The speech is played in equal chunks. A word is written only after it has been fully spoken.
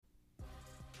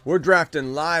We're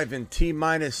drafting live in T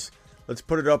minus. Let's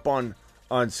put it up on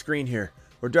screen here.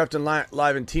 We're drafting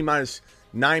live in T minus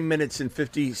 9 minutes and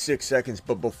 56 seconds.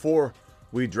 But before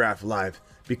we draft live,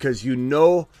 because you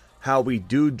know how we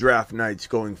do draft nights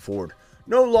going forward,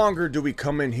 no longer do we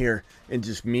come in here and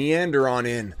just meander on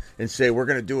in and say we're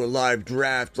going to do a live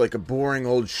draft like a boring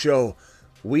old show.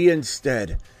 We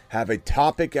instead have a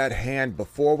topic at hand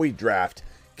before we draft,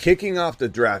 kicking off the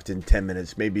draft in 10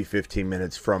 minutes, maybe 15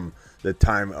 minutes from the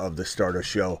time of the start of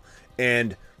show.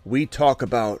 And we talk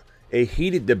about a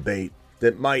heated debate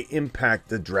that might impact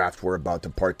the draft we're about to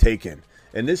partake in.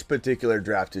 And this particular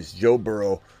draft is Joe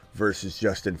Burrow versus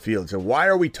Justin Fields. And why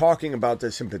are we talking about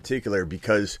this in particular?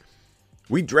 Because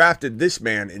we drafted this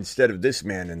man instead of this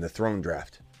man in the throne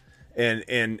draft. And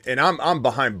I'm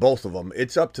behind both of them.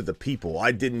 It's up to the people.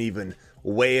 I didn't even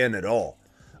weigh in at all.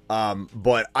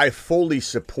 But I fully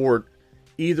support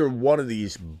either one of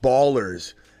these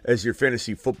ballers as your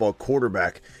fantasy football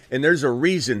quarterback. And there's a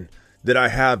reason that I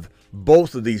have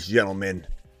both of these gentlemen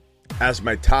as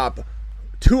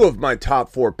two of my top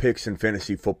 4 picks in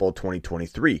fantasy football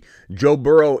 2023. Joe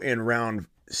Burrow in round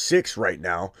 6 right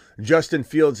now. Justin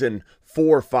Fields in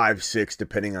 4, 5, 6,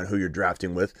 depending on who you're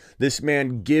drafting with. This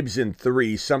man Gibbs in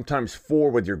 3, sometimes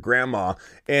 4 with your grandma.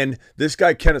 And this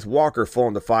guy Kenneth Walker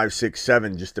falling to 5, 6,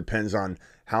 7, just depends on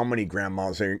how many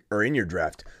grandmas are in your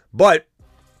draft. But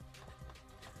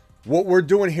what we're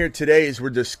doing here today is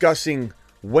we're discussing,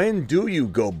 when do you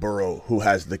go Burrow, who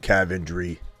has the calf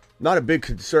injury? Not a big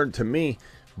concern to me,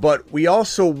 but we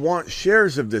also want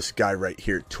shares of this guy right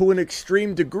here to an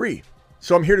extreme degree.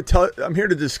 So I'm here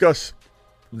to discuss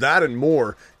that and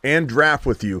more, and draft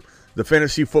with you, the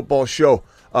fantasy football show.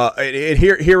 And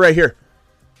here, right here,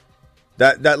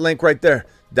 that link right there.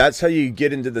 That's how you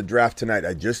get into the draft tonight.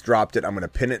 I just dropped it. I'm going to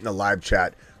pin it in the live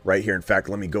chat right here. In fact,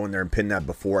 let me go in there and pin that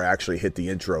before I actually hit the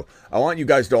intro. I want you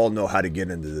guys to all know how to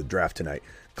get into the draft tonight.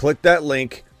 Click that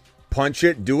link, punch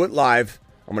it, do it live.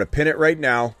 I'm going to pin it right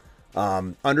now.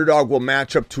 Underdog will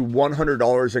match up to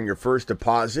 $100 on your first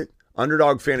deposit.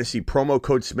 Underdog Fantasy promo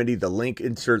code Smitty. The link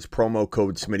inserts promo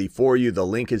code Smitty for you. The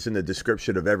link is in the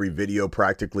description of every video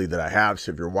practically that I have.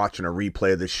 So if you're watching a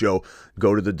replay of the show,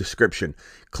 go to the description.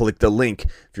 Click the link.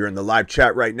 If you're in the live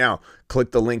chat right now,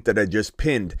 click the link that I just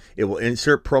pinned. It will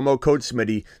insert promo code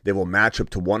Smitty. They will match up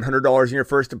to $100 in your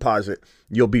first deposit.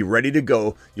 You'll be ready to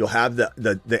go. You'll have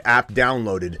the app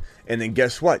downloaded. And then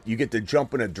guess what? You get to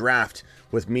jump in a draft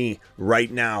with me right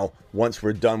now once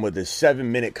we're done with this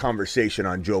 7-minute conversation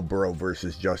on Joe Burrow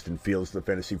versus Justin Fields. The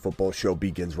fantasy football show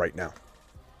begins right now.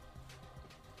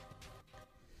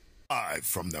 Live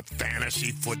from the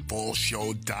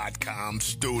fantasyfootballshow.com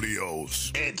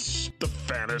studios. It's the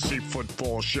Fantasy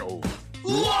Football Show.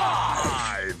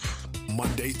 Live!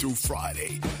 Monday through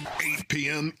Friday, 8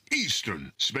 p.m.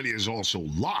 Eastern. Smitty is also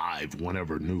live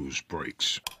whenever news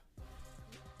breaks.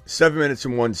 7 minutes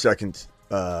and 1 second.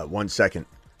 1 second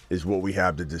is what we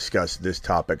have to discuss this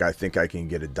topic. I think I can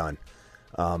get it done.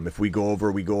 If we go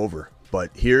over, we go over.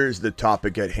 But here's the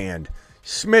topic at hand.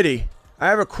 Smitty, I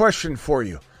have a question for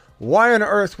you. Why on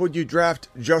earth would you draft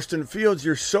Justin Fields?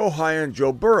 You're so high on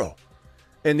Joe Burrow.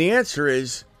 And the answer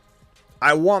is,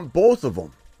 I want both of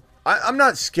them. I'm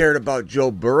not scared about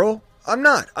Joe Burrow. I'm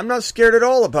not scared at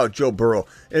all about Joe Burrow.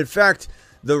 In fact,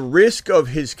 the risk of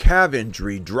his calf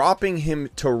injury dropping him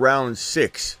to round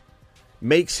 6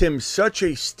 makes him such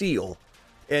a steal.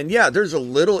 And yeah, there's a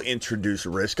little introduced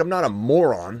risk. I'm not a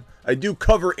moron. I do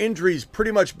cover injuries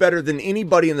pretty much better than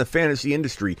anybody in the fantasy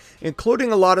industry,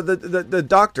 including a lot of the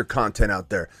doctor content out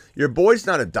there. Your boy's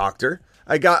not a doctor.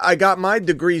 I got my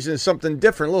degrees in something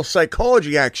different, a little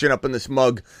psychology action up in this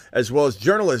mug, as well as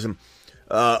journalism.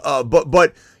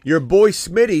 But your boy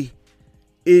Smitty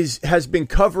has been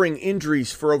covering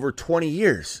injuries for over 20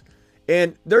 years.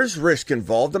 And there's risk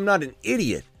involved. I'm not an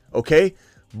idiot. Okay,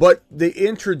 but the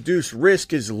introduced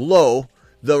risk is low.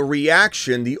 The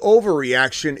reaction, the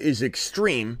overreaction is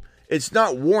extreme. It's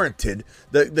not warranted.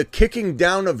 The kicking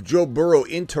down of Joe Burrow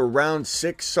into round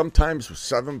 6, sometimes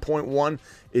 7.1,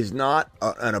 is not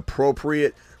an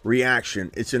appropriate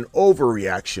reaction. It's an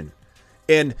overreaction.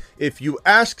 And if you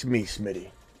asked me,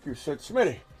 Smitty, you said,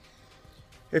 Smitty,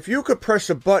 if you could press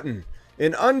a button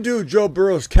and undo Joe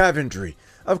Burrow's calf injury,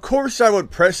 of course I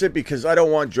would press it because I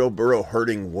don't want Joe Burrow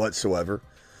hurting whatsoever.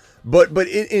 But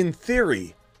in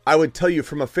theory, I would tell you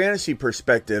from a fantasy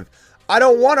perspective, I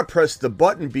don't want to press the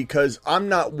button because I'm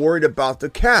not worried about the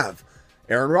calf.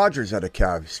 Aaron Rodgers had a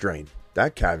calf strain.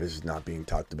 That calf is not being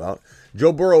talked about.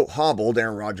 Joe Burrow hobbled,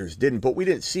 Aaron Rodgers didn't, but we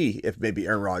didn't see if maybe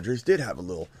Aaron Rodgers did have a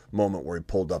little moment where he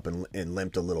pulled up and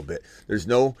limped a little bit. There's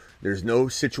no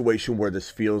situation where this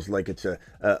feels like it's a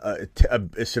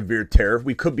severe tear.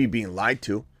 We could be being lied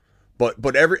to,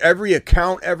 but every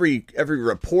account, every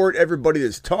report, everybody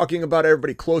that's talking about it,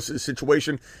 everybody close to the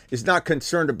situation is not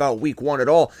concerned about week 1 at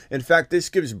all. In fact, this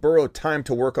gives Burrow time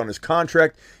to work on his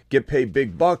contract, get paid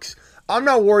big bucks. I'm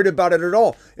not worried about it at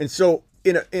all. And so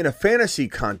in a fantasy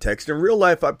context, in real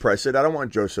life, I press it. I don't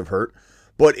want Joseph hurt.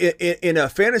 But in a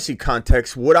fantasy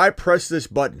context, would I press this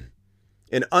button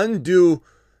and undo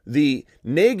the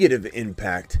negative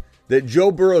impact that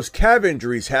Joe Burrow's calf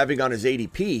injury is having on his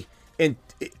ADP?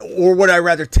 Or would I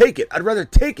rather take it? I'd rather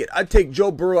take it. I'd take Joe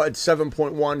Burrow at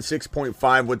 7.1,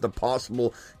 6.5 with the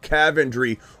possible calf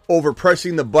injury over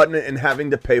pressing the button and having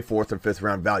to pay 4th or 5th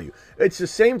round value. It's the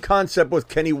same concept with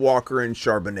Kenny Walker and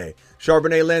Charbonnet.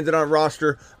 Charbonnet landed on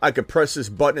roster. I could press this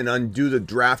button and undo the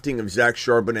drafting of Zach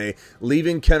Charbonnet,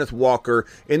 leaving Kenneth Walker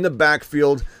in the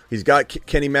backfield. He's got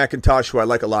Kenny McIntosh, who I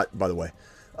like a lot, by the way.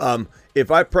 If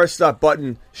I press that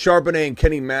button, Charbonnet and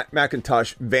Kenny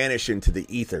McIntosh vanish into the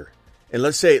ether. And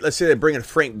let's say they bring in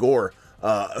Frank Gore,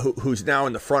 who's now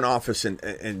in the front office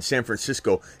in San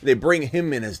Francisco. They bring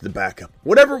him in as the backup.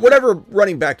 Whatever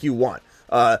running back you want.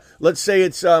 Let's say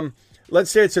it's an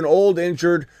old,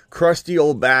 injured, crusty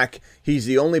old back. He's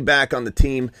the only back on the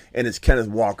team, and it's Kenneth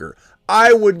Walker.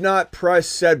 I would not press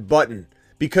said button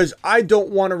because I don't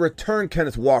want to return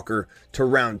Kenneth Walker to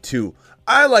round 2.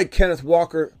 I like Kenneth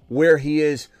Walker where he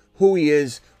is, who he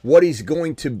is, what he's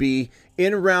going to be.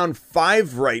 In round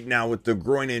 5 right now with the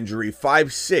groin injury,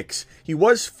 5-6. He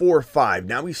was 4-5.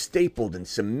 Now he's stapled and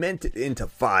cemented into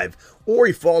 5. Or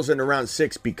he falls into round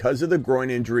 6 because of the groin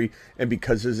injury and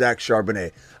because of Zach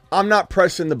Charbonnet. I'm not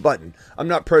pressing the button. I'm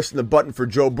not pressing the button for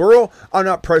Joe Burrow. I'm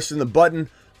not pressing the button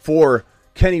for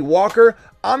Kenny Walker.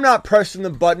 I'm not pressing the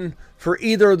button for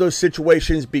either of those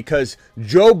situations because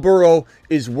Joe Burrow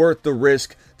is worth the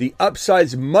risk. The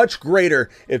upside's much greater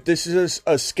if this is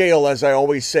a scale, as I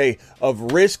always say,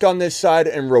 of risk on this side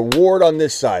and reward on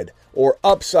this side, or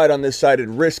upside on this side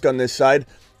and risk on this side.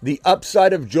 The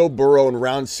upside of Joe Burrow in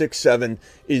round 6-7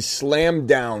 is slammed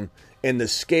down, and the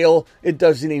scale, it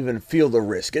doesn't even feel the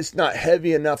risk. It's not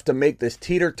heavy enough to make this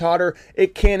teeter-totter.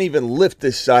 It can't even lift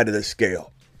this side of the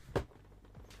scale.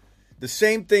 The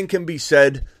same thing can be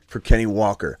said for Kenny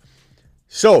Walker.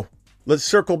 So, let's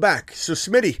circle back. So,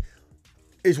 Smitty,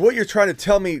 is what you're trying to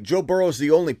tell me Joe Burrow is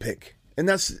the only pick? And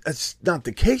that's not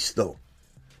the case, though.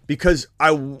 Because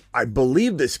I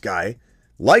believe this guy,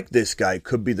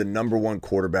 could be the number 1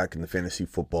 quarterback in the fantasy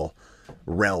football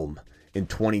realm in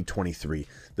 2023.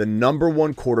 The number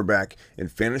 1 quarterback in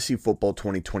fantasy football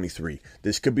 2023.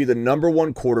 This could be the number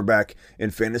 1 quarterback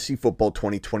in fantasy football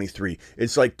 2023.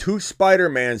 It's like 2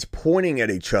 Spider-Mans pointing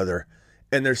at each other,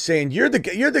 and they're saying, you're the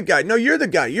guy. No, you're the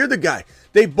guy.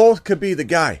 They both could be the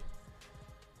guy.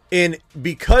 And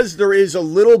because there is a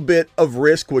little bit of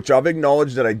risk, which I've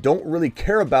acknowledged that I don't really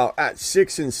care about at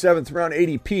 6th and 7th round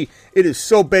ADP, it is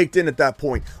so baked in at that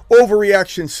point.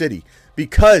 Overreaction city.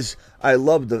 Because I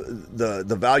love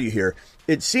the value here,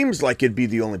 it seems like it'd be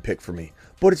the only pick for me.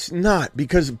 But it's not,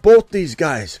 because both these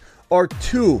guys are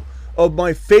 2 of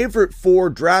my favorite 4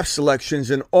 draft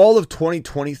selections in all of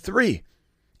 2023.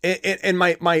 And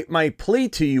my plea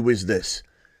to you is this.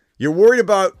 You're worried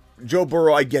about Joe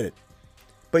Burrow, I get it.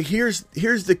 But here's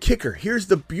the kicker. Here's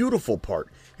the beautiful part.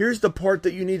 Here's the part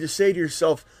that you need to say to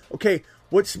yourself, okay,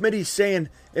 what Smitty's saying,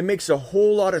 it makes a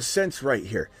whole lot of sense right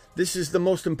here. This is the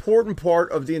most important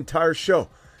part of the entire show.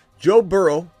 Joe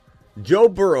Burrow,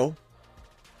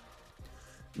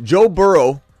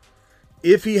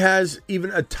 if he has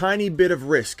even a tiny bit of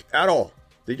risk at all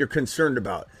that you're concerned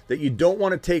about, that you don't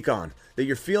want to take on, that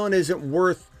you're feeling isn't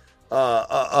worth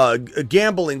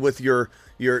gambling with your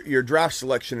draft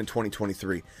selection in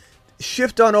 2023.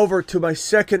 Shift on over to my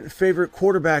second favorite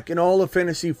quarterback in all of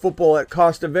fantasy football at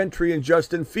cost of entry in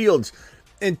Justin Fields.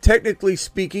 And technically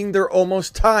speaking, they're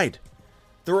almost tied.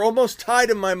 They're almost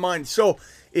tied in my mind. So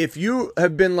if you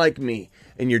have been like me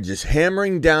and you're just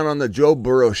hammering down on the Joe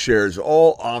Burrow shares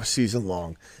all offseason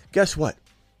long, guess what?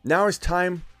 Now it's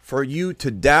time for you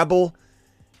to dabble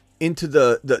into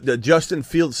the Justin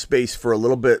Fields space for a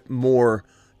little bit more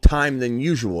time than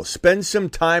usual. Spend some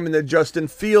time in the Justin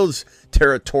Fields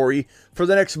territory for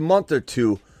the next month or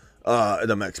two. The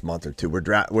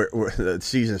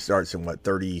season starts in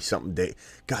 30-something day.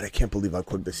 God, I can't believe how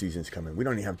quick the season's coming. We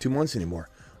don't even have 2 months anymore.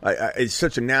 It's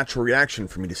such a natural reaction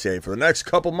for me to say, for the next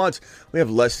couple months, we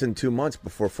have less than 2 months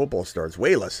before football starts.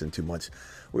 Way less than 2 months.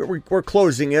 We're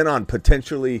closing in on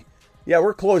potentially, Yeah,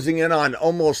 we're closing in on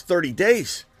almost 30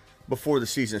 days before the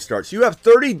season starts. You have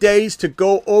 30 days to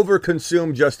go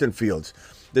over-consume Justin Fields.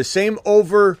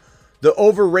 The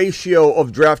over ratio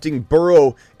of drafting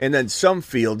Burrow and then some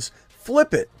Fields,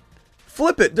 flip it.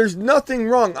 Flip it. There's nothing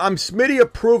wrong. I'm Smitty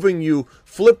approving you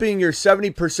flipping your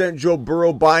 70% Joe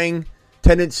Burrow buying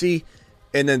tendency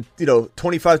and then,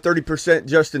 25-30%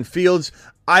 Justin Fields.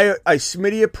 I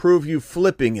Smitty approve you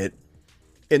flipping it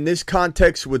in this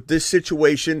context with this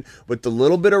situation with the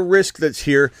little bit of risk that's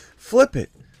here. Flip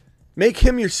it. Make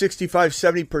him your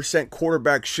 65-70%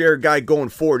 quarterback share guy going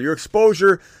forward. Your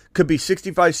exposure could be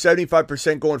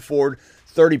 65-75% going forward,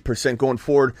 30% going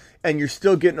forward, and you're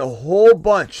still getting a whole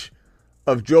bunch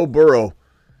of Joe Burrow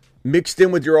mixed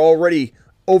in with your already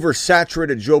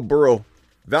oversaturated Joe Burrow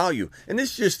value. And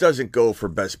this just doesn't go for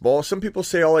best ball. Some people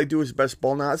say all I do is best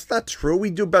ball. Now, it's not true. We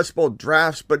do best ball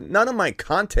drafts, but none of my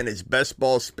content is best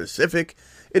ball specific.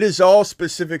 It is all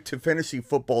specific to fantasy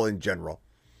football in general.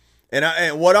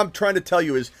 And what I'm trying to tell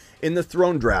you is, in the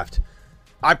throne draft,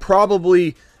 I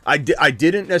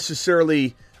didn't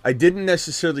necessarily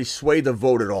sway the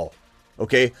vote at all.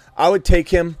 Okay, I would take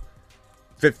him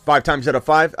 5 times out of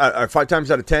 5, or 5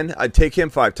 times out of 10. I'd take him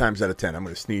 5 times out of 10. I'm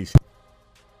going to sneeze.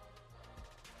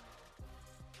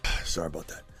 Sorry about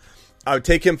that. I would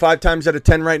take him 5 times out of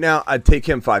 10 right now. I'd take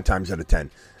him 5 times out of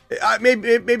 10.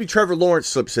 Maybe Trevor Lawrence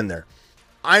slips in there.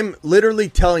 I'm literally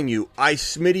telling you, I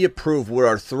Smitty approve what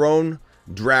our throne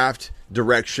draft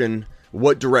direction,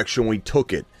 what direction we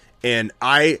took it. And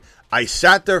I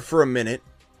sat there for a minute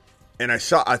and I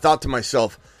thought to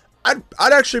myself, I'd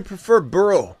actually prefer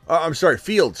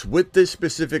Fields with this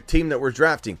specific team that we're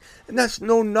drafting. And that's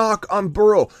no knock on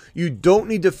Burrow. You don't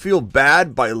need to feel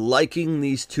bad by liking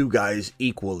these two guys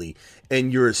equally.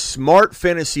 And you're a smart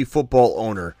fantasy football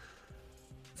owner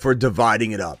for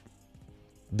dividing it up.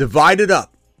 Divide it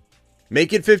up.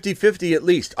 Make it 50-50 at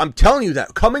least. I'm telling you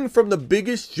that. Coming from the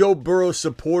biggest Joe Burrow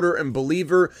supporter and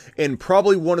believer and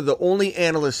probably one of the only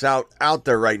analysts out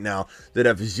there right now that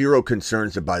have zero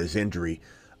concerns about his injury,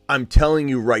 I'm telling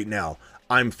you right now,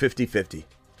 I'm 50-50.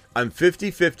 I'm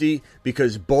 50-50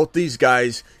 because both these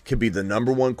guys could be the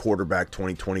number one quarterback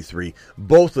 2023.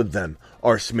 Both of them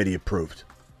are Smitty approved.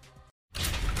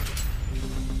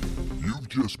 You've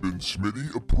just been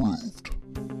Smitty approved.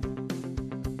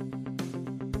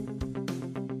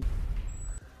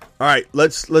 All right,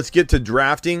 let's get to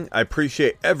drafting. I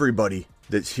appreciate everybody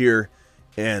that's here,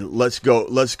 and let's go.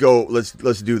 Let's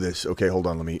do this. Okay, hold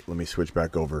on. Let me switch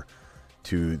back over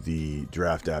to the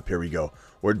draft app. Here we go.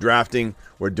 We're drafting.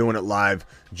 We're doing it live.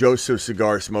 Joseph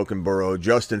Cigar Smoking Burrow,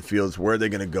 Justin Fields. Where are they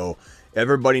going to go?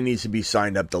 Everybody needs to be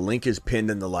signed up. The link is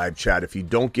pinned in the live chat. If you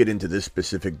don't get into this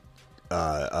specific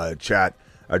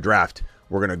draft,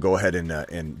 we're going to go ahead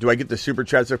and do I get the super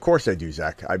chats? Of course I do,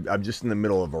 Zach. I'm just in the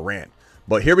middle of a rant.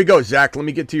 But here we go, Zach. Let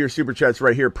me get to your super chats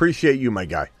right here. Appreciate you, my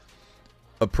guy.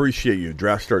 Appreciate you.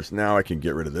 Draft starts now. I can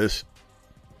get rid of this.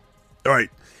 All right.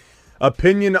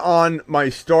 Opinion on my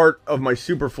start of my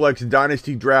Superflex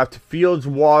Dynasty draft. Fields,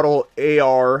 Waddle,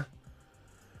 AR.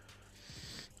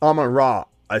 Amon-Ra,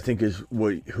 I think is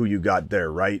who you got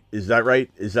there, right? Is that right?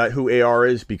 Is that who AR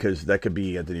is? Because that could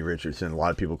be Anthony Richardson. A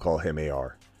lot of people call him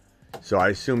AR. So I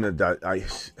assume no,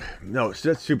 that's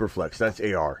Superflex. That's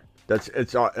AR.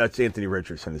 That's Anthony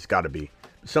Richardson. It's got to be.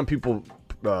 Some people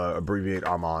abbreviate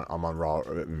Amon-Ra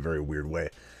in a very weird way.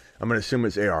 I'm going to assume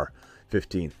it's AR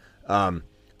 15.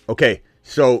 Okay,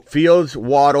 so Fields,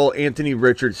 Waddle, Anthony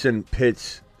Richardson,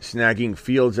 Pitts, snagging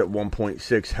Fields at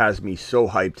 1.6 has me so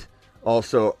hyped.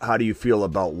 Also, how do you feel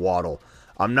about Waddle?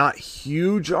 I'm not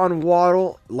huge on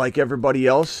Waddle like everybody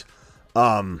else,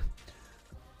 but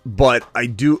I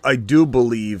do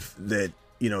believe that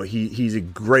he's a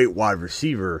great wide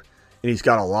receiver. And he's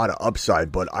got a lot of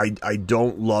upside, but I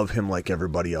don't love him like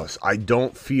everybody else. I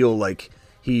don't feel like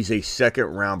he's a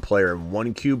second-round player in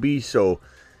 1 QB, so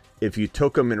if you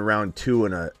took him in round 2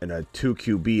 in a 2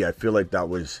 QB, I feel like that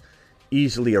was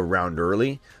easily a round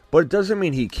early. But it doesn't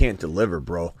mean he can't deliver,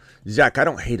 bro. Zach, I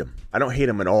don't hate him. I don't hate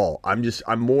him at all.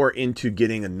 I'm more into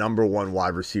getting a number 1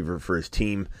 wide receiver for his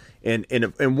team. And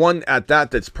one at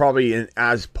that's probably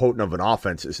as potent of an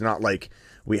offense. It's not like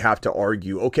we have to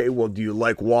argue, okay, well, do you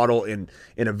like Waddle in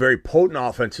a very potent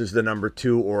offense as the number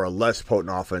 2 or a less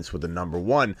potent offense with the number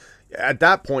 1? At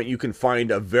that point, you can find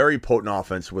a very potent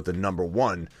offense with the number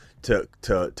 1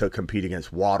 to compete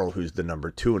against Waddle, who's the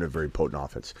number 2 in a very potent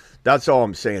offense. That's all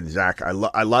I'm saying, Zach. I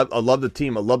love the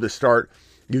team. I love the start.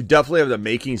 You definitely have the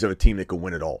makings of a team that could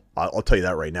win it all. I'll tell you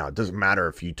that right now. It doesn't matter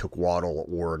if you took Waddle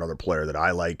or another player that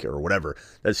I like or whatever.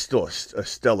 That's still a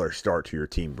stellar start to your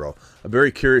team, bro. I'm very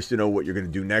curious to know what you're going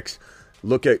to do next.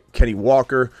 Look at Kenny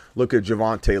Walker. Look at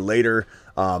Javonte later.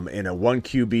 In a 1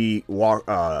 QB,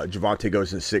 Javonte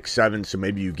goes in 6-7, so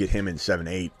maybe you get him in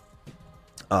 7-8.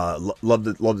 Love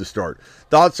the start.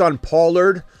 Thoughts on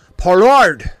Pollard?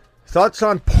 Thoughts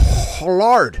on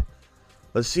Pollard?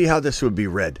 Let's see how this would be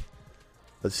read.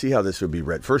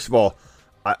 First of all,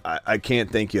 I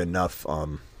can't thank you enough,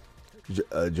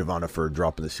 Giovanna, for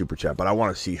dropping the super chat, but I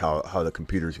want to see how the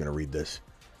computer is going to read this.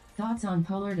 Thoughts on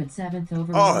Pollard at 7th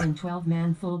overall in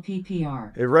 12-man full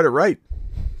PPR. It read it right.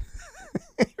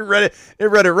 It read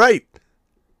it right.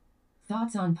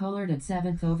 Thoughts on Pollard at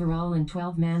 7th overall in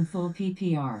 12-man full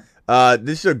PPR.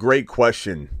 This is a great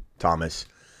question, Thomas.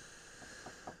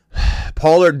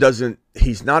 Pollard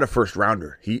he's not a first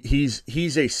rounder.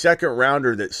 He's a second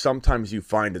rounder that sometimes you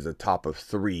find at the top of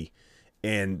 3.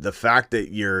 And the fact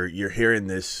that you're hearing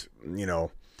this,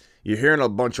 you're hearing a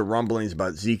bunch of rumblings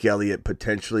about Zeke Elliott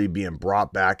potentially being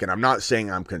brought back. And I'm not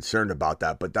saying I'm concerned about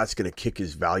that, but that's going to kick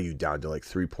his value down to like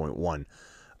 3.1.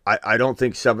 I don't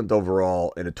think 7th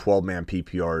overall in a 12-man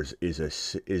PPR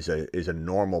is a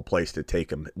normal place to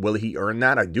take him. Will he earn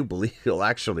that? I do believe he'll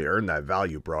actually earn that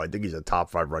value, bro. I think he's a top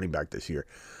 5 running back this year.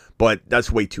 But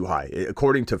that's way too high.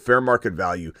 According to fair market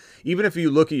value, even if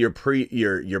you look at your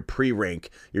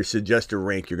pre-rank, your suggested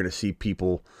rank, you're going to see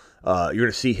people, you're going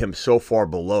to see him so far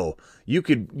below. You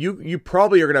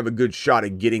probably are going to have a good shot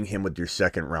at getting him with your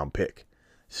 2nd round pick.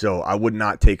 So I would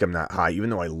not take him that high, even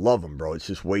though I love him, bro. It's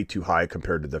just way too high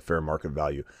compared to the fair market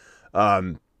value.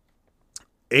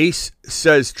 Ace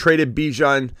says traded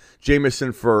Bijan,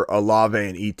 Jameson for Olave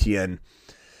and ETN.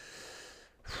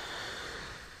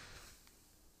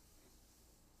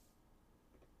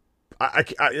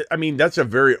 I mean, that's a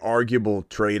very arguable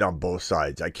trade on both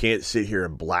sides. I can't sit here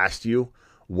and blast you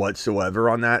whatsoever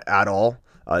on that at all.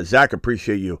 Zach,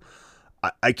 appreciate you.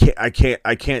 I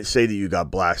can't say that you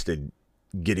got blasted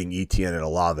getting ETN and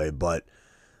Olave, but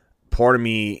part of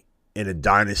me in a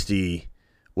dynasty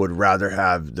would rather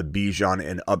have the Bijan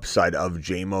and upside of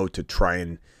JMO to try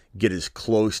and get as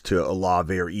close to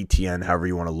Olave or ETN, however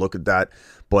you want to look at that.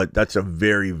 But that's a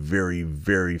very, very,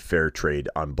 very fair trade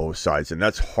on both sides. And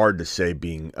that's hard to say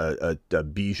being a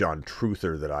Bijan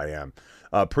truther that I am.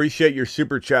 Appreciate your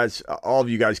super chats, all of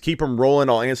you guys. Keep them rolling.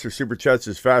 I'll answer super chats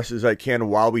as fast as I can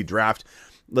while we draft.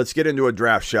 Let's get into a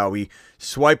draft, shall we?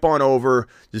 Swipe on over.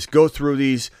 Just go through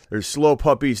these. There's slow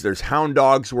puppies. There's hound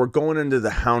dogs. We're going into the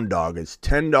hound dog. It's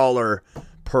 $10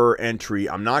 per entry.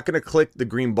 I'm not going to click the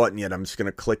green button yet. I'm just going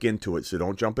to click into it, so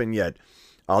don't jump in yet.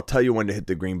 I'll tell you when to hit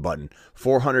the green button.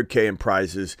 $400K in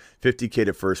prizes, $50K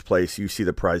to first place. You see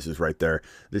the prizes right there.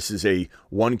 This is a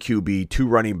 1 QB, 2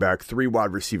 running back, 3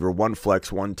 wide receiver, 1 flex,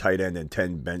 1 tight end, and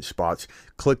 10 bench spots.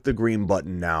 Click the green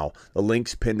button now. The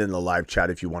link's pinned in the live chat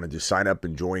if you wanted to sign up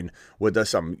and join with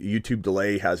us. YouTube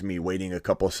delay has me waiting a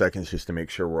couple of seconds just to make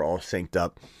sure we're all synced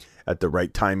up at the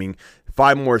right timing.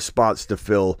 5 more spots to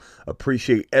fill.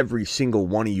 Appreciate every single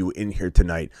one of you in here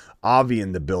tonight. Avi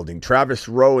in the building. Travis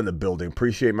Rowe in the building.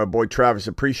 Appreciate my boy Travis.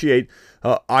 Appreciate,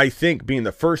 I think, being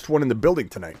the first one in the building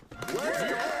tonight.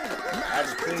 I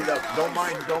just cleaned up.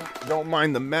 Don't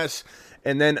mind the mess.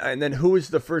 And then who is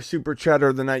the first super chatter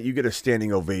of the night? You get a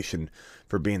standing ovation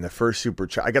for being the first super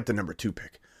chat. I got the number 2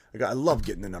 pick. I love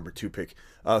getting the number 2 pick.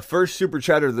 First super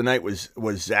chatter of the night was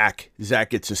Zach. Zach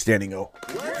gets a standing O.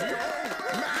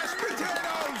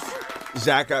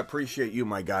 Zach, I appreciate you,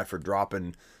 my guy, for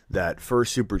dropping that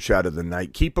first super chat of the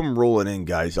night. Keep them rolling in,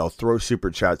 guys. I'll throw super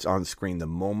chats on screen the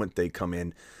moment they come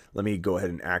in. Let me go ahead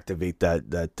and activate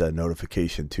that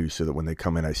notification too, so that when they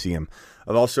come in, I see them.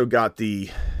 I've also got I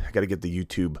got to get the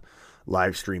YouTube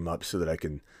live stream up so that I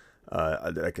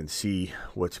can see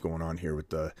what's going on here with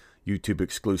the YouTube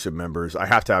exclusive members. I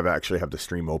have to actually have the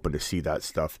stream open to see that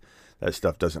stuff. That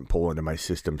stuff doesn't pull into my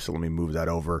system, so let me move that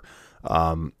over.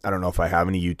 I don't know if I have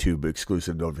any YouTube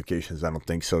exclusive notifications. I don't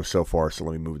think so far, so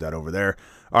let me move that over there.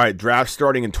 All right, draft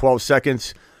starting in 12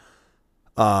 seconds.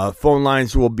 Phone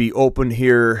lines will be open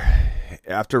here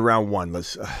after round 1.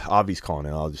 Avi's calling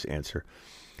in. I'll just answer.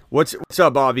 What's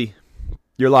up, Avi?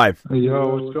 You're live.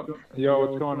 Yo,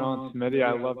 what's going on, Smitty?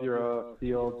 I love your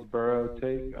Fields Burrow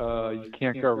take. You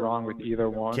can't go wrong with either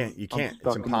one. You can't.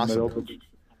 It's impossible.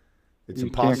 It's impossible.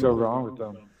 You can't go wrong with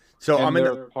them. So and I'm in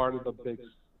the part of the big.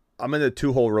 I'm in the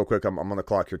 2-hole real quick. I'm on the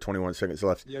clock here. 21 seconds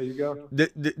left. Yeah, you go.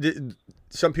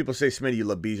 Some people say, Smitty, you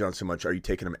love Bijan so much. Are you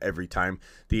taking him every time?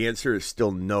 The answer is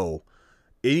still no.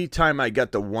 Anytime I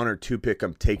got the 1 or 2 pick,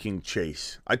 I'm taking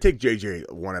Chase. I take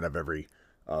JJ 1 out of every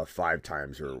 5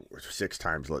 times or 6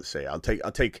 times, let's say. I'll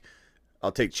take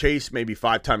Chase maybe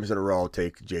 5 times in a row. I'll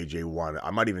take JJ 1.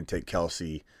 I might even take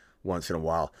Kelsey once in a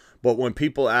while. But when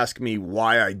people ask me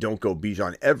why I don't go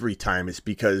Bijan every time, it's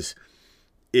because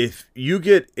if you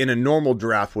get in a normal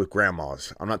draft with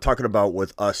grandmas, I'm not talking about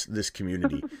with us, this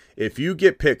community. If you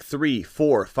get picked 3,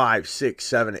 4, 5, 6,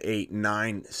 7, 8,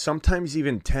 9, sometimes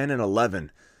even 10 and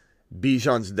 11,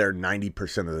 Bijan's there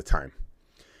 90% of the time.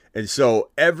 And so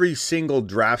every single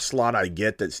draft slot I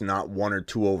get that's not 1 or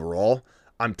 2 overall,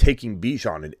 I'm taking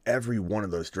Bijan in every one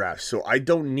of those drafts. So I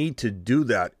don't need to do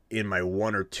that in my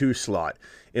 1 or 2 slot.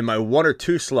 In my 1 or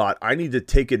 2 slot, I need to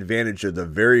take advantage of the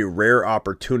very rare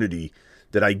opportunity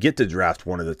that I get to draft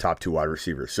one of the top 2 wide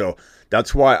receivers. So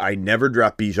that's why I never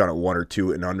draft Bijan at 1 or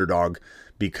 2 in underdog,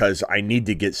 because I need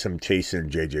to get some Chase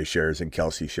and JJ shares and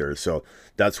Kelsey shares. So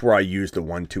that's where I use the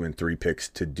 1, 2, and 3 picks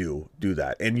to do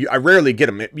that. And I rarely get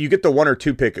them. You get the 1 or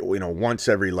 2 pick, once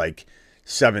every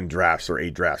 7 drafts or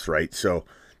 8 drafts, right? So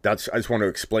I just want to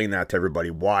explain that to everybody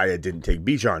why I didn't take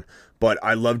Bijan. But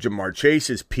I love Jamar Chase.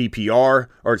 It's PPR,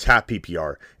 or it's half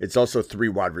PPR. It's also 3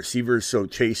 wide receivers, so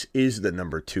Chase is the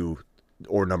number 2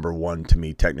 or number 1 to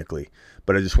me technically.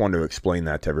 But I just wanted to explain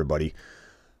that to everybody.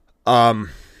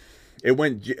 It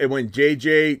went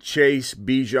JJ, Chase,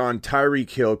 Bijan,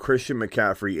 Tyreek Hill, Christian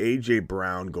McCaffrey, AJ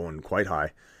Brown going quite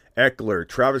high. Eckler,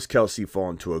 Travis Kelce fall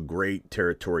into a great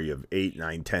territory of 8,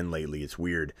 9, 10 lately. It's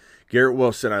weird. Garrett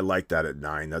Wilson, I like that at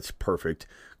 9. That's perfect.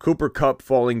 Cooper Kupp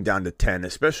falling down to 10,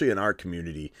 especially in our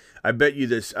community. I bet you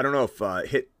this, I don't know if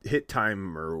hit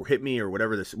time or hit me or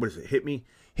whatever this, what is it, hit me?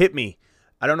 Hit me.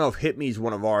 I don't know if Hit Me is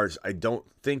one of ours. I don't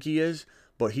think he is,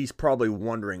 but he's probably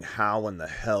wondering how in the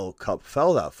hell Kupp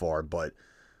fell that far. But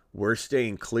we're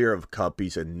staying clear of Kupp.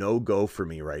 He's a no-go for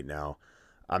me right now.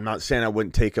 I'm not saying I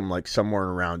wouldn't take him somewhere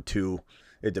in round 2.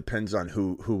 It depends on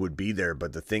who would be there.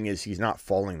 But the thing is, he's not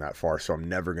falling that far, so I'm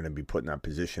never going to be put in that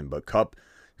position. But Kupp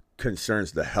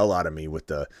concerns the hell out of me with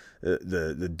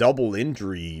the double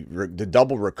injury, the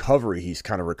double recovery he's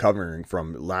kind of recovering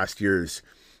from last year's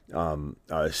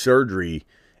surgery,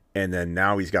 and then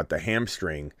now he's got the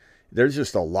hamstring. There's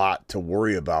just a lot to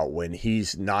worry about when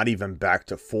he's not even back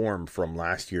to form from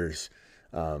last year's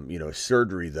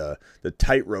surgery, the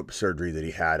tightrope surgery that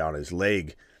he had on his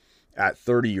leg at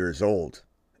 30 years old.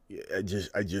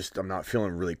 I'm not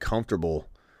feeling really comfortable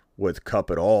with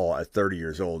Kupp at all at 30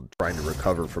 years old, trying to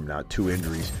recover from now 2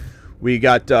 injuries. We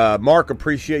got Mark,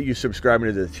 appreciate you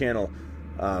subscribing to the channel.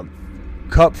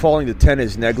 Kupp falling to 10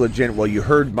 is negligent. Well, you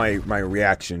heard my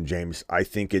reaction, James. I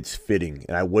think it's fitting,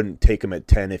 and I wouldn't take him at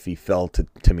 10 if he fell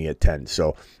to me at 10.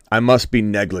 So I must be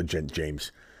negligent,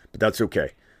 James, but that's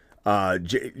okay.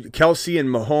 Kelsey and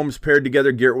Mahomes paired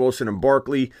together, Garrett Wilson and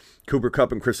Barkley, Cooper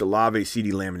Kupp and Chris Olave,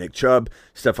 CeeDee Lamb and Nick Chubb,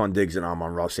 Stephon Diggs and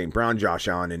Amon-Ra St. Brown, Josh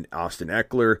Allen and Austin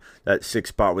Eckler. That 6th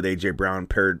spot with A.J. Brown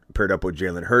paired up with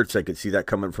Jalen Hurts. I could see that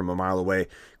coming from a mile away.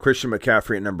 Christian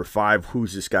McCaffrey at number 5.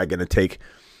 Who's this guy going to take?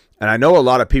 And I know a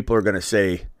lot of people are going to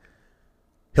say,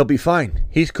 he'll be fine.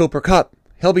 He's Cooper Kupp.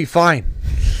 He'll be fine.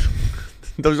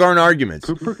 Those aren't arguments.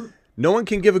 No one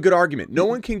can give a good argument.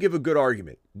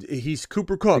 He's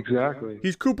Cooper Kupp. Exactly.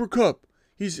 He's Cooper Kupp.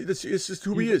 It's just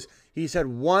who he is. He's had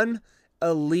one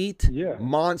elite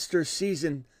monster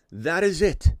season. That is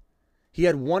it. He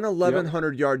had one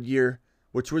 1,100-yard year,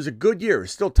 which was a good year.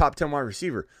 Still top 10 wide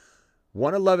receiver.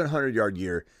 One 1,100-yard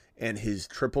year and his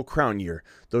Triple Crown year.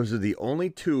 Those are the only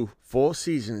 2 full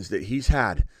seasons that he's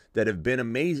had that have been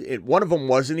amazing. One of them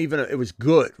wasn't even, it was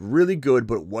good, really good,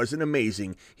 but it wasn't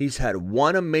amazing. He's had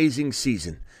one amazing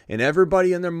season, and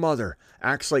everybody and their mother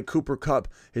acts like Cooper Kupp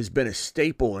has been a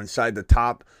staple inside the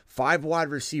top 5 wide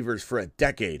receivers for a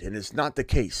decade, and it's not the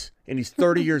case. And he's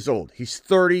 30 years old. He's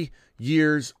 30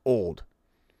 years old.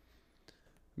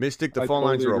 Mystic, the phone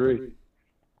lines are open.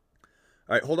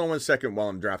 All right, hold on one second while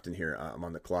I'm drafting here. I'm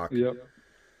on the clock. Yep.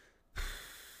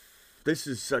 This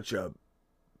is such a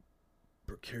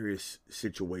precarious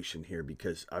situation here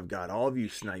because I've got all of you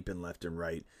sniping left and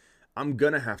right. I'm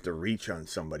going to have to reach on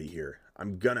somebody here.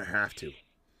 I'm going to have to.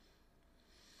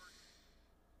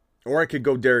 Or I could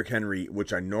go Derrick Henry,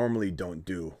 which I normally don't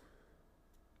do.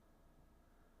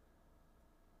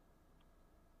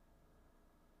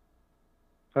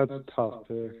 That's a tough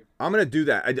pick. I'm going to do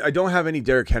that. I don't have any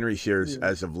Derrick Henry shares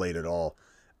as of late at all.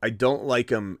 I don't like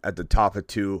him at the top of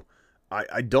 2.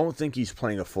 I don't think he's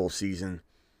playing a full season.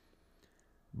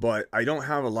 But I don't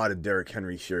have a lot of Derrick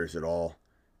Henry shares at all.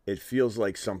 It feels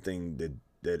like something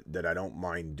that I don't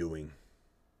mind doing.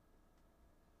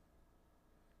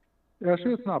 Yeah,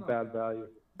 sure, it's not bad value.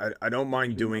 I don't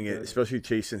mind doing it, especially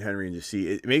chasing Henry and just see.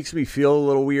 It makes me feel a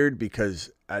little weird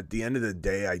because at the end of the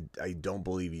day, I don't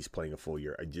believe he's playing a full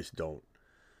year. I just don't.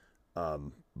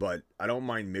 But I don't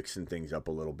mind mixing things up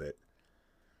a little bit.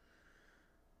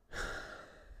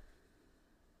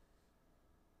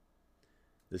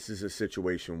 This is a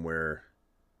situation where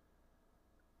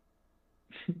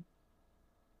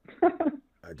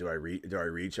Do I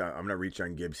reach? I'm going to reach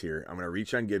on Gibbs here.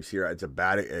 It's a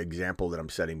bad example that I'm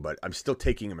setting, but I'm still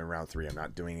taking him in round 3. I'm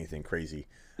not doing anything crazy.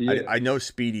 Yeah. I know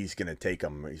Speedy's going to take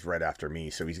him. He's right after me,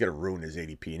 so he's going to ruin his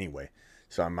ADP anyway.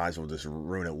 So I might as well just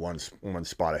ruin it one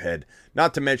spot ahead.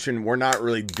 Not to mention, we're not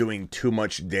really doing too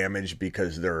much damage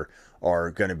because there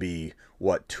are going to be,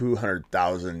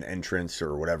 200,000 entrants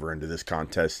or whatever into this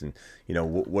contest. And,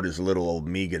 what is little old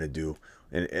me going to do?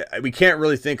 And we can't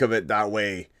really think of it that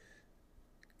way.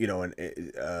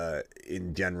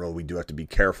 In general, we do have to be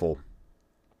careful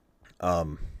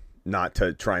not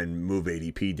to try and move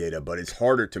ADP data, but it's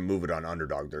harder to move it on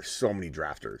Underdog. There's so many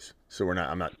drafters, so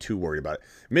I'm not too worried about it.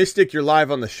 Mystic, you're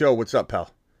live on the show. What's up, pal?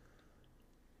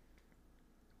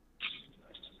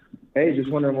 Hey,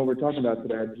 just wondering what we're talking about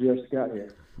today. I just got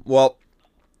here. Well,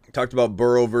 talked about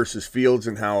Burrow versus Fields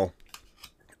and how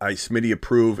I, Smitty,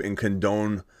 approve and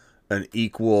condone at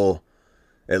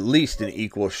least an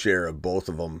equal share of both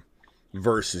of them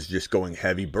versus just going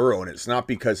heavy Burrow. And it's not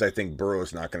because I think Burrow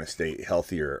is not going to stay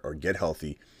healthy or get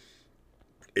healthy.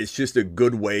 It's just a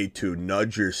good way to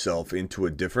nudge yourself into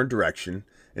a different direction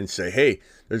and say, hey,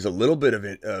 there's a little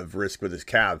bit of risk with his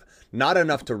calf, not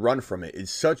enough to run from it.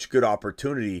 It's such good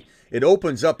opportunity. It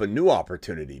opens up a new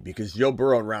opportunity because Joe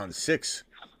Burrow in round 6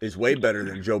 is way better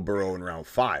than Joe Burrow in round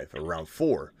 5 or round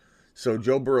 4. So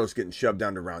Joe Burrow's getting shoved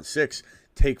down to round 6.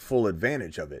 Take full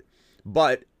advantage of it.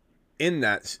 But in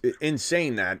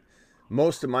saying that,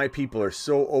 most of my people are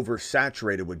so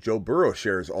oversaturated with Joe Burrow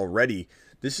shares already.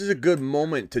 This is a good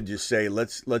moment to just say,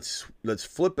 let's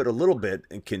flip it a little bit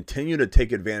and continue to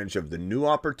take advantage of the new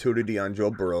opportunity on Joe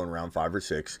Burrow in round 5 or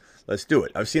 6. Let's do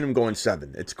it. I've seen him go in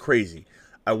 7. It's crazy.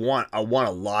 I want a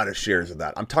lot of shares of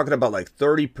that. I'm talking about like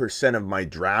 30% of my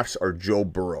drafts are Joe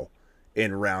Burrow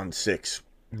in round 6.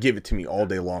 Give it to me all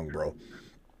day long, bro.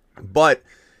 But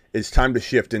it's time to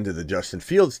shift into the Justin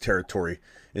Fields territory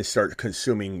and start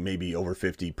consuming maybe over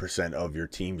 50% of your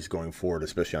teams going forward,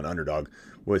 especially on Underdog,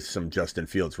 with some Justin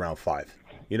Fields round 5,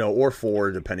 or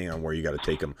 4, depending on where you got to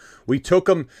take him. We took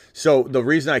him. So the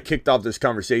reason I kicked off this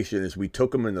conversation is we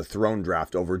took him in the throne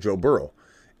draft over Joe Burrow,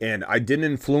 and I didn't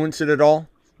influence it at all,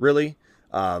 really.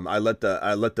 I let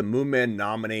the Moon Man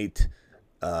nominate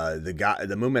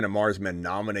the Moon Man and Mars Men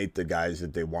nominate the guys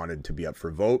that they wanted to be up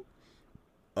for vote.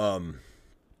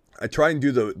 I try and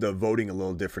do the voting a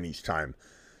little different each time.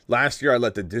 Last year, I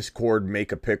let the Discord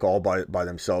make a pick all by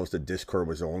themselves. The Discord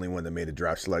was the only one that made a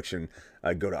draft selection.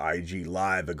 I go to IG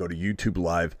Live. I go to YouTube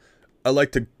Live. I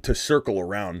like to circle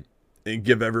around and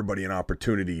give everybody an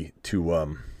opportunity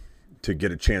to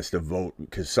get a chance to vote,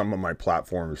 because some of my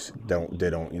platforms don't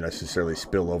necessarily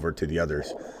spill over to the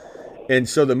others. And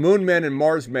so the Moon Men and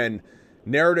Mars Men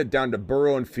narrowed it down to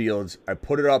Burrow and Fields. I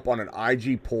put it up on an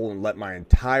IG poll and let my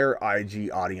entire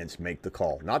IG audience make the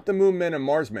call. Not the Moon Men and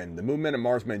Mars Men. The Moon Men and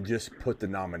Mars Men just put the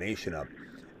nomination up.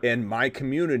 And my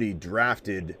community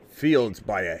drafted Fields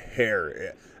by a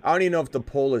hair. I don't even know if the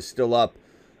poll is still up.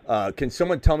 Can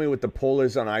someone tell me what the poll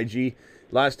is on IG?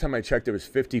 Last time I checked, it was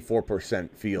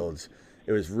 54% Fields.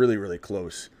 It was really, really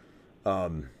close.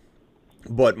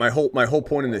 But my whole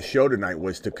point in the show tonight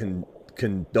was to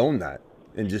condone that.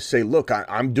 And just say, look,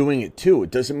 I'm doing it too.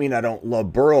 It doesn't mean I don't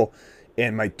love Burrow,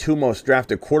 and my 2 most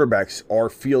drafted quarterbacks are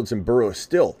Fields and Burrow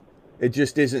still. It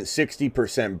just isn't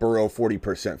 60% Burrow,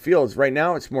 40% Fields. Right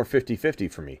now, it's more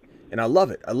 50-50 for me. And I love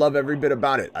it. I love every bit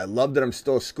about it. I love that I'm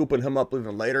still scooping him up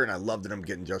even later, and I love that I'm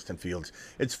getting Justin Fields.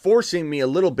 It's forcing me a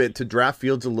little bit to draft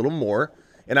Fields a little more,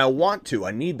 and I want to.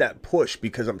 I need that push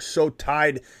because I'm so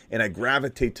tied and I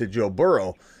gravitate to Joe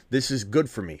Burrow. This is good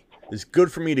for me. It's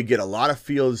good for me to get a lot of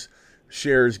Fields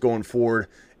shares going forward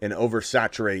and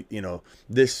oversaturate,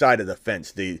 this side of the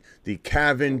fence, the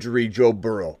calf injury Joe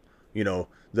Burrow,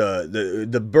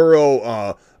 the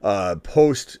Burrow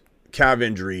post calf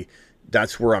injury.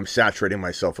 That's where I'm saturating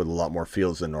myself with a lot more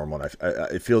Fields than normal. And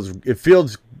it feels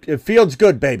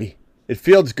good, baby. It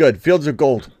feels good. Fields are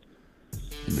gold.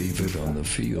 Leave it on the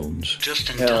fields.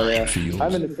 Just in Hell time. yeah. Fields.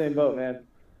 I'm in the same boat, man.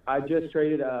 I just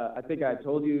traded. I think I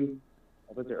told you,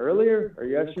 was it earlier or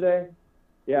yesterday?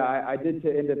 Yeah, I did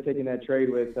end up taking that trade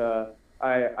with,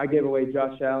 I gave away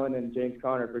Josh Allen and James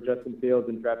Conner for Justin Fields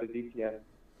and drafted DTN.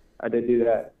 I did do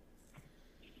that.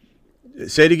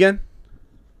 Say it again?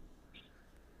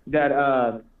 That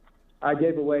I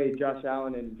gave away Josh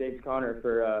Allen and James Conner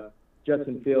for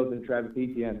Justin Fields and Travis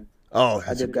Etienne. Oh,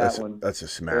 that's a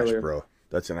smash, earlier. bro.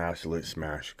 That's an absolute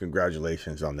smash.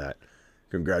 Congratulations on that.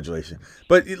 Congratulations.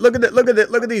 But look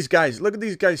at these guys. Look at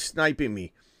these guys sniping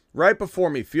me. Right before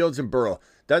me, Fields and Burrow.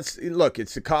 It's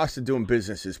the cost of doing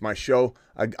business. It's my show.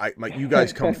 You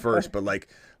guys come first, but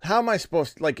how am I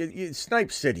supposed to, it's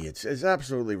Snipe City. It's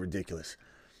absolutely ridiculous.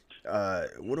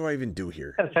 what do I even do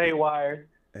here? That's haywire.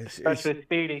 Especially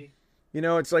Speedy.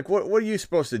 It's like, what are you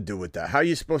supposed to do with that? How are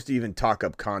you supposed to even talk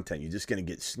up content? You're just going to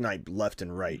get sniped left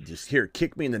and right. Just here,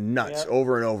 kick me in the nuts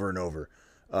over and over and over.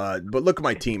 But look at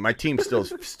my team. My team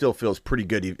still feels pretty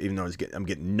good, even though I'm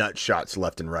getting nut shots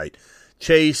left and right.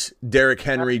 Chase, Derrick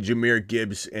Henry, Jahmyr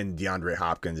Gibbs, and DeAndre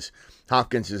Hopkins.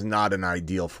 Hopkins is not an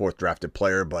ideal fourth drafted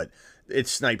player, but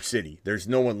it's Snipe City. There's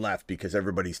no one left because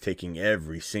everybody's taking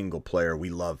every single player we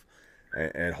love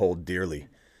and hold dearly.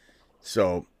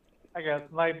 So I guess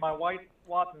my white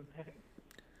Watson's.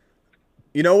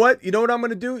 You know what? I'm going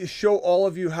to do is show all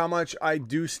of you how much I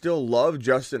do still love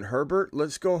Justin Herbert.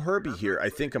 Let's go Herbie here. I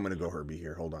think I'm going to go Herbie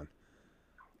here. Hold on.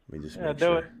 Let me just make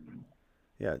sure. Do it.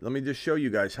 Yeah, let me just show you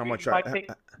guys how much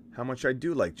I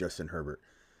do like Justin Herbert.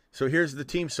 So here's the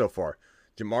team so far.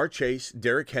 Jamar Chase,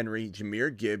 Derrick Henry,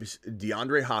 Jahmyr Gibbs,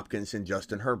 DeAndre Hopkins, and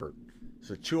Justin Herbert.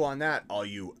 So chew on that, all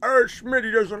you,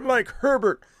 Smitty doesn't like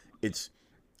Herbert. It's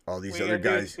all these other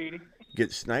guys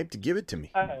get sniped. Give it to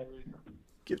me.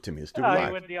 Give it to me. Let's do it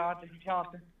live. With DeAndre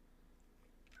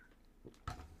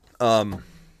Johnson.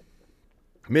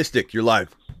 Mystic, you're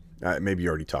live. Maybe you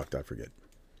already talked. I forget.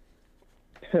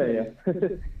 Yeah.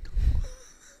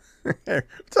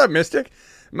 What's up, Mystic?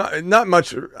 Not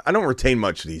much. I don't retain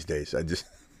much these days.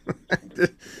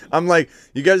 I'm like,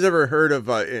 you guys ever heard of,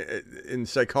 in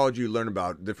psychology, you learn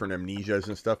about different amnesias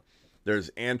and stuff. There's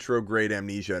anterograde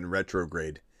amnesia and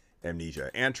retrograde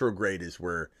amnesia. Anterograde is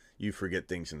where you forget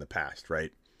things in the past,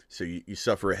 right? So you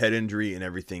suffer a head injury and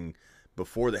everything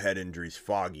before the head injury is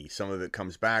foggy. Some of it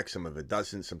comes back, some of it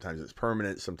doesn't. Sometimes it's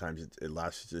permanent. Sometimes it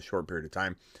lasts a short period of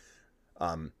time.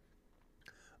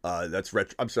 That's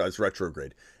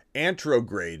retrograde.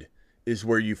 Anterograde is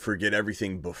where you forget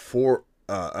everything before,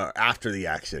 after the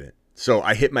accident. So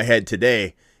I hit my head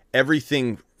today.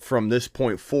 Everything from this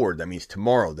point forward, that means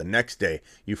tomorrow, the next day,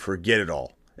 you forget it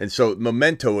all. And so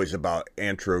memento is about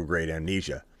anterograde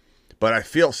amnesia. But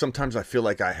sometimes I feel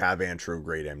like I have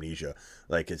anterograde amnesia.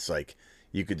 Like it's like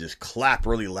you could just clap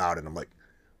really loud and I'm like,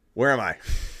 where am I?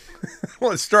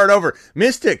 Let's start over.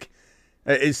 Mystic.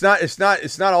 It's not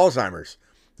Alzheimer's.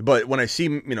 But when I see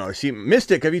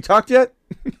Mystic, have you talked yet?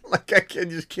 Like I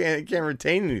can't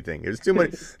retain anything. There's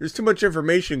too much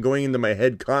information going into my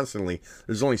head constantly.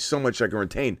 There's only so much I can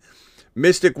retain.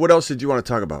 Mystic, what else did you want to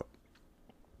talk about?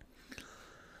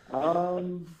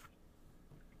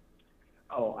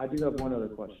 I do have one other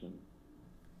question.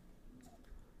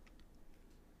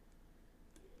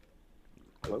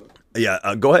 Hello?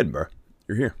 Yeah, go ahead, bro.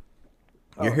 You're here.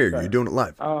 You're here. Sorry. You're doing it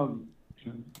live.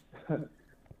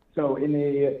 So in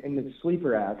the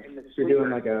sleeper app, you're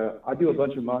doing I do a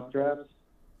bunch of mock drafts,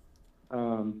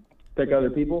 pick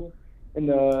other people. In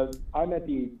my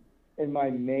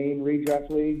main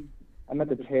redraft league, I'm at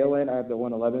the tail end. I have the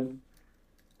 111.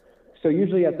 So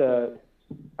usually at the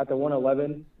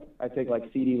 111, I take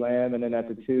like CD Lamb, and then in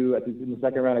the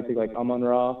second round, I take like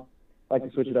Amon-Ra. I like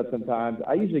to switch it up sometimes.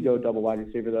 I usually go double wide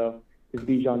receiver though, because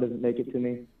Bijan doesn't make it to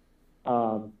me.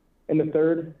 In the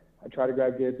third, I try to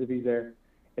grab Gibbs if he's there.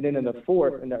 And then in the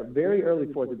fourth, in that very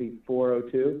early fourth, would be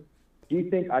 402. Do you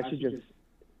think I should just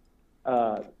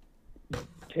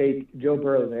take Joe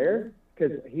Burrow there?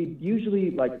 Because he usually,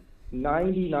 like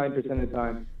 99% of the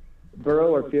time,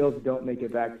 Burrow or Fields don't make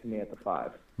it back to me at the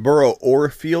 5. Burrow or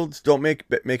Fields don't make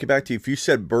it back to you. If you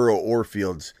said Burrow or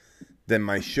Fields, then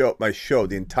my show,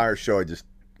 the entire show, I just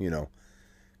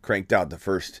cranked out the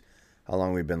first. How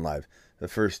long we've been live? The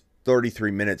first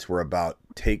 33 minutes were about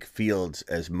take Fields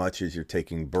as much as you're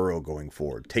taking Burrow going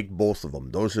forward. Take both of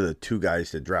them. Those are the two guys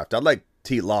to draft. I'd like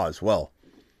T. Law as well.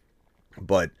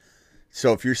 But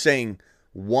so if you're saying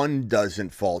one doesn't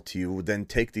fall to you, then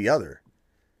take the other.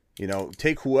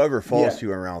 Take whoever falls to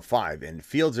you in round 5. And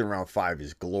Fields in round 5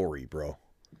 is glory, bro.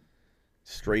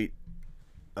 Straight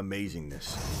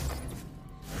amazingness.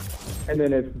 And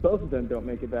then if both of them don't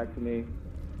make it back to me,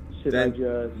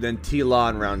 then T. Law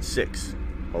in round 6,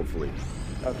 hopefully.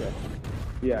 Okay.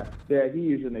 Yeah, he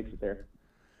usually makes it there.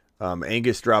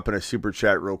 Angus dropping a super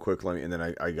chat real quick. And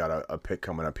then I got a pick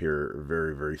coming up here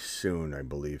very, very soon, I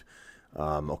believe.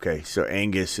 Okay, so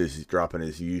Angus is dropping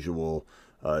his usual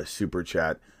super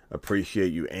chat.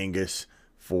 Appreciate you, Angus,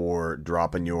 for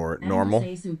dropping your normal.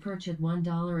 Angus A. who purchased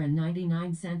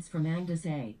 $1.99 from Angus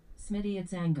A. Smitty,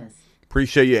 it's Angus.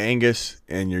 Appreciate you, Angus,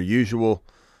 and your usual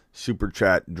super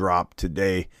chat drop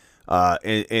today.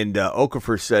 And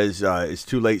Okafor says, it's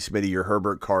too late, Smitty. Your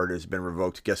Herbert card has been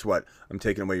revoked. Guess what? I'm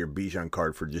taking away your Bijan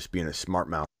card for just being a smart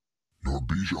mouth. Your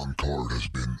Bijan card has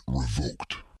been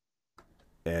revoked.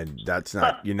 And that's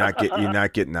not you're not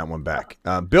getting that one back.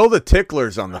 Bill the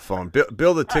Tickler's on the phone.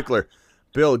 Bill the Tickler.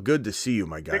 Bill, good to see you,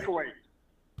 my guy. Take away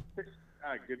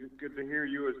Good to hear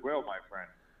you as well, my friend.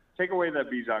 Take away that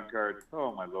Bijan card.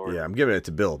 Oh, my Lord. Yeah, I'm giving it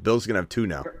to Bill. Bill's going to have 2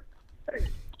 now.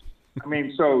 I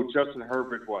mean, so Justin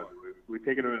Herbert, what? We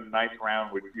take it in the 9th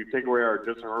round. Would you take away our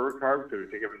Justin Herbert card? Could we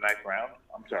take it in the 9th round?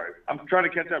 I'm sorry. I'm trying to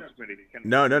catch up, Smitty.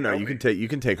 No. You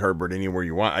can take Herbert anywhere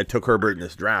you want. I took Herbert in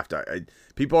this draft.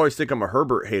 People always think I'm a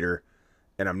Herbert hater,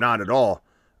 and I'm not at all.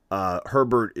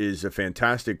 Herbert is a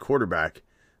fantastic quarterback,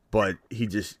 but he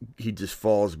just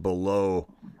falls below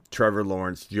Trevor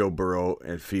Lawrence, Joe Burrow,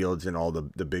 and Fields, and all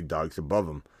the big dogs above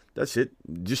him. That's it.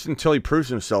 Just until he proves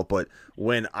himself. But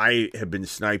when I have been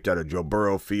sniped out of Joe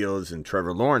Burrow, Fields, and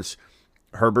Trevor Lawrence,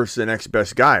 Herbert's the next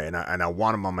best guy, and I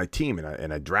want him on my team,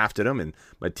 and I drafted him, and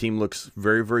my team looks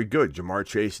very, very good. Jamar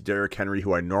Chase, Derrick Henry,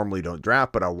 who I normally don't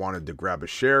draft, but I wanted to grab a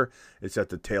share. It's at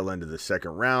the tail end of the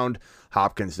 2nd round.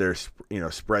 Hopkins there,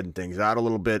 spreading things out a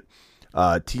little bit.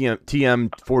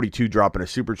 TM42 dropping a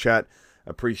super chat.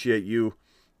 Appreciate you.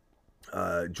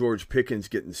 George Pickens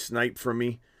getting sniped from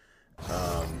me.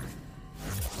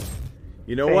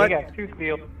 You know what? You got 2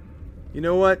 steals. You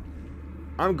know what?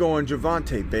 I'm going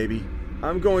Javonte, baby.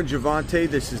 I'm going Javonte.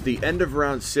 This is the end of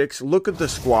round 6. Look at the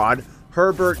squad.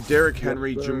 Herbert, Derrick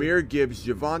Henry, Jahmyr Gibbs,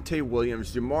 Javonte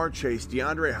Williams, Jamar Chase,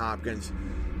 DeAndre Hopkins.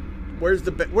 Where's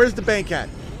the bank at?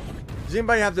 Does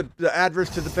anybody have the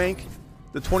address to the bank?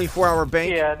 The 24-hour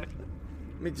bank? Yeah.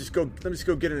 Let me just go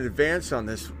get an advance on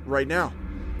this right now.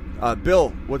 Bill,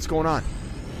 what's going on?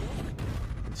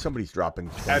 Somebody's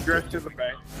dropping. Address to the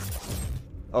bank.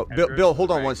 Oh, Bill,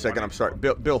 hold on one second. I'm sorry.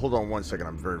 Bill, hold on one second.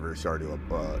 I'm very, very sorry to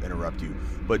interrupt you.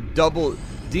 But double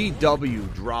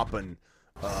DW dropping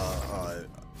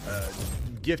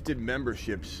gifted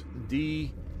memberships.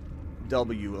 DW,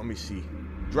 let me see.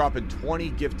 Dropping 20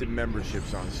 gifted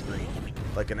memberships on screen.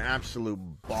 Like an absolute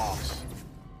boss.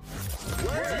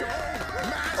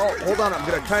 Oh, hold on. I'm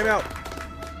going to time out.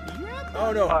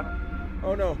 Oh, no.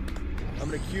 Oh, no. I'm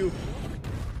going to cue.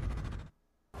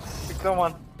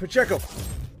 Someone. Pacheco.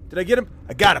 Did I get him?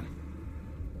 I got him.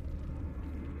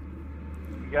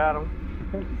 You got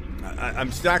him.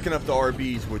 I'm stacking up the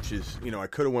RBs, which is, I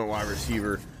could have went wide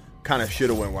receiver. Kind of should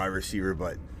have went wide receiver,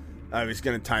 but I was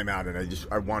going to time out, and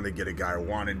I wanted to get a guy I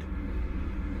wanted.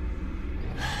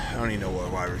 I don't even know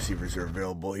what wide receivers are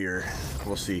available here.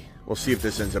 We'll see. We'll see if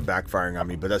this ends up backfiring on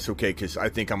me, but that's okay because I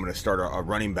think I'm going to start a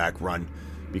running back run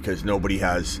because nobody's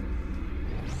got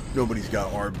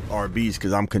RBs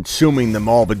because I'm consuming them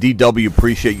all. But DW,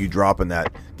 appreciate you dropping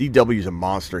that. DW's a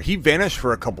monster. He vanished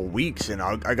for a couple weeks, and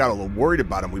I got a little worried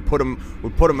about him. We put him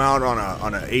out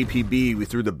on an APB. We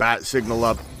threw the bat signal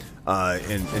up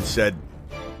and said,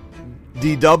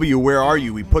 DW, where are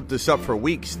you? We put this up for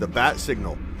weeks. The bat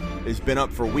signal has been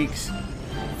up for weeks.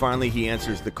 Finally, he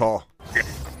answers the call.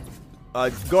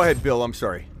 Go ahead, Bill. I'm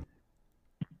sorry.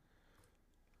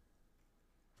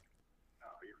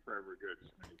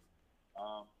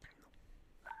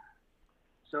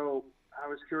 So I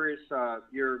was curious,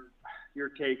 your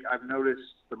take. I've noticed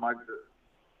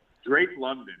Drake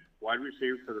London, wide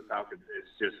receiver for the Falcons, is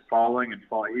just falling and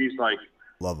falling. He's like,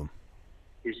 love him.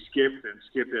 He skipped and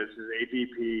skipped as his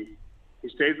ADP. He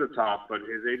stays at the top, but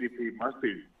his ADP must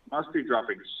be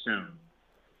dropping soon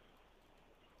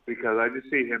because I just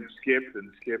see him skipped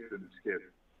and skipped and skipped.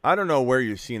 I don't know where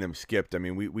you're seeing him skipped. I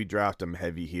mean, we draft him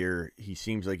heavy here. He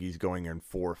seems like he's going in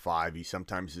 4 or 5. He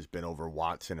sometimes has been over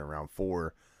Watson around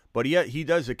 4, but he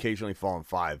does occasionally fall in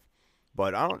 5.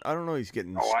 But I don't know. He's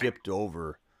getting skipped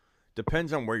over.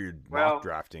 Depends on where you're mock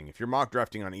drafting. If you're mock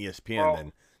drafting on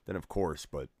ESPN, then of course.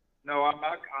 But no, I'm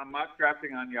mock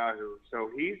drafting on Yahoo.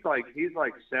 So he's like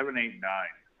 7, 8, 9.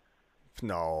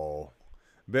 No,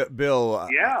 Bill.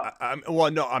 Yeah.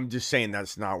 I'm just saying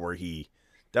that's not where he.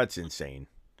 That's insane.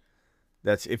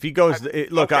 That's if he goes.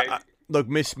 Look, okay. Look,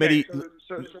 Miss Smitty. Okay,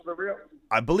 so the real.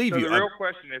 I believe you. The real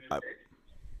question is.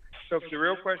 So if the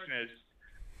real question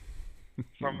is,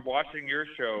 from watching your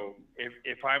show,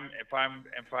 if I'm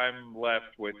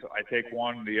left with, I take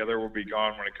one, the other will be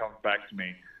gone when it comes back to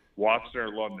me. Watson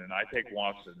or London? I take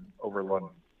Watson over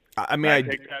London. I mean, I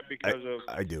take that because of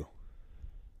I do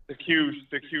the cues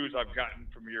I've gotten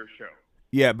from your show.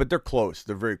 Yeah, but they're close.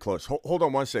 They're very close. Hold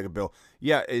on one second, Bill.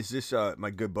 Yeah, is this my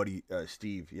good buddy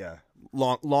Steve? Yeah,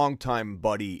 long time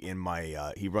buddy in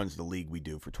my. He runs the league we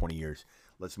do for 20 years.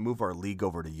 Let's move our league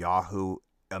over to Yahoo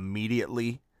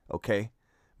immediately. Okay,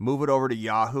 move it over to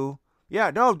Yahoo.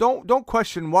 Yeah, no, don't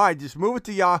question why. Just move it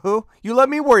to Yahoo. You let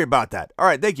me worry about that. All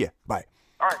right, thank you. Bye.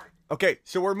 All right. Okay,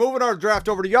 so we're moving our draft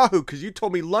over to Yahoo because you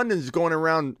told me London's going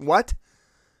around what?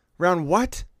 Round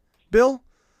what, Bill?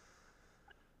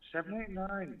 7, 8,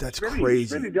 9. That's Shitty,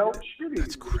 crazy. Shitty,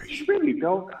 That's crazy. Shitty,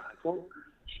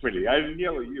 Smitty, I didn't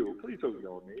yell at you. Please don't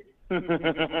yell at me.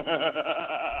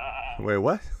 Wait,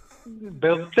 what?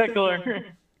 Bill Tickler.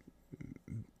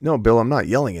 No, Bill, I'm not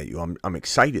yelling at you. I'm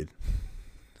excited.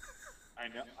 I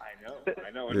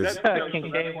know. And that's why I'm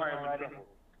in trouble.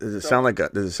 Does it sound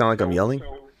like I'm yelling?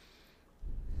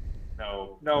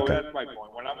 No, Okay. That's my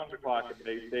point. When I'm on the clock and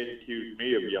they accuse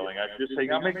me of yelling, I'm just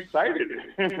saying I'm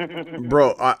excited.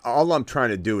 Bro, all I'm trying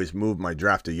to do is move my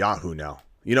draft to Yahoo now.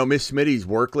 You know, Miss Smitty's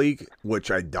work league,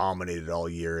 which I dominated all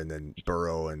year, and then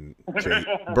Burrow and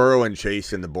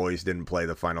Chase and the boys didn't play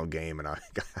the final game, and I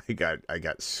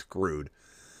got screwed.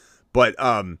 But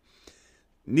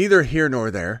neither here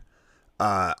nor there.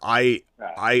 I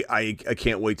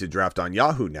can't wait to draft on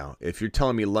Yahoo now. If you're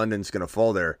telling me London's gonna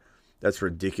fall there, that's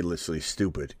ridiculously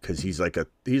stupid because he's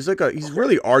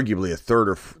really arguably a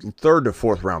third to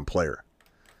fourth round player.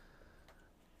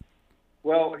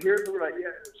 Well, here's what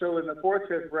so in the fourth,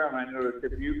 fifth round, I noticed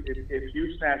if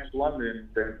you snatch London,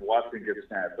 then Watson gets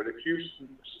snatched. But if you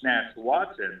snatch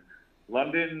Watson,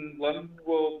 London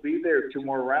will be there 2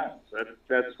 more rounds.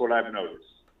 That's what I've noticed.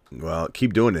 Well,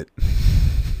 keep doing it.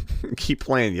 Keep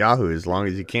playing Yahoo as long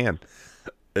as you can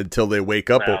until they wake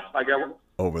up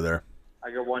over there. I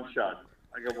got one shot.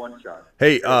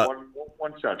 Hey,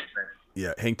 one shot.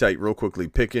 Yeah, hang tight real quickly.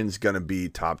 Pickens going to be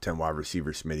top 10 wide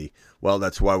receiver, Smitty. Well,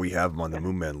 that's why we have him on the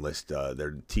Moon Man list.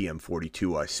 They're TM42.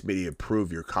 Smitty,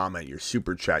 approve your comment, your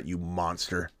super chat, you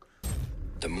monster.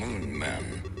 The Moon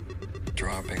Men,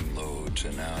 dropping loads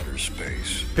in outer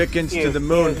space. Pickens to the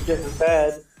moon. Just as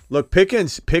bad. Look,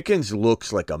 Pickens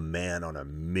looks like a man on a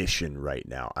mission right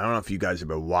now. I don't know if you guys have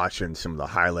been watching some of the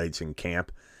highlights in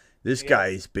camp. This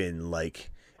guy's been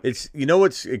like,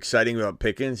 what's exciting about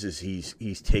Pickens is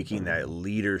he's taking that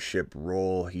leadership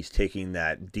role. He's taking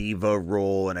that diva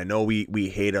role. And I know we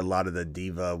hate a lot of the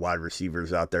diva wide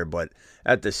receivers out there, but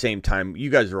at the same time, you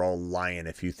guys are all lying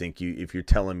if you're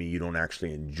telling me you don't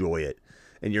actually enjoy it.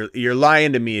 And you're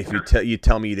lying to me if you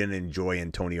tell me you didn't enjoy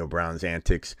Antonio Brown's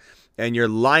antics. And you're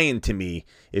lying to me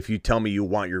if you tell me you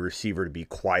want your receiver to be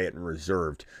quiet and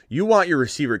reserved. You want your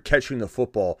receiver catching the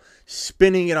football,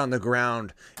 spinning it on the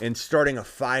ground, and starting a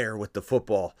fire with the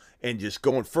football and just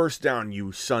going first down,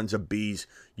 you sons of bees.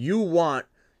 You want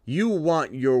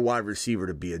your wide receiver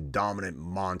to be a dominant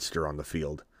monster on the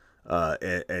field.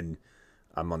 And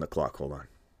I'm on the clock. Hold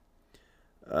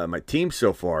on. My team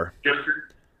so far. Get your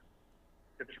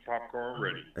popcorn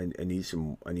ready. I need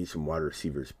some wide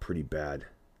receivers pretty bad.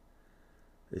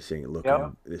 This ain't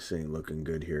looking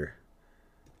good here.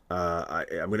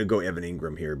 I'm gonna go Evan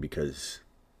Ingram here because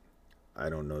I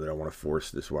don't know that I want to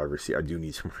force this wide receiver. I do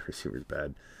need some wide receivers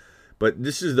bad, but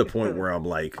this is the point where I'm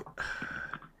like,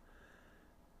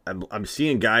 I'm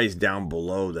seeing guys down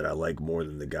below that I like more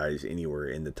than the guys anywhere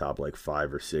in the top like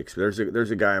 5 or 6. There's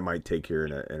a guy I might take here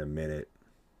in a minute.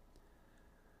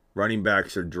 Running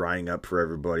backs are drying up for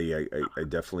everybody. I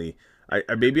definitely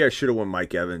maybe I should have won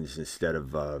Mike Evans instead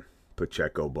of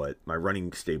Pacheco, but my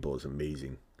running stable is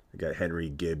amazing. I got Henry,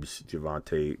 Gibbs,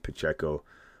 Javonte, Pacheco,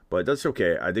 but that's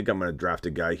okay. I think I'm going to draft a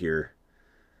guy here.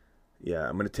 Yeah,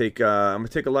 I'm going to take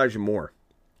Elijah Moore.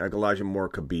 I think Elijah Moore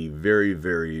could be very,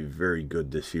 very, very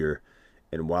good this year.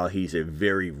 And while he's a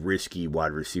very risky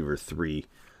wide receiver 3,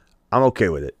 I'm okay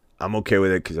with it. I'm okay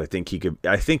with it because I think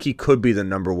he could be the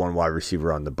number 1 wide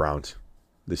receiver on the Browns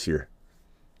this year.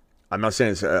 I'm not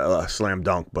saying it's a slam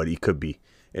dunk, but he could be.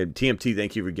 And TMT,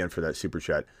 thank you again for that super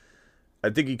chat. I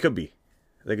think he could be.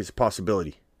 I think it's a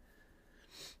possibility.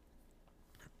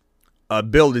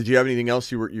 Bill, did you have anything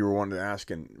else you were wanting to ask?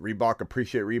 And Reebok,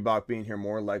 appreciate Reebok being here.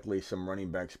 More likely some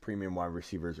running backs, premium wide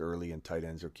receivers early, and tight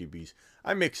ends or QBs.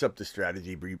 I mix up the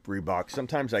strategy, Reebok.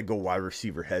 Sometimes I go wide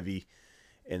receiver heavy,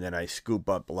 and then I scoop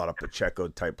up a lot of Pacheco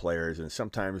type players. And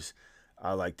sometimes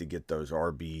I like to get those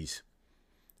RBs.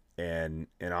 And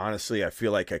honestly, I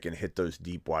feel like I can hit those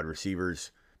deep wide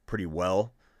receivers pretty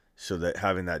well, so that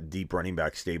having that deep running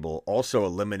back stable, also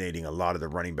eliminating a lot of the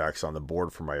running backs on the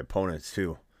board for my opponents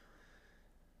too.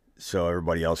 So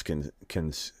everybody else can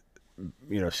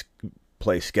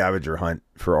play scavenger hunt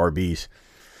for RBs.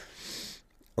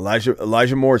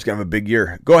 Elijah Moore's gonna have a big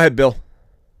year. Go ahead, Bill.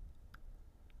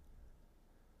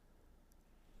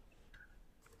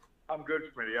 I'm good,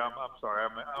 Smitty. I'm sorry.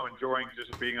 I'm enjoying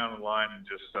just being on the line and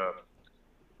just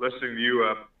listening to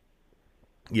you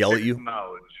yell at you.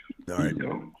 Knowledge. All right.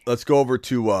 Let's go over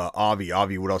to Avi.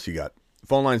 Avi, what else you got?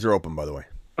 Phone lines are open, by the way.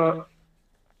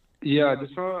 Yeah, I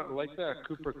just like that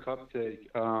Cooper Kupp take.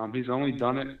 He's only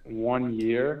done it 1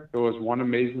 year. It was one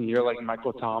amazing year, like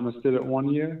Michael Thomas did it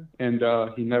 1 year, and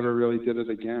he never really did it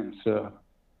again. So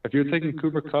if you're taking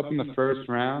Cooper Kupp in the first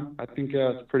round, I think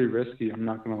it's pretty risky. I'm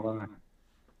not going to lie.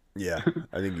 Yeah,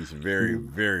 I think he's very,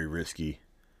 very risky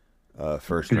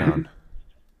first round.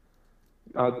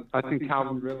 I think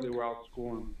Calvin Ridley will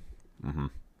outscore him. Mm-hmm.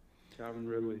 Calvin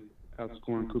Ridley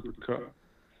outscoring Cooper Kupp.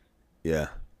 Yeah.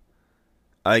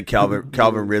 I think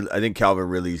Calvin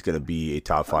Ridley is going to be a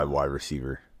top 5 wide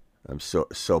receiver. I'm so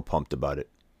pumped about it.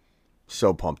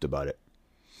 So pumped about it.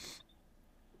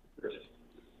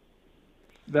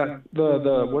 That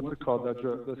the what's it called?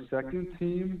 The second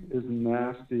team is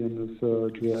nasty in this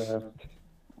draft.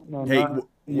 No, Hey,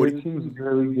 your team's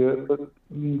very good, but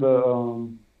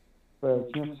I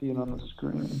can't see it on the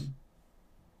screen.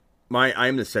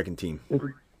 I'm the second team.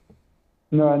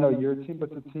 No, I know your team,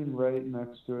 but the team right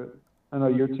next to it. I know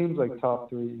your team's like top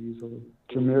 3 easily.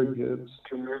 Jahmyr Gibbs.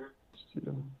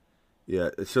 Yeah,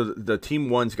 so the team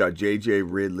 1's got J.J.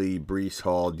 Ridley, Breece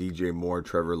Hall, DJ Moore,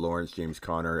 Trevor Lawrence, James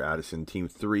Conner, Addison. Team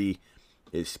 3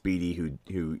 is Speedy, who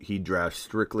he drafts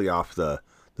strictly off the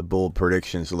bold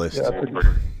predictions list. Yeah,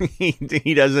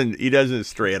 he doesn't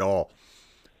stray at all.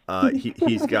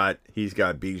 He's got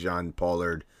Bijan,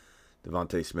 Pollard,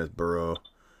 Devontae Smith, Burrow,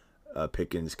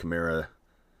 Pickens, Kamara.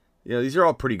 Yeah, these are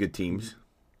all pretty good teams.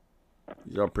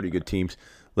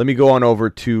 Let me go on over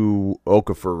to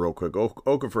Okafor real quick.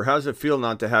 Okafor, how's it feel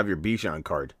not to have your Bijan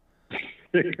card?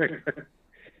 Smitty,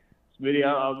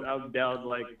 I'm down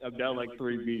like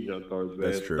 3 Bijan cards,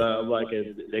 man. That's true. I'm like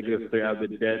a -3. I've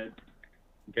been dead.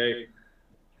 Okay.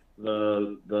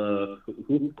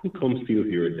 Who comes to you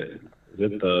here then? Is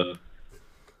it the?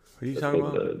 What are you talking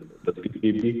about? The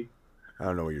PPP? I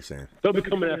don't know what you're saying. Don't be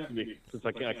coming after me since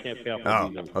I can't pay off my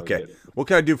Bijan. Okay. What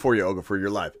can I do for you, Okafor? You're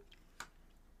live.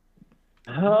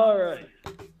 All right.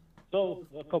 So,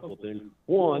 a couple things.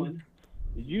 One,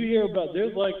 did you hear about,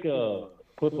 there's like a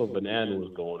clip of an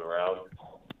analyst going around.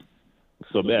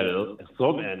 Some analyst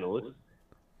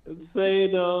is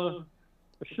saying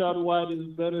Rashad White is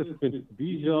better than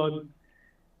Bijan,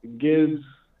 Gibbs,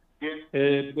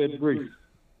 and Breece.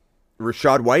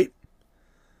 Rashad White?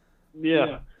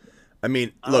 Yeah. I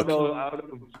mean, look.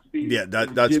 Yeah,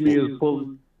 that's Jimmy is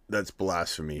pulling. That's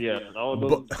blasphemy. Yeah, I don't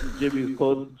know if Jimmy's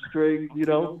pulling string,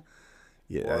 Yeah.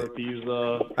 Or if he's,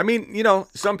 I mean,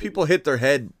 some people hit their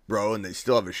head, bro, and they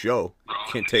still have a show.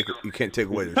 You can't take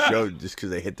away their show just because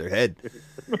they hit their head.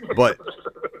 But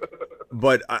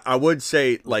I would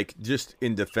say, like, just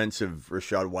in defense of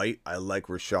Rashad White, I like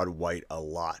Rashad White a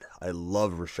lot. I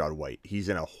love Rashad White. He's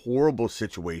in a horrible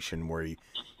situation where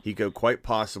he could quite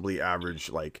possibly average,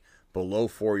 like, below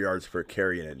 4 yards per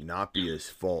carry and it not be his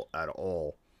fault at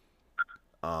all.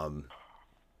 I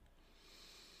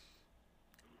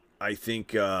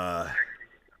think let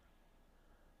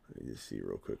me just see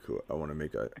real quick who I want to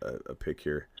make a pick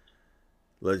here.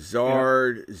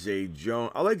 Lazard, Zay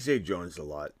Jones. I like Zay Jones a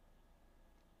lot.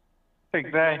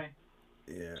 Big Zay.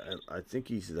 Yeah, I think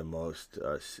he's the most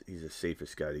he's the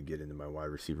safest guy to get into my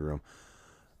wide receiver room.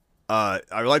 I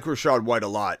like Rashad White a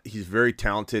lot. He's very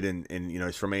talented and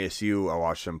he's from ASU. I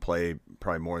watched him play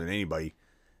probably more than anybody.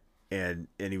 And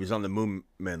he was on the Moon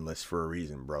Men list for a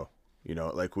reason, bro.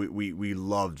 Like we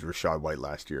loved Rashad White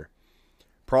last year.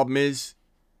 Problem is,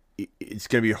 it's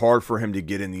going to be hard for him to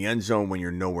get in the end zone when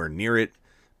you're nowhere near it.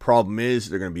 Problem is,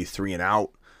 they're going to be 3 and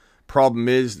out. Problem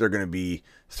is, they're going to be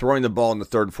throwing the ball in the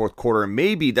third and fourth quarter. And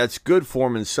maybe that's good for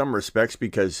him in some respects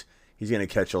because he's going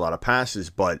to catch a lot of passes.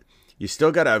 But you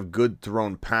still got to have good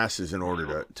thrown passes in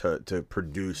order to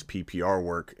produce PPR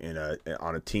work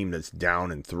on a team that's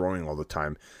down and throwing all the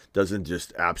time. Doesn't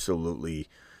just absolutely,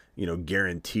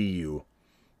 guarantee you,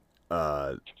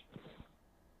 the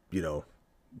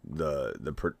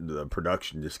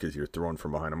production just because you're throwing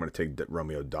from behind. I'm going to take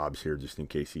Romeo Doubs here just in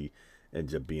case he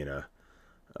ends up being a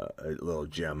little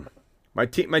gem. My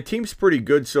team's pretty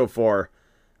good so far.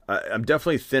 I'm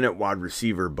definitely thin at wide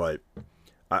receiver, but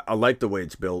I like the way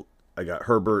it's built. I got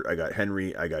Herbert, I got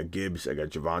Henry, I got Gibbs, I got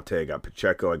Javonte, I got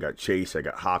Pacheco, I got Chase, I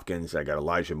got Hopkins, I got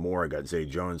Elijah Moore, I got Zay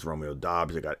Jones, Romeo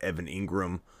Doubs, I got Evan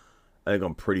Ingram. I think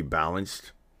I'm pretty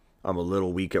balanced. I'm a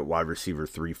little weak at wide receiver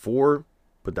 3-4,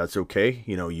 but that's okay.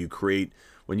 You create,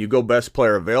 when you go best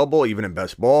player available, even in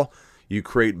best ball, you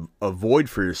create a void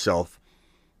for yourself.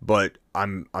 But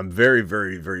I'm very,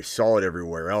 very, very solid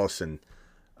everywhere else, and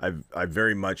I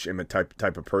very much am a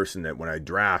type of person that when I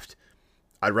draft,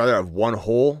 I'd rather have one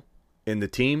hole in the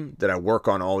team that I work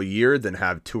on all year than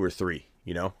have 2 or 3,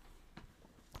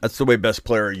 That's the way best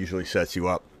player usually sets you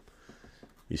up.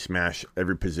 You smash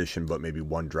every position but maybe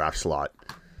one draft slot,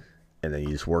 and then you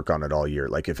just work on it all year.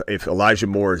 Like if Elijah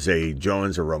Moore, Zay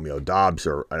Jones, or Romeo Doubs,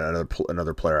 or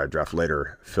another player I draft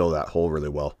later fill that hole really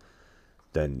well,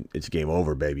 then it's game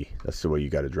over, baby. That's the way you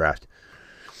got to draft.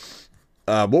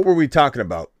 What were we talking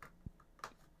about?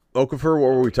 Okafor,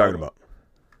 what were we talking about?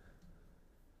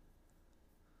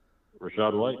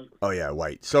 Rashad White. Oh, yeah,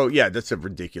 White. So, yeah, that's a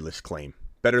ridiculous claim.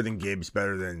 Better than Gibbs,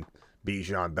 better than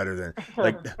Bijan, better than...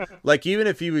 Like even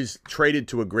if he was traded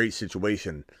to a great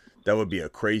situation, that would be a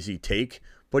crazy take.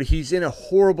 But he's in a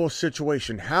horrible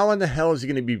situation. How in the hell is he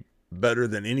going to be better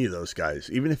than any of those guys?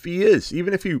 Even if he is.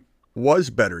 Even if he was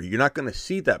better, you're not going to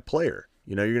see that player.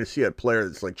 You know, you're going to see a player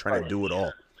that's like trying to do it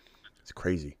all. It's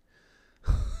crazy.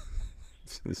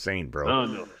 It's insane, bro. I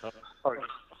don't know.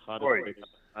 I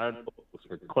don't know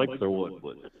for clicks or what,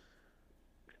 but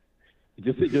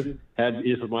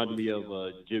it reminded me of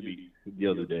Jimmy the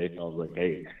other day. I was like,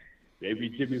 hey, maybe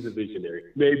Jimmy's a visionary.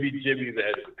 Maybe Jimmy's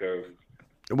ahead of the curve.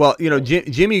 Well, you know,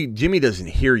 Jimmy doesn't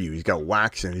hear you. He's got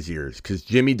wax in his ears because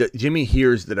Jimmy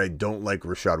hears that I don't like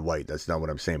Rashad White. That's not what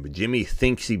I'm saying. But Jimmy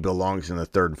thinks he belongs in the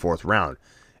 3rd and 4th round.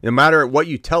 No matter what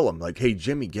you tell him, like, hey,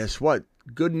 Jimmy, guess what?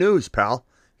 Good news, pal.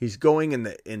 He's going in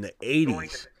the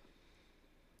 80s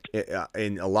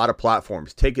in a lot of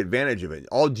platforms. Take advantage of it.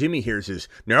 All Jimmy hears is,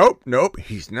 nope,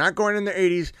 he's not going in the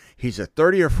 80s. He's a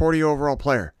 30 or 40 overall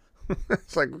player.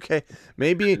 It's like, okay,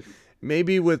 maybe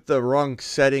with the wrong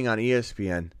setting on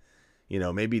ESPN, you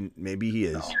know, maybe he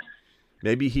is.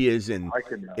 Maybe he is in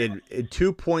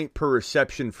 2 point per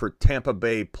reception for Tampa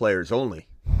Bay players only.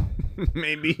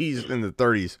 Maybe he's in the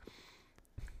 30s.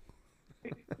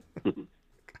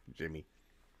 Jimmy.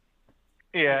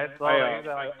 Yeah, it's he's at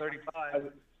like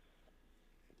 35.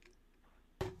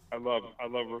 I love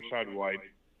Rashad White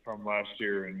from last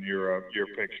year in your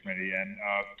pick, Smitty, and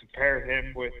to pair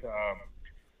him with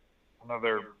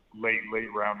another late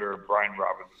rounder, Brian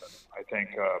Robinson. I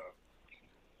think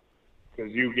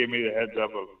because you gave me the heads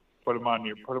up of put him on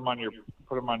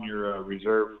your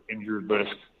reserve injured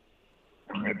list.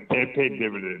 It paid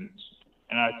dividends,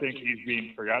 and I think he's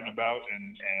being forgotten about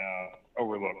and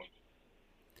overlooked.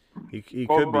 He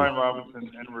Both could Brian be.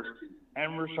 Robinson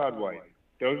and Rashad White.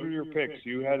 Those are your picks.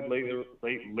 You had late year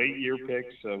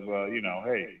picks of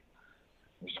hey,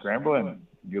 you're scrambling,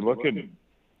 you're looking.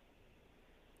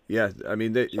 Yeah, I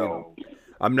mean,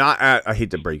 I'm not. I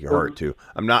hate to break your heart too.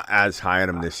 I'm not as high on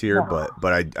him this year, but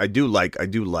I do like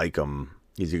him.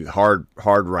 He's a hard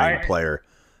running player,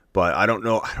 but I don't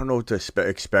know what to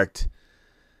expect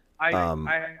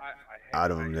out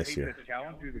of him this year. I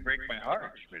challenge you to break my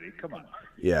heart, Smitty. Come on.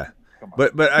 Yeah,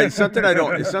 but it's not that I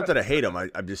don't. It's not that I hate him.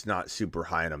 I'm just not super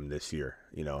high on him this year.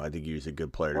 You know, I think he was a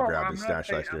good player to grab and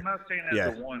stash last year. I'm not saying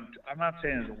as a one. I'm not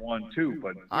saying as a 1-2,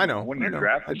 but I know. when you're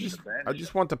drafting, I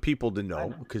just want the people to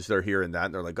know because they're hearing that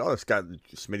and they're like, "Oh, this guy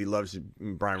Smitty loves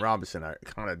Brian Robinson." I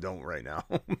kind of don't right now,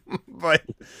 but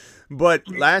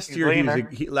last year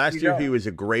he was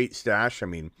a great stash. I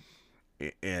mean,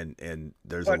 and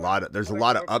there's a lot of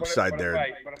upside there.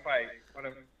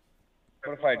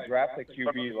 But if I draft a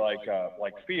QB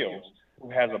like Fields,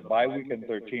 who has a bye week in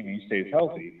 13 and he stays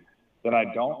healthy, then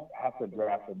I don't have to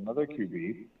draft another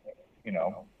QB, you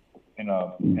know, in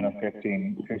a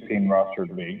 15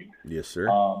 rostered league. Yes, sir.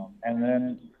 And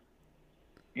then,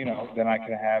 you know, then I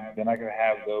can have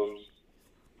those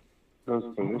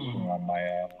positions on my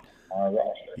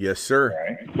roster. Yes, sir.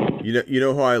 Right? You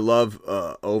know who I love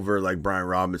over like Brian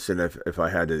Robinson. If I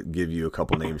had to give you a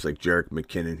couple names, like Jerick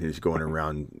McKinnon, who's going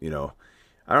around, you know.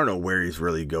 I don't know where he's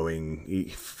really going. He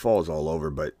falls all over,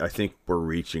 but I think we're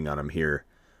reaching on him here.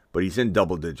 But he's in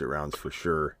double-digit rounds for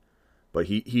sure. But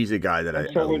he's a guy that I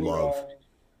love.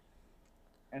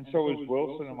 And so is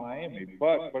Wilson in Miami.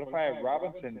 But if I have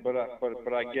Robinson, but I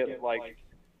get like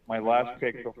my last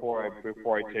pick before I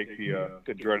take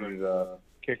the dreaded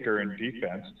kicker and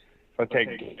defense. If I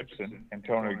take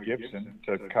Antonio Gibson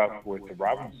to cuff with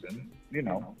Robinson, you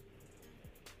know.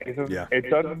 It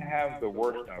doesn't have the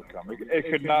worst outcome.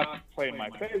 It could not play in my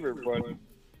favor, but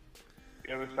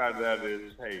the other side of that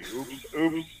is, hey,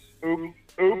 oops,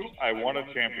 I won a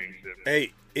championship.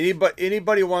 Hey,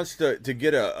 anybody wants to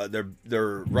get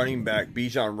their running back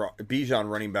Bijan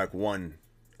running back 1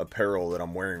 apparel that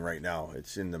I'm wearing right now.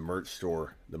 It's in the merch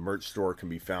store. The merch store can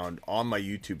be found on my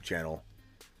YouTube channel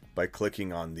by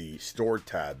clicking on the store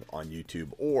tab on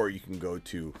YouTube, or you can go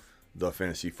to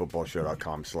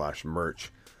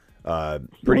thefantasyfootballshow.com/merch.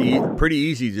 Pretty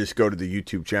easy. Just go to the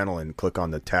YouTube channel and click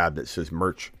on the tab that says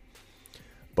merch.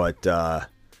 But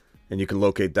and you can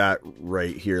locate that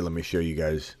right here. Let me show you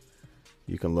guys.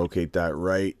 You can locate that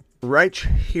right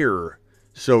here.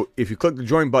 So if you click the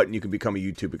join button, you can become a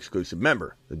YouTube exclusive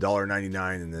member. The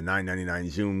 $1.99 and the $9.99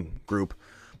 Zoom group.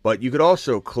 But you could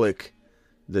also click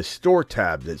the store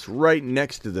tab that's right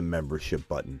next to the membership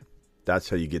button. That's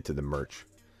how you get to the merch.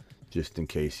 Just in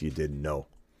case you didn't know.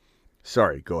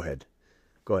 Sorry, go ahead.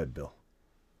 Go ahead, Bill.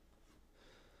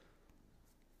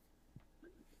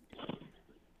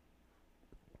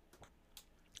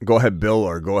 Go ahead, Bill,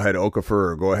 or go ahead, Okafor,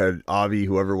 or go ahead, Avi,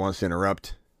 whoever wants to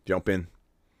interrupt. Jump in.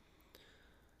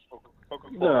 All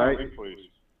right. Please.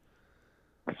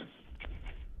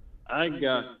 I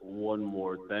got one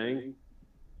more thing.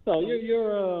 So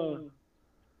you're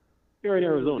in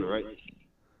Arizona, right?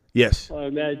 Yes. I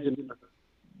imagine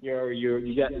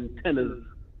you got antennas,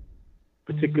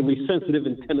 particularly sensitive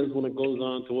antennas when it goes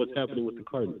on to what's happening with the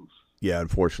Cardinals. Yeah,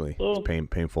 unfortunately, it's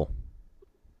painful.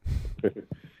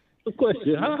 The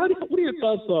question: what are your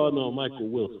thoughts on Michael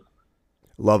Wilson?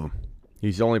 Love him.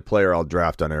 He's the only player I'll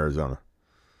draft on Arizona.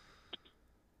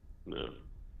 No.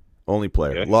 Only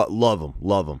player. Okay. Love him.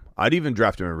 I'd even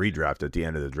draft him and redraft at the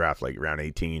end of the draft, like round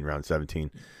 18, round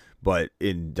 17. But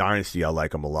in Dynasty, I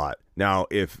like him a lot. Now,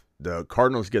 if the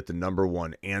Cardinals get the number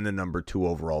 1 and the number 2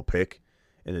 overall pick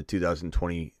in the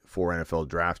 2024 NFL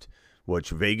draft,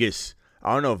 which Vegas,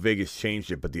 I don't know if Vegas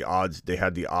changed it, but they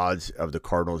had the odds of the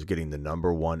Cardinals getting the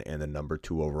number 1 and the number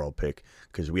 2 overall pick,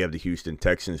 because we have the Houston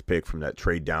Texans pick from that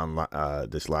trade down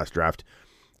this last draft.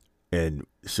 And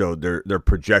so they're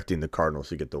projecting the Cardinals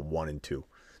to get the 1 and 2.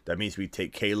 That means we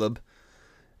take Caleb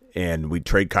and we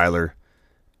trade Kyler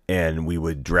and we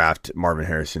would draft Marvin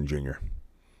Harrison Jr.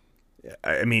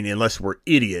 I mean, unless we're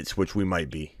idiots, which we might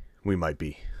be.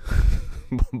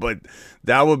 But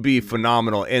that would be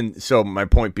phenomenal. And so my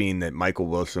point being that Michael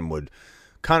Wilson would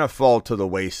kind of fall to the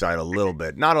wayside a little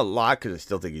bit. Not a lot, because I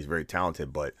still think he's very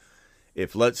talented. But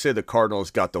if, let's say, the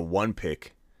Cardinals got the 1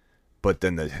 pick, but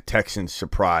then the Texans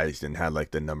surprised and had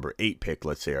like the number 8 pick,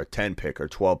 let's say, or 10 pick, or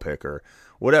 12 pick, or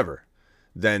whatever,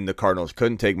 then the Cardinals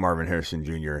couldn't take Marvin Harrison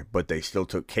Jr., but they still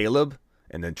took Caleb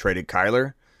and then traded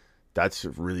Kyler. That's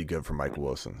really good for Michael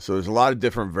Wilson. So there's a lot of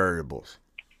different variables.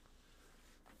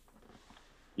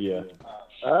 Yeah.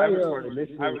 I have a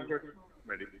question.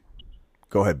 Ready?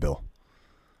 Go ahead, Bill.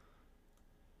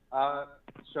 I'm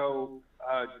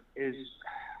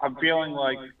feeling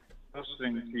like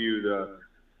listening to you, the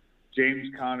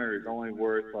James Conner is only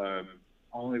worth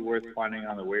finding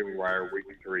on the waiver wire week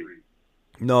 3.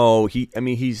 No,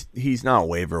 he's not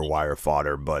waiver wire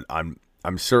fodder, but I'm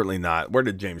certainly not. Where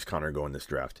did James Conner go in this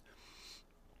draft?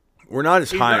 We're not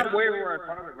as high. He's not waiver wire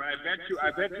fodder, but I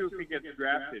bet you if he gets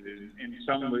drafted in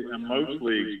most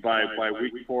leagues by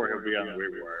week 4, he'll be on the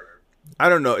waiver wire. I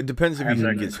don't know. It depends if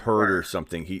he gets hurt or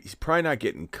something. He's probably not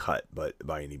getting cut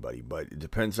by anybody, but it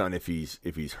depends on if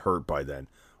he's hurt by then.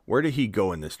 Where did he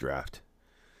go in this draft?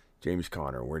 James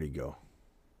Conner, where did he go?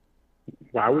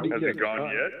 Why would he Has he gone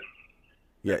yet?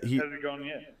 Yeah, has he gone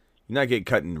yet? He's not getting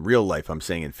cut in real life. I'm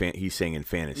saying he's saying in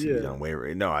fantasy. Yeah. He's on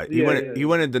waiver. No, he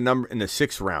went in the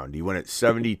 6th round. He went at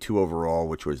 72 overall,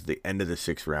 which was the end of the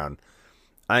 6th round.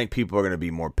 I think people are going to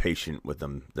be more patient with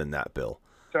him than that, Bill.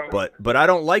 But I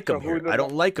don't like him here. I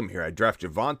don't like him here. I draft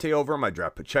Javonte over him. I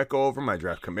draft Pacheco over him. I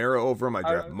draft Kamara over him. I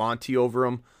draft Monty over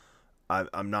him.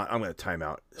 I'm going to time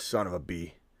out. Son of a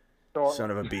B. Son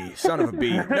of a B.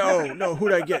 No.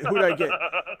 Who'd I get?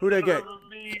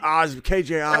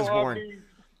 KJ Osborne.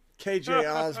 KJ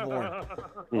Osborne.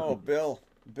 Oh, Bill,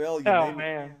 you made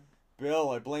me.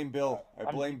 Bill, I blame Bill.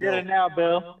 Get it now,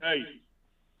 Bill. Hey.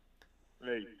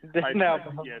 Yes,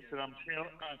 and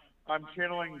I'm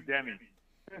channeling Denny.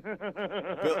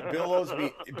 Bill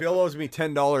owes me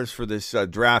 $10 for this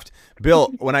draft.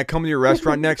 Bill, when I come to your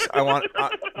restaurant next, I want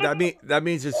that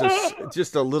means it's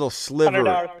just a little sliver.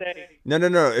 $100 steak.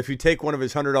 No. If you take one of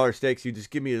his $100 steaks, you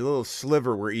just give me a little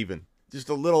sliver. We're even. Just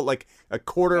a little, like a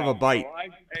quarter of a bite.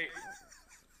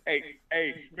 Hey,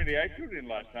 Smitty, I tuned in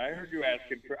last night. I heard you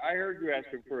asking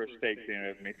for a steak dinner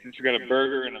with me. Since you got a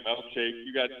burger and a milkshake,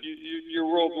 you're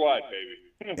worldwide, baby.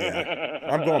 Yeah.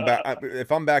 I'm going back.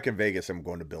 If I'm back in Vegas, I'm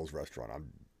going to Bill's restaurant. I'm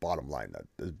bottom line. That's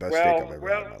the best steak I've ever had in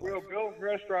my life. Well, Bill's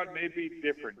restaurant may be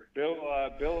different. Bill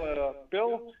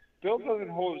doesn't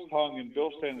hold his tongue, and Bill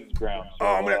stands his ground. So,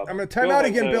 I'm gonna time out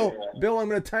again, Bill. Bill, I'm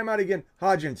gonna time out again.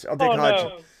 Hodgins, I'll take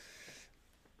Hodgins.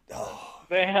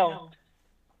 The hell.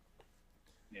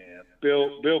 Yeah,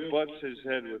 Bill butts his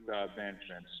head with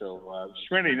management. So,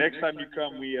 Smitty, next time you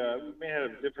come, we may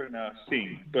have a different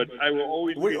scene, but I will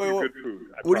always give you good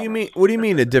food. What do you mean? What do you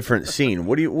mean a different scene?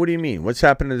 What do you mean? What's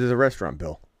happening to the restaurant,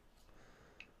 Bill?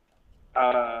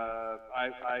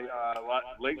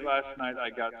 Late last night, I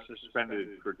got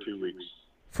suspended for 2 weeks.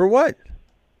 For what?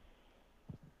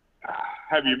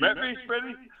 Have you met me,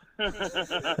 Smitty?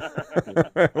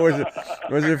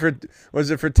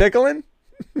 was it for tickling?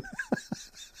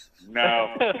 No,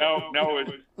 it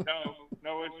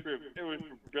was for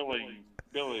billing.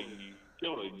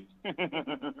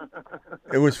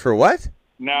 It was for what?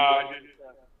 No,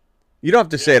 you don't have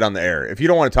to say it on the air. If you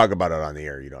don't want to talk about it on the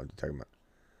air, you don't have to talk about it.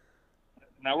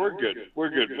 Now we're good. We're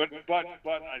good. But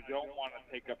I don't want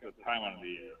to take up the time on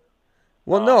the air.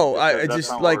 Well, no, I That's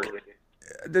just not like working.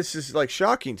 this is like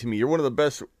shocking to me. You're one of the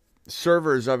best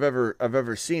servers I've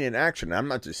ever seen in action. I'm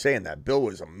not just saying that. Bill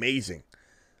was amazing.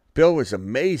 Bill was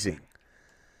amazing.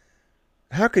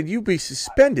 How could you be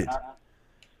suspended?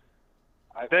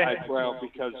 Well,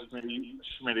 because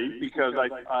Smitty, because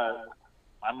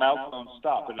my mouth don't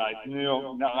stop, and I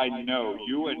know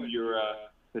you and your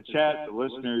the chat, the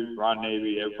listeners, Ron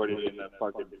Navy, everybody in the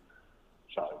fucking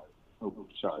sorry.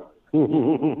 Sorry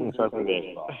for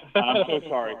this. I'm so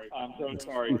sorry.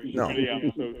 No. Smitty,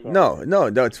 I'm so sorry. No,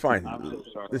 it's fine. I'm so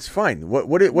sorry. It's fine.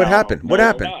 What happened? What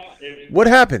happened? What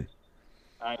happened?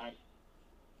 I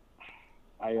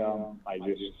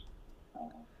just.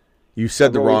 You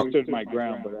said the I've wrong. always stood my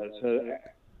ground, but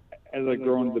as I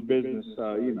grow into the business,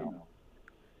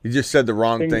 You just said the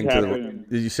wrong things thing to happen.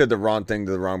 you said the wrong thing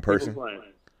to the wrong person.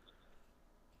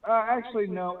 Actually,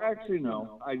 no. I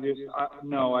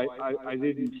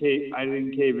didn't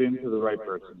cave into the right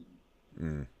person.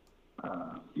 Mm.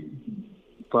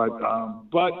 But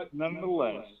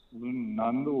nonetheless,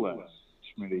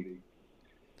 Smitty,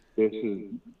 this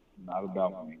is not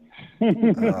about me.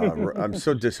 I'm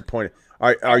so disappointed.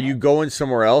 Are you going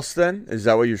somewhere else then? Is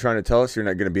that what you're trying to tell us? You're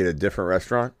not going to be at a different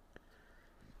restaurant?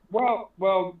 Well,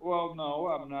 no,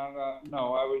 I'm not.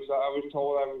 No, I was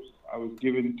told I was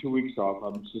given 2 weeks off.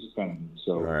 I'm suspended.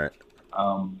 So, All right.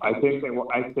 I think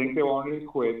they wanted to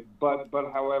quit, but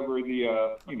however,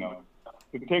 the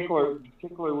tickler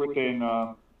within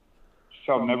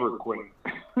shall never quit.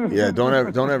 Yeah, don't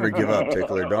ever give up,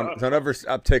 Tickler. Don't ever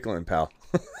stop tickling, pal.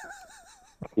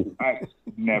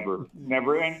 Never.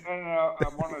 And I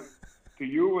want to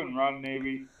you and Ron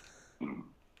Navy.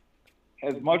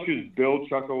 As much as Bill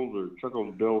chuckles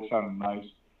Bill sounded nice.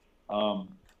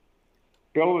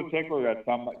 Bill the Tickler, that's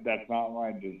not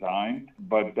my design,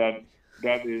 but that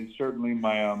is certainly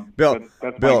my Bill.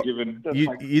 That's Bill, my given. That's you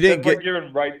my, didn't that's get my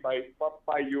given right by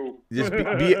you. Just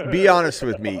be honest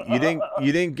with me.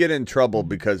 You didn't get in trouble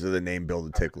because of the name Bill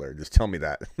the Tickler. Just tell me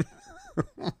that.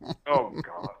 Oh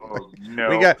God! Oh, no!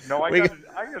 I got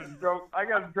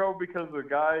in trouble because the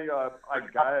guy I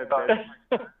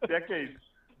bet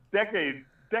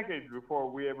decades before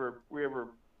we ever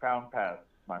found past,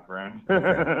 my friend.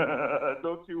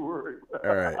 Don't you worry.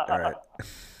 All right.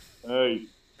 Hey.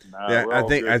 Yeah,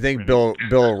 I think Bill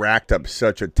racked up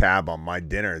such a tab on my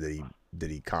dinner that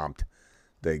he comped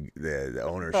the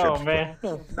ownership. Oh man,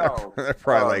 no. They're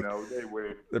probably no,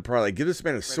 they're probably like, give this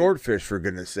man a swordfish for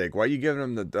goodness sake. Why are you giving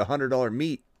him the $100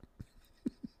 meat?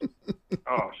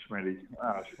 Oh, Schmitty,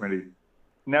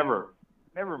 never,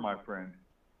 my friend.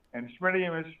 And Schmitty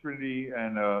and Miss Schmitty,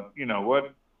 and you know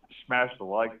what? Smash the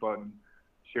like button.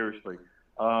 Seriously,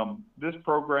 this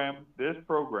program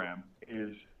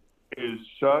is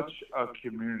such a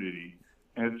community,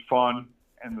 and it's fun,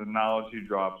 and the knowledge he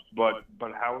drops. But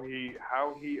how he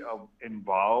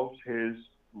involves his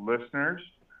listeners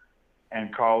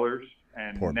and callers,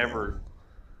 and Poor never,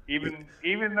 even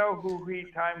though who he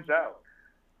times out,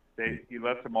 he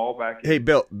lets them all back in. Hey,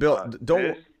 Bill, don't.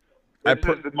 This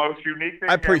is the most unique thing.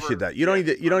 I appreciate ever. that. You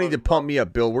don't need to pump me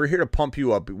up, Bill. We're here to pump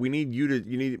you up. We need you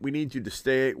to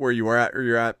stay where you are at, or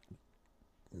you're at.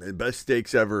 The best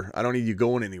steaks ever. I don't need you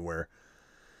going anywhere.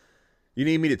 You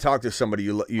need me to talk to somebody.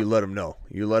 You let them know.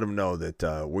 You let them know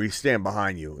that we stand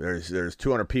behind you. There's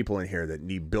 200 people in here that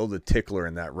need Bill the Tickler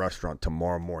in that restaurant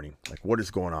tomorrow morning. Like, what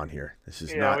is going on here? This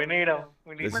is not. we need him.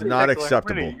 This is not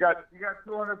acceptable. You got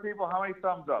 200 people. How many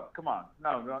thumbs up? Come on.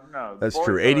 No. That's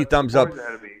true. 80 thumbs up.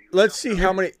 Let's see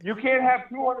how many. You can't have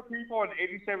 200 people and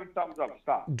 87 thumbs up.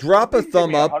 Stop. Drop a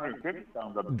thumb up. 150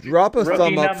 thumbs up. Drop a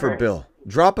thumb up for Bill.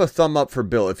 Drop a thumb up for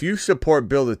Bill. If you support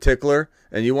Bill the Tickler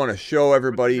and you want to show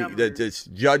everybody that's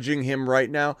judging him right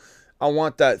now, I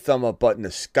want that thumb up button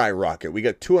to skyrocket. We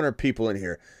got 200 people in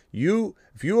here.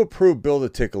 If you approve Bill the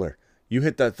Tickler, you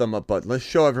hit that thumb up button. Let's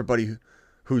show everybody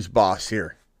who's boss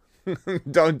here.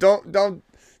 Don't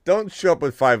show up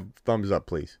with 5 thumbs up,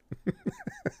 please.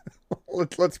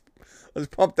 let's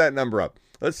pump that number up.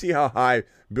 Let's see how high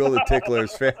Bill the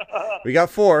Tickler's fan. We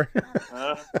got 4.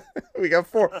 We got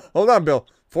 4. Hold on, Bill.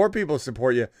 4 people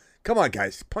support you. Come on,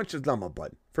 guys. Punch the thumb up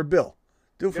button for Bill.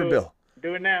 Do it for Bill.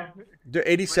 Do it now.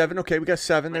 87. Okay, we got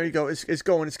 7. There you go. It's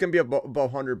going. It's gonna be above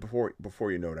 100 before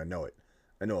you know it. I know it.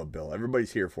 I know it, Bill.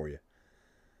 Everybody's here for you.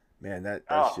 Man,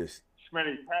 that's just.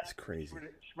 Schmitty, that's crazy.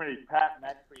 Schmitty, Pat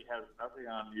actually has nothing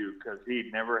on you because he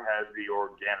never has the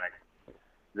organic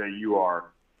that you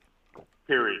are.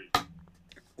 Period.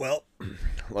 Well,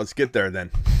 let's get there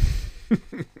then.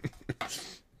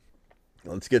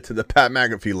 Let's get to the Pat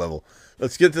McAfee level.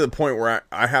 Let's get to the point where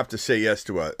I have to say yes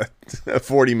to a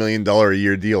 $40 million a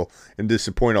year deal and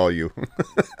disappoint all you.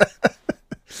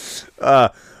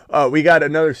 We got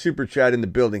another super chat in the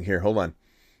building here. Hold on.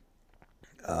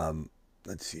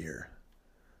 Let's see here.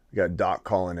 We got Doc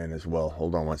calling in as well.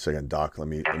 Hold on one second, Doc. Let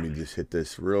me just hit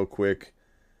this real quick.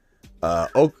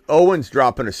 Owen's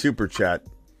dropping a super chat.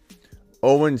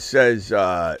 Owen says,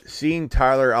 seeing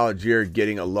Tyler Algier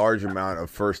getting a large amount of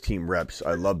first-team reps.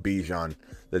 I love Bijan,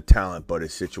 the talent, but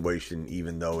his situation,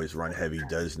 even though his run heavy,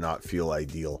 does not feel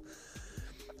ideal.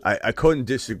 I couldn't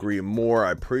disagree more.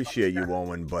 I appreciate you,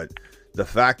 Owen, but the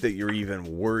fact that you're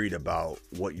even worried about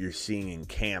what you're seeing in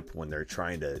camp when they're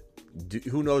trying to do,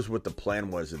 who knows what the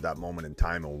plan was at that moment in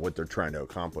time and what they're trying to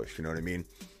accomplish, you know what I mean?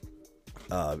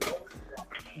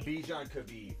 Bijan could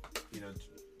be,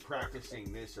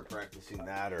 practicing this or practicing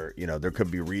that, or there could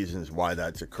be reasons why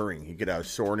that's occurring. He could have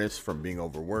soreness from being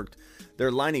overworked. They're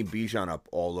lining Bijan up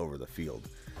all over the field.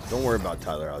 Don't worry about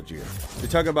Tyler Algier. We're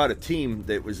talking about a team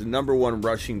that was the number one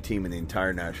rushing team in the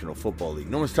entire National Football League.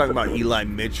 No one's talking about Eli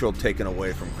Mitchell taken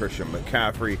away from Christian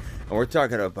McCaffrey, and we're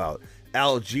talking about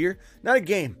Algier. Not a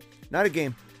game,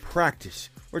 practice.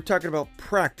 We're talking about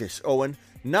practice, Owen.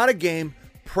 Not a game,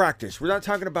 practice. We're not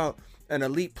talking about an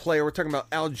elite player. We're talking about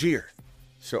Algier.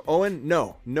 So, Owen,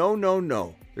 no.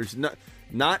 There's not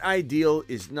ideal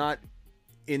is not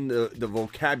in the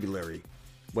vocabulary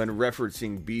when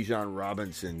referencing Bijan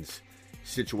Robinson's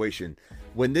situation.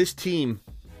 When this team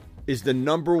is the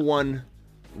number one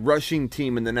rushing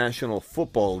team in the National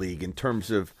Football League in terms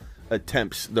of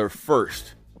attempts, they're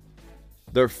first.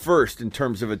 They're first in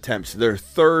terms of attempts. They're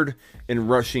third in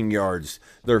rushing yards.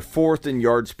 They're fourth in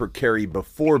yards per carry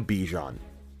before Bijan.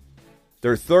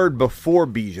 They're third before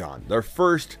Bijan. They're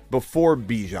first before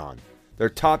Bijan. They're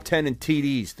top 10 in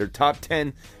TDs. They're top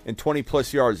 10 in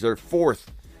 20-plus yards. They're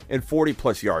fourth in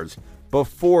 40-plus yards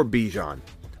before Bijan.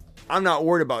 I'm not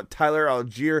worried about Tyler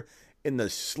Algier in the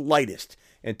slightest.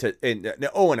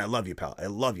 Owen, I love you, pal. I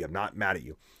love you. I'm not mad at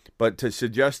you. But to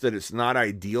suggest that it's not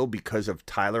ideal because of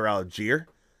Tyler Algier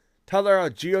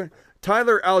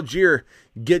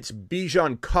gets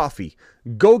Bijan coffee.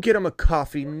 Go get him a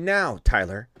coffee now,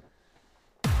 Tyler.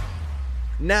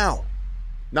 Now.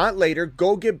 Not later.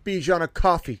 Go get Bijan a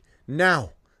coffee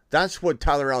now. That's what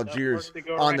Tyler Algier's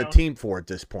on the team for at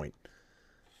this point.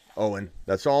 Owen,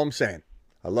 that's all I'm saying.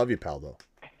 I love you, pal, though.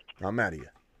 Not mad at you.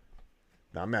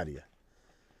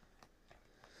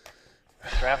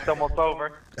 Draft almost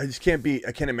over. I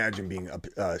can't imagine being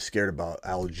scared about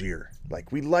Algier.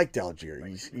 Like, we liked Algier.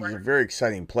 He's a very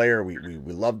exciting player. We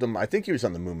loved him. I think he was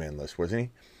on the Moon Man list, wasn't he?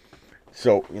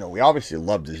 So, we obviously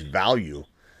loved his value.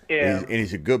 Yeah. And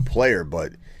he's a good player,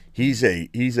 but he's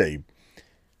like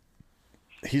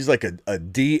a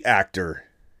D actor,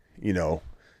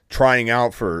 trying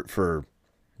out for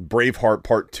Braveheart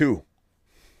Part 2.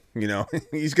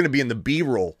 He's going to be in the B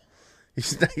roll.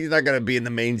 He's not going to be in the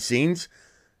main scenes.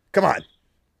 Come on.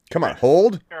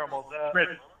 Hold.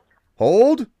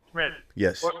 Hold. Smith.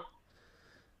 Yes.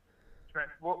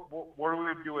 What do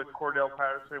we do with Cordell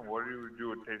Patterson? What do we do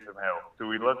with Taysom Hill? Do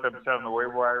we let them sit on the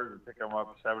waiver wires and pick them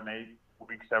up 7-8,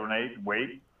 and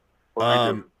wait?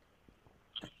 I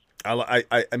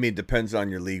mean, it depends on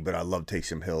your league, but I love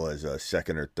Taysom Hill as a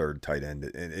second or third tight end.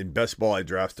 In best ball, I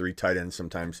draft 3 tight ends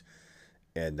sometimes,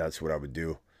 and that's what I would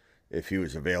do if he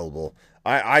was available.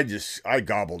 I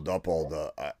gobbled up all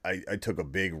the. I took a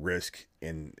big risk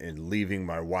in leaving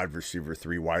my wide receiver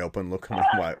 3 wide open. Look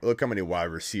how many wide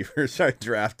receivers I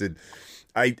drafted.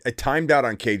 I timed out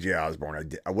on KJ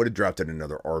Osborne. I would have drafted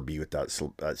another RB with that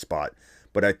spot,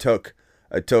 but I took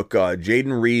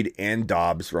Jaden Reed and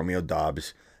Romeo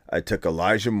Dobbs. I took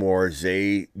Elijah Moore,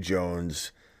 Zay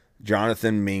Jones,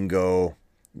 Jonathan Mingo,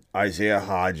 Isaiah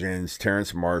Hodgins,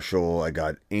 Terrence Marshall. I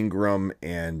got Ingram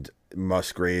and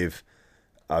Musgrave.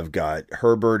 I've got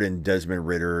Herbert and Desmond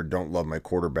Ridder. Don't love my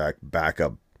quarterback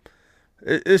backup.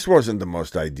 This wasn't the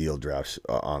most ideal drafts,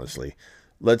 honestly.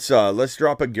 Let's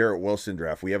drop a Garrett Wilson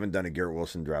draft. We haven't done a Garrett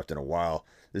Wilson draft in a while.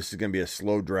 This is going to be a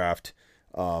slow draft.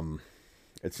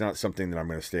 It's not something that I'm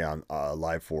going to stay on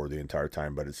live for the entire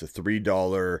time, but it's a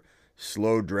 $3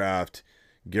 slow draft.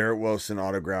 Garrett Wilson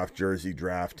autograph jersey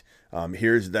draft.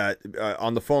 Here's that.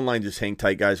 On the phone line, just hang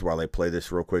tight, guys, while I play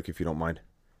this real quick, if you don't mind.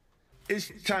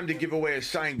 It's time to give away a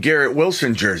signed Garrett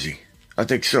Wilson jersey. I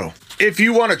think so. If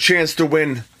you want a chance to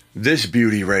win this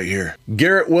beauty right here,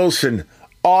 Garrett Wilson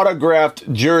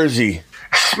autographed jersey.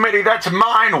 Smitty, that's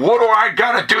mine. What do I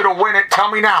got to do to win it?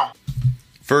 Tell me now.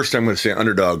 First, I'm going to say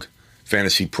underdog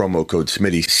fantasy promo code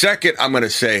Smitty. Second, I'm going to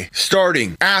say,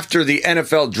 starting after the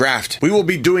NFL draft, we will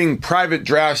be doing private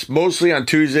drafts mostly on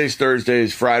Tuesdays,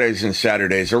 Thursdays, Fridays, and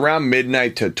Saturdays around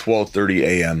midnight to 12:30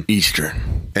 a.m.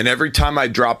 Eastern. And every time I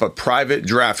drop a private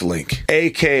draft link,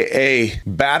 aka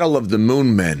Battle of the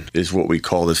Moon Men is what we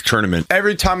call this tournament.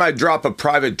 Every time I drop a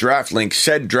private draft link,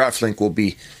 said draft link will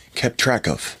be kept track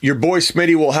of. Your boy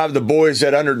Smitty will have the boys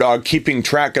at Underdog keeping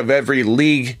track of every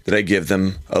league that I give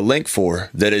them a link for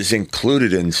that is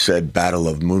included in said Battle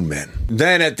of Moon Men.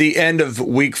 Then at the end of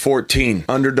week 14,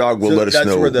 Underdog will let us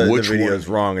know where the which video one is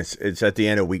wrong. It's at the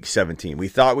end of week 17. We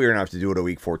thought we were going to have to do it at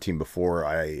week 14 before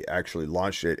I actually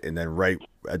launched it, and then right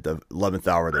at the 11th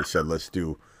hour they said let's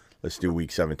do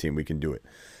week 17. We can do it.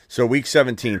 So week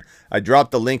 17, I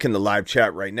dropped the link in the live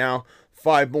chat right now.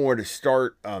 5 more to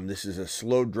start. This is a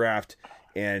slow draft,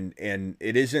 and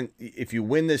it isn't. If you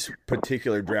win this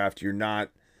particular draft, you're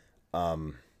not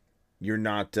winning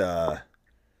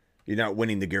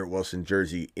the Garrett Wilson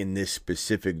jersey in this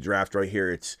specific draft right here.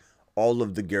 It's all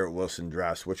of the Garrett Wilson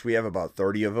drafts, which we have about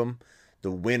 30 of them. The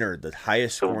winner, the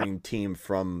highest scoring team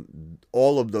from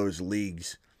all of those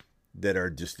leagues that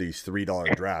are just these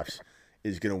 $3 drafts,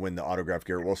 is going to win the autographed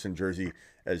Garrett Wilson jersey,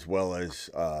 as well as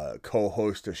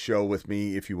co-host a show with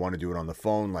me if you want to do it on the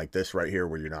phone like this right here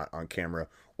where you're not on camera,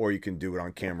 or you can do it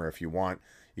on camera if you want.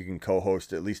 You can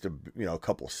co-host at least a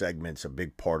couple segments, a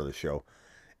big part of the show.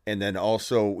 And then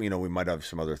also, we might have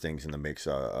some other things in the mix,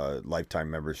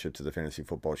 lifetime membership to the Fantasy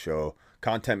Football Show,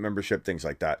 content membership, things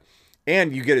like that.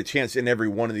 And you get a chance in every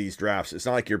one of these drafts. It's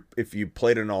not like if you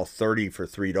played in all 30 for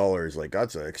 $3, like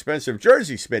that's an expensive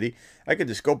jersey, Smitty. I could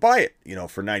just go buy it,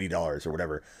 for $90 or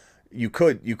whatever. You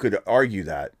could argue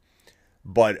that,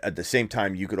 but at the same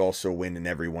time, you could also win in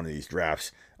every one of these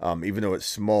drafts. Even though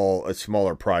it's a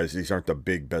smaller prize, these aren't the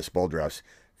big best ball drafts.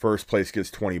 First place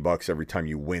gets $20 every time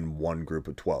you win one group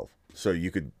of 12. So you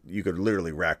could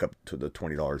literally rack up to the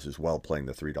 $20 as well playing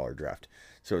the $3 draft.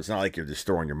 So it's not like you're just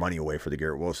throwing your money away for the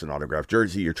Garrett Wilson autographed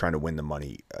jersey. You're trying to win the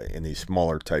money in these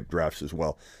smaller type drafts as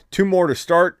well. 2 more to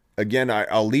start. Again,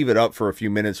 I'll leave it up for a few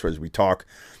minutes as we talk.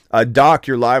 Doc,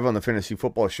 you're live on the Fantasy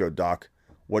Football Show. Doc,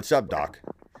 what's up, Doc?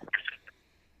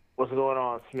 What's going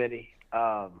on, Smitty?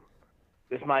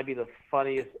 This might be the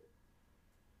funniest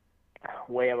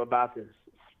way I'm about to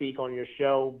speak on your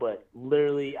show, but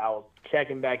literally I was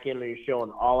checking back in on your show,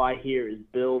 and all I hear is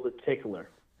Bill the Tickler.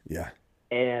 Yeah.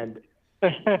 And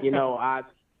I'll be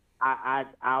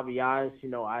honest.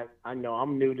 I know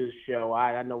I'm new to the show.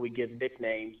 I know we give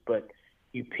nicknames, but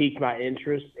you piqued my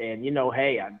interest, and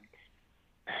hey,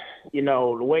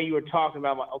 the way you were talking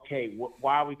about, like, okay,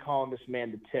 why are we calling this man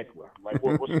the Tickler? Like,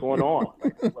 what's going on?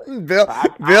 Bill.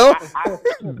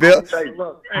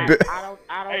 Look, I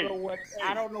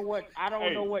don't know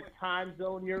what time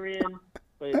zone you're in,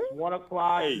 but it's 1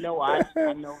 o'clock. I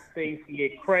know things can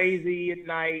get crazy at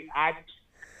night.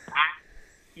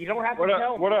 You don't have to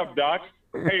tell me. What up, Doc?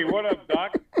 Hey, what up,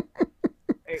 Doc?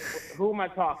 Hey, who am I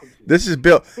talking to? This is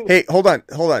Bill. Hey, hold on.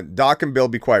 Doc and Bill,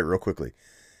 be quiet real quickly.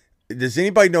 Does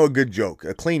anybody know a good joke?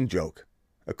 A clean joke?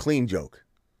 Has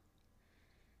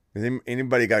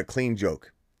anybody got a clean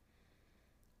joke?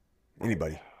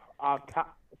 Anybody? God.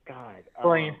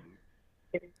 Clean.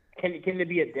 Can it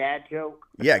be a dad joke?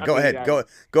 Yeah, go ahead. Go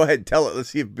ahead. Tell it. Let's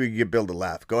see if we can get Bill to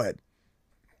laugh. Go ahead.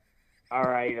 All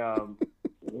right.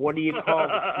 What do you call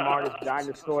the smartest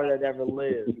dinosaur that ever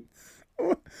lived?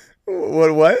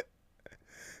 What?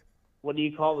 What do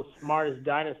you call the smartest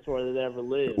dinosaur that ever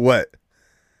lived? What?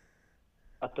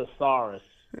 A thesaurus.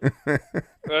 A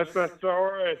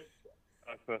thesaurus.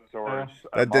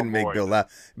 That didn't make Bill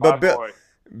laugh. But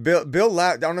Bill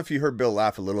laughed. I don't know if you heard Bill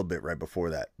laugh a little bit right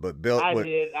before that. But Bill, I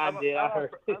did. I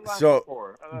heard.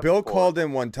 So Bill called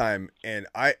in one time, and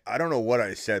I don't know what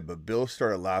I said, but Bill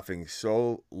started laughing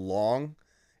so long,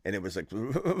 and it was like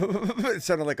it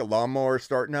sounded like a lawnmower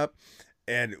starting up,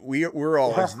 and we're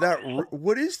all,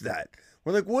 what is that?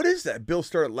 We're like, what is that? Bill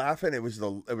started laughing. It was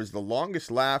the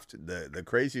longest laugh, the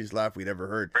craziest laugh we'd ever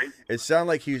heard. It sounded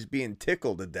like he was being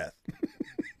tickled to death.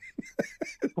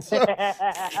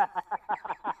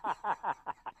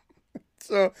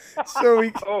 So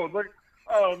we. Look!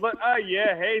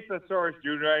 Yeah. Hey, Thesaurus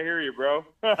Jr., I hear you, bro.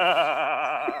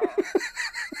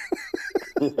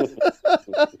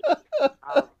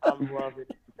 I'm loving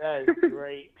it. That is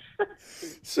great.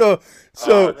 So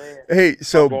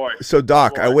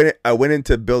Doc, I went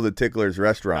into Bill the Tickler's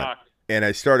restaurant. Doc. And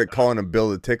I started calling him Bill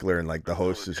the Tickler, and like the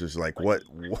hostess was like, "What?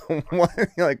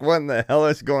 Like what in the hell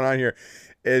is going on here?"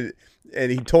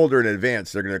 And he told her in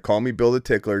advance, they're going to call me Bill the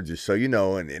Tickler, just so you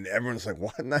know. And everyone's like,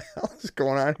 what in the hell is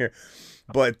going on here?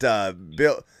 But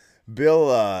Bill,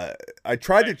 I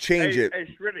tried to change it. Hey,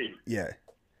 Schmitty. Yeah.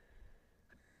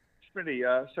 Schmitty,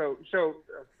 so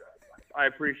I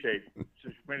appreciate. So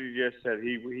Schmitty just said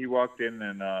he walked in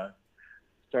and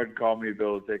started calling me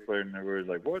Bill the Tickler, and everybody was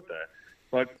like, "What the?"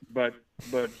 But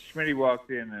Schmitty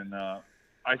walked in, and I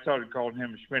started calling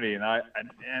him Schmitty, and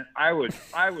I was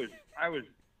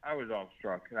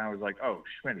awestruck, and I was like, "Oh,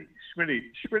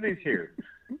 Schmitty's here.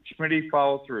 Schmitty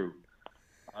followed through.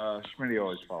 Schmitty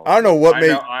always follows." I don't know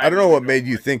what made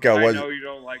you think I was. I know you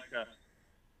don't like that.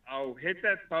 Oh, hit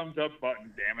that thumbs up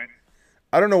button, damn it!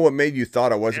 I don't know what made you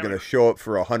thought I wasn't going to show up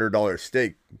for $100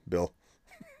 steak, Bill.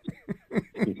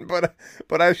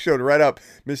 but I showed right up.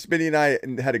 Miss Smitty and I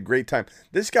had a great time.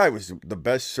 This guy was the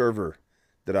best server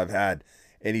that I've had,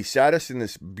 and he sat us in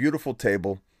this beautiful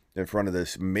table in front of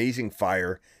this amazing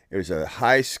fire. It was a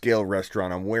high scale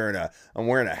restaurant. I'm wearing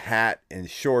a hat and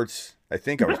shorts. I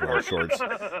think I was wearing shorts.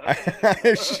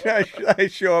 I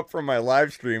show up from my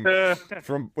live stream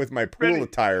with my pool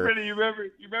attire. Freddie, you remember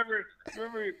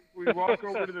we walk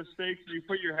over to the steaks and you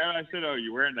put your hat. I said, "Oh,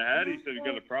 you wearing the hat?" He said, "You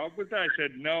got a problem with that?" I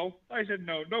said, "No."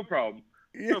 No problem.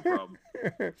 No problem.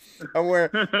 I'm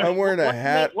wearing a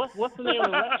hat. What's the name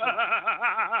of the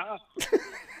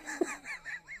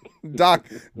restaurant?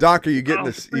 Doc, are you getting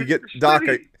this? You get Doc,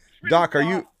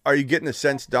 are you getting the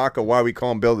sense, Doc, of why we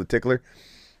call him Bill the Tickler?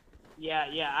 Yeah,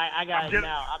 I got it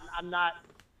now.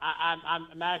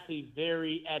 I'm actually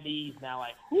very at ease now.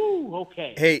 Like, whoo,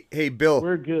 okay. Hey, Bill.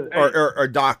 We're good. Or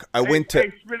Doc, I went to.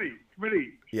 Hey, Smitty.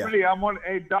 Yeah. Smitty, I'm on.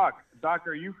 Hey, Doc,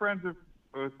 are you friends with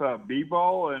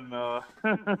B-ball and? Are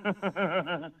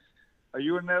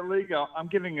you in that league? I'm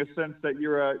getting a sense that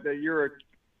you're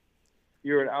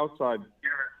an outside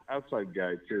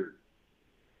guy too.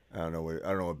 I don't know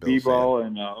what Bill's B-ball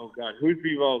saying. and oh God, who's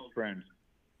B-ball's friend?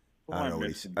 I don't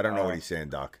know what he's saying,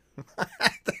 Doc.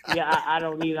 Yeah, I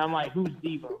don't either. I'm like, who's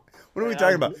Debo? What are we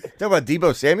talking about? Talking about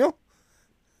Debo Samuel?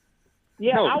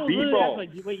 Yeah, no, I was B-ball. really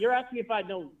asking. Wait, you're asking if I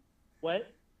know what?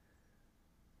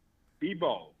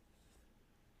 B-ball.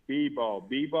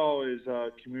 B-ball is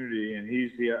community, and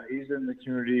he's in the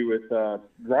community with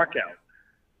Rockout.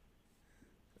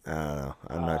 I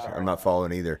don't know. I'm not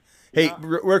following either. Hey,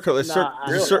 real quick,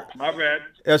 my bad.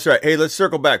 That's right. Hey, let's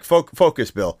circle back.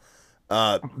 Focus, Bill.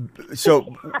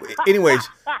 So, anyways,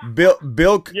 Bill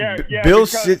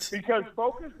sits because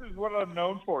focus is what I'm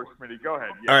known for, Smitty. Go ahead.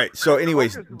 Yeah. All right. So,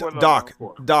 anyways, Doc,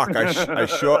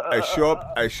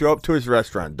 I show up to his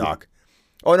restaurant, Doc.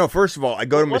 Oh no! First of all, I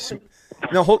go to Miss.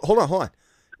 No, hold on.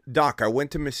 Doc, I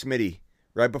went to Miss Smitty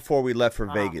right before we left for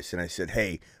Vegas, and I said,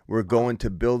 "Hey, we're going to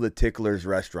Bill the Tickler's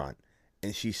restaurant,"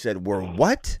 and she said, "We're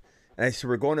what?" And I said,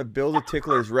 "We're going to Bill the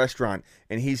Tickler's restaurant,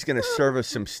 and he's going to serve us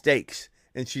some steaks."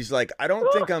 And she's like, "I don't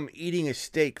think I'm eating a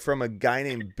steak from a guy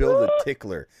named Bill the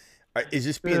Tickler. Is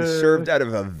this being served out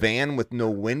of a van with no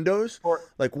windows?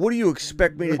 Like, what do you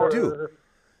expect me to do?"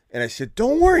 And I said,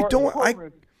 "Don't worry.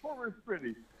 Poor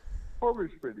Smitty.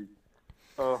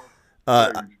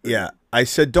 Yeah. I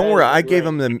said, "Don't worry." I gave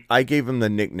him the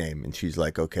nickname, and she's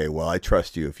like, "Okay, well, I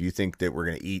trust you. If you think that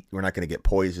we're not gonna get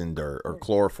poisoned or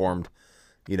chloroformed,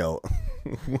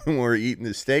 when we're eating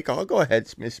the steak, I'll go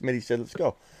ahead." Miss Smitty said, "Let's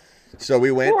go." So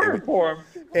we went,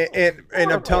 and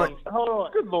I'm telling. Hold on.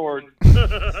 Good Lord.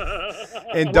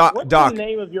 And Doc, what's the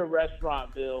name of your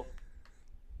restaurant, Bill?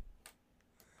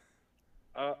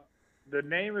 The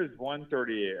name is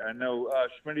 138. I know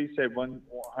Schmitty said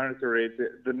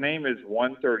 138. The name is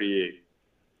 138.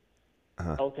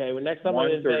 Okay. Well, next time I'm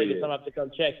in Vegas, I'm gonna have to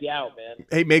come check you out, man.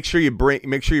 Hey, make sure you bring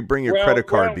your credit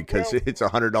card because it's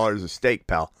 $100 a steak,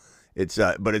 pal. It's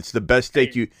but it's the best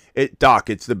steak Doc.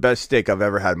 It's the best steak I've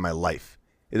ever had in my life.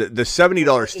 The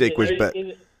 $70 steak was better.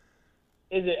 Is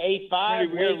it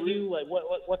A5? Like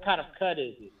what kind of cut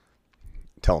is it?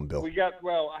 Tell him, Bill.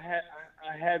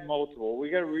 I had multiple. We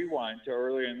got to rewind to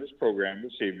earlier in this program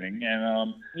this evening, and I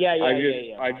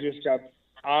just got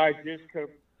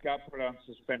put on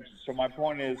suspension. So my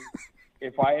point is,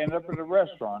 if I end up at a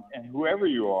restaurant, and whoever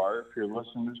you are, if you're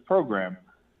listening to this program,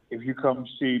 if you come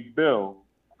see Bill,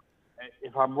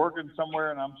 if I'm working somewhere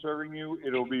and I'm serving you,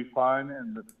 it'll be fine,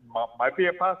 and it might be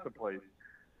a pasta place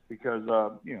because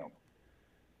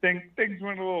things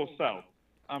went a little south.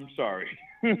 I'm sorry.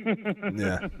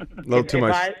 Yeah, a little too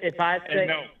much. If I say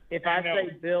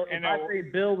Bill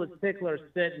the Tickler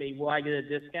sent me, will I get a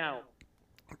discount?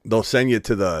 They'll send you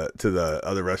to the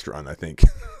other restaurant, I think.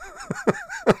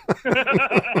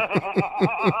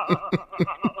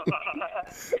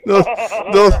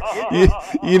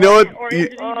 You know what? Or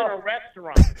even a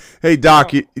restaurant. Hey,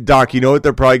 Doc, Doc, you know what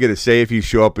they're probably going to say if you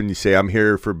show up and you say, I'm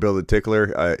here for Bill the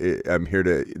Tickler. I'm here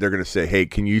to – they're going to say, hey,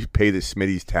 can you pay the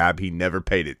Smitty's tab? He never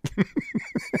paid it.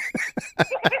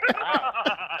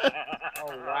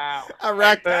 Oh, wow. I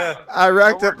racked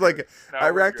up like a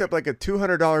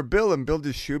 $200 bill, and Bill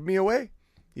just shooed me away.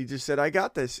 He just said, I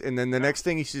got this. And then the next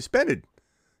thing he suspended.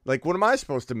 Like, what am I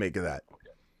supposed to make of that?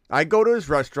 I go to his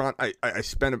restaurant. I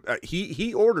spend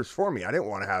he orders for me. I didn't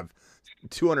want to have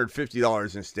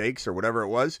 $250 in steaks or whatever it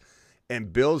was.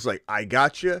 And Bill's like, I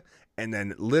got you. And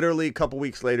then literally a couple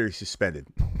weeks later, he's suspended.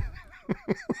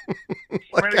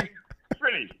 Smitty,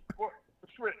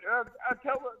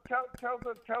 tell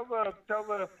the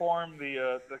forum,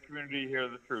 the community here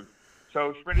the truth.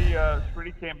 So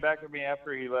Smitty came back at me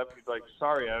after he left. He's like,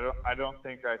 sorry, I don't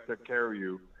think I took care of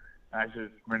you. And I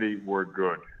said, Smitty, we're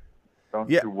good. Don't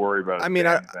you worry about it. I mean,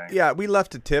 we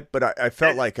left a tip, but I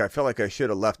felt like I should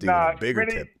have left even a bigger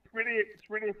tip. Smitty,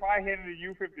 if I handed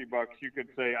you $50, you could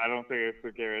say, I don't think I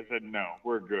took care. I said, no,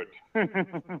 we're good.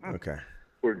 Okay.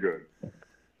 We're good.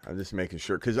 I'm just making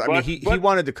sure because he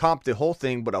wanted to comp the whole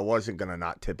thing, but I wasn't gonna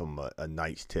not tip him a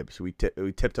nice tip, so we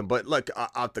tipped him. But look,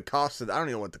 out the cost, I don't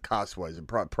even know what the cost was. It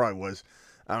probably was,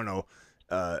 I don't know,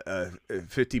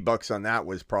 $50 on that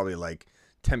was probably like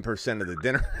 10% of the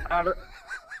dinner.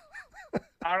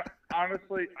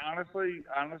 Honestly,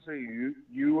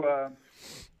 you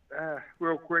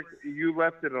real quick, you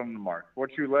left it on the mark.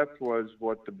 What you left was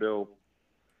what the bill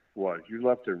was. You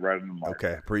left it right on the mark.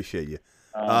 Okay, appreciate you.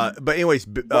 But anyways,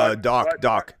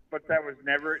 Doc. But that was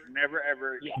never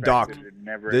ever expected. Doc.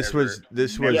 This was the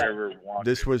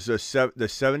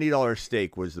 $70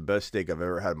 steak was the best steak I've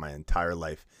ever had in my entire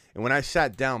life. And when I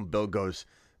sat down, Bill,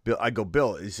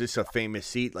 is this a famous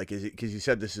seat? Like, is it because you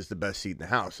said this is the best seat in the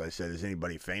house? I said, is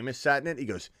anybody famous sat in it? He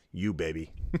goes, you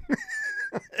baby.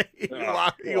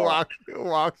 he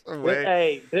walks away.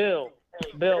 Hey, Bill,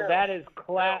 that is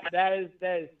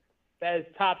that is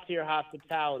top tier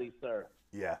hospitality, sir.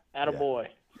 Yeah. Attaboy.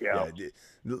 Yeah.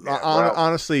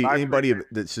 Honestly, anybody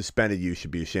that suspended you should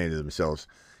be ashamed of themselves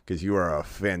because you are a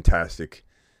fantastic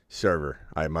server.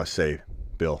 I must say,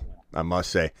 Bill. I must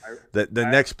say that the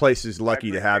next place is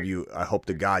lucky to have you. I hope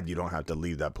to God you don't have to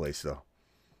leave that place though.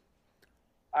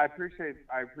 I appreciate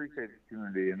the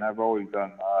community, and I've always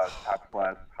done top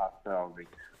class hospitality.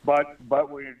 But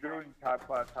when you're doing top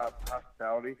class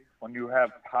hospitality, when you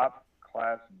have top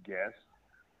class guests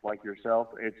like yourself,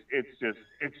 it's just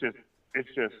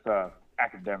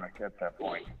academic at that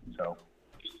point. So,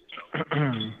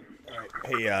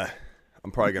 hey,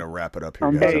 I'm probably gonna wrap it up here,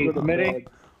 guys.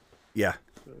 Yeah.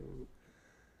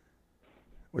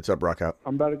 What's up, Rockout?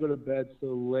 I'm about to go to bed, so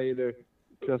later.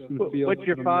 Justin Fields. What's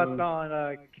your thoughts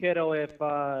on Kittle if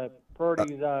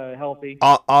Purdy's healthy?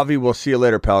 Avi, we'll see you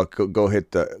later, pal. Go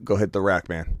hit the rack,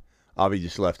 man. Avi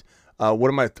just left. What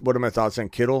are my thoughts on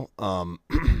Kittle?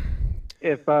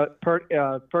 If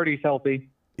Purdy's healthy.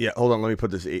 Yeah, hold on. Let me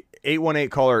put this 818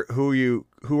 caller. Who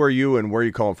are you, and where are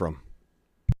you calling from?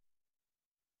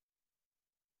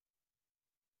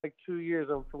 Like 2 years.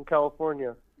 I'm from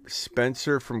California.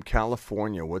 Spencer from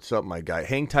California. What's up, my guy?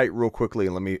 Hang tight real quickly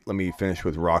and let me finish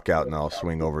with Rockout and I'll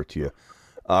swing over to you.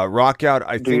 Rockout,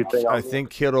 I think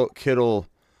Kittle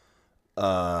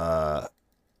I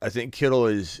think Kittle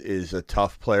is a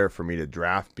tough player for me to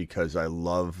draft because I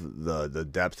love the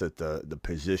depth at the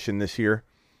position this year.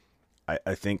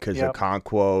 I think because of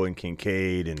Okonkwo and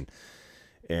Kincaid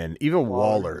and even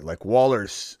Waller. Like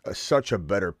Waller's such a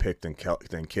better pick than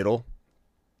Kittle,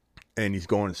 and he's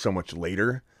going so much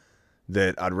later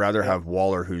that I'd rather have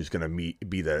Waller, who's going to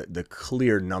be the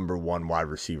clear number one wide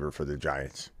receiver for the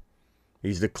Giants.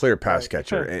 He's the clear pass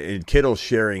catcher, and Kittle's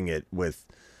sharing it with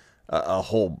a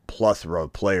whole plethora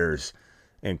of players,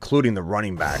 including the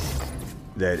running back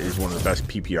that is one of the best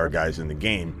PPR guys in the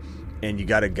game. And you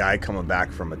got a guy coming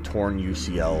back from a torn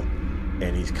UCL,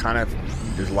 and he's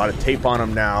there's a lot of tape on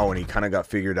him now, and he kind of got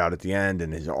figured out at the end,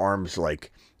 and his arm's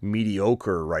like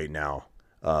mediocre right now.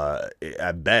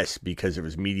 At best, because it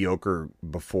was mediocre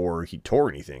before he tore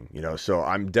anything, so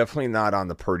I'm definitely not on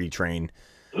the Purdy train.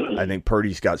 I think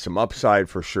Purdy's got some upside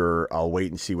for sure. I'll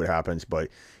wait and see what happens, but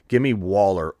give me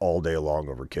Waller all day long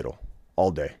over Kittle,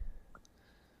 all day.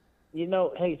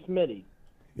 Hey, Smitty,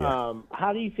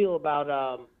 how do you feel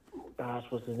about,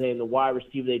 what's his name, the wide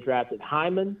receiver they drafted,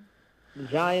 Hyman, the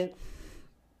Giants?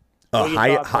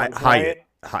 Hyatt.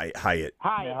 Hyatt.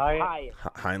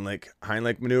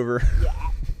 Heinlein maneuver. Yeah.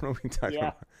 What are we talking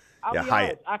about?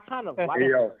 Hyatt. I kind of like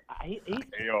him.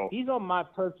 He's on my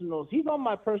personal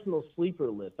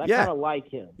sleeper list. I kind of like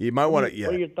him. You might want to. Yeah.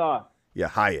 What are your thoughts? Yeah,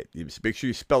 Hyatt. Make sure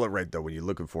you spell it right, though, when you're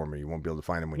looking for him. You won't be able to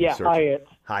find him when you search Hyatt.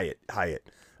 Hyatt. Hyatt.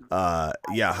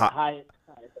 Hyatt.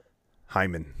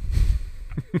 Hyman.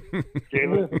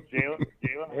 Jalen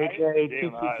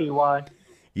H-A-T-T-T-Y.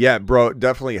 Yeah, bro,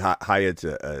 definitely Hyatt's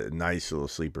a nice little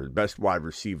sleeper. Best wide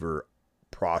receiver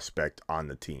prospect on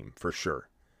the team, for sure.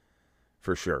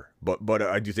 For sure. But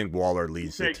I do think Waller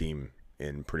leads the team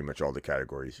in pretty much all the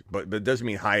categories. But it doesn't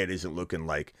mean Hyatt isn't looking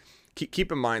like...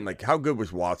 Keep in mind, like, how good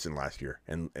was Watson last year?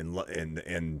 And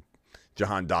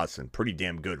Jahan Dotson, pretty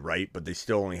damn good, right? But they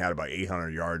still only had about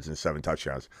 800 yards and 7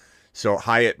 touchdowns. So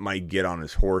Hyatt might get on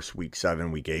his horse week 7,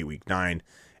 week 8, week 9,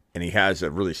 and he has a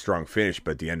really strong finish.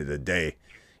 But at the end of the day,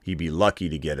 he'd be lucky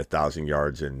to get 1,000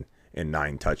 yards and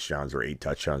 9 touchdowns or 8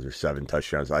 touchdowns or 7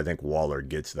 touchdowns. I think Waller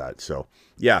gets that. So,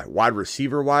 yeah, wide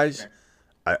receiver-wise,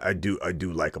 I do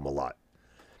like him a lot.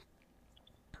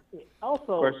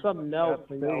 Also, something else,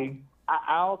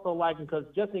 I also like him because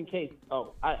just in case.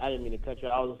 Oh, I didn't mean to cut you.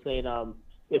 I was saying,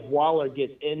 if Waller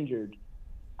gets injured,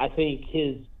 I think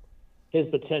his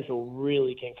potential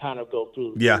really can kind of go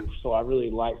through the roof. So I really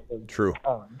like him. True.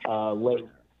 Late.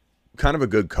 Kind of a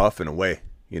good cuff in a way,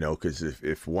 because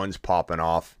if one's popping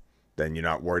off, then you're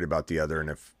not worried about the other, and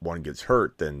if one gets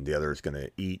hurt, then the other is going to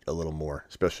eat a little more,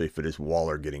 especially if it is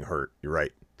Waller getting hurt. You're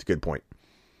right. It's a good point.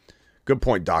 Good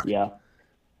point, Doc. Yeah.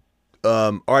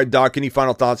 All right, Doc. Any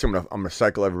final thoughts? I'm gonna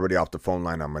cycle everybody off the phone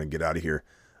line. I'm gonna get out of here.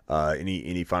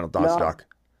 Any final thoughts, Doc?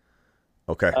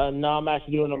 Okay. No, I'm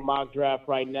actually doing a mock draft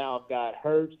right now. I've got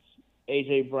Hurts,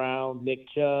 AJ Brown, Nick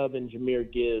Chubb, and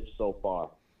Jahmyr Gibbs so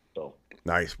far. So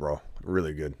nice, bro.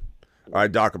 Really good. All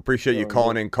right, Doc. Appreciate you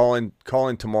calling in. Call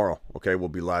in tomorrow. Okay, we'll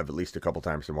be live at least a couple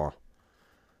times tomorrow.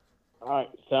 All right,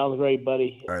 sounds great,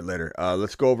 buddy. All right, later.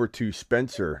 Let's go over to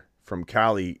Spencer from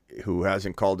Cali, who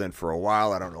hasn't called in for a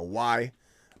while. I don't know why.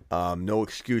 No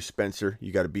excuse, Spencer.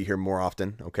 You got to be here more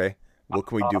often, okay? What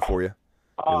can we do for you?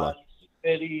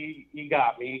 Eddie, you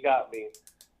got me.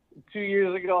 2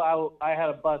 years ago, I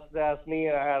had a busted-ass knee,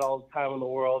 and I had all the time in the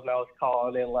world, and I was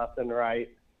calling in left and right.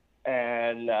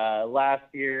 And last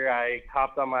year, I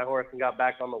hopped on my horse and got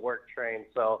back on the work train,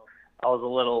 so I was a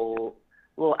little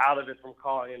out of it from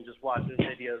calling and just watching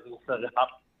videos instead of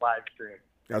live stream.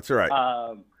 That's all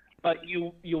right. But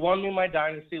you won me my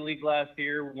dynasty league last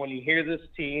year. When you hear this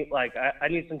team, like I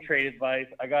need some trade advice.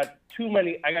 I got too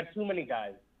many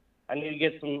guys. I need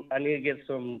to get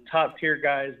some top tier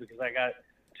guys because I got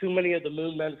too many of the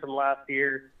moon men from last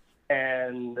year,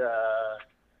 and I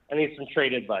need some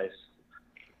trade advice.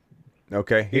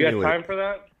 Okay. You got time for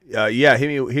that? Yeah, hit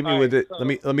me with it. So,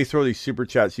 let me throw these super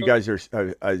chats. You guys are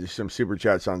there's some super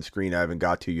chats on screen. I haven't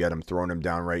got to yet. I'm throwing them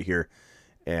down right here.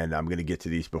 And I'm going to get to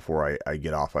these before I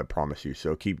get off, I promise you.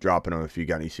 So keep dropping them if you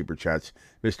got any super chats.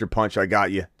 Mr. Punch, I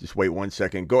got you. Just wait 1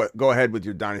 second. Go ahead with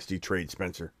your dynasty trade,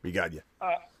 Spencer. We got you.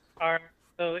 All right.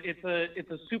 So it's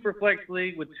a super flex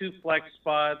league with 2 flex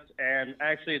spots, and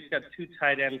actually it's got 2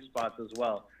 tight end spots as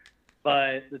well.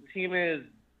 But the team is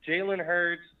Jalen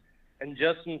Hurts and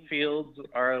Justin Fields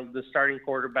are the starting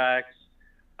quarterbacks.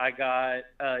 I got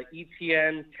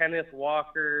ETN, Kenneth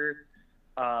Walker,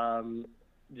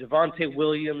 Javonte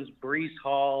Williams, Breece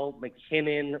Hall,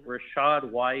 McKinnon, Rashad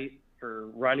White for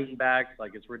running backs.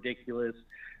 Like, it's ridiculous.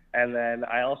 And then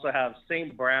I also have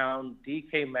St. Brown,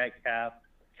 DK Metcalf,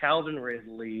 Calvin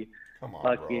Ridley. Come on,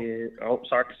 Bucket, bro. Oh,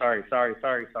 sorry. DK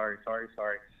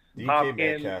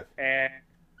Hopkins Metcalf.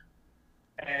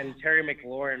 and Terry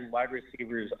McLaurin, wide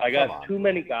receivers. I got too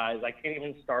many guys. I can't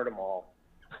even start them all.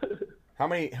 How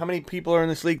many people are in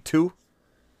this league? 2?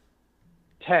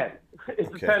 10. It's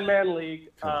Okay. a 10-man league.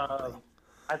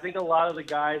 I think a lot of the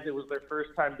guys, it was their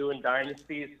first time doing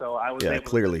Dynasty, so I was able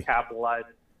to capitalize.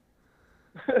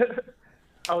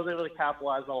 I was able to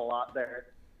capitalize on a lot there.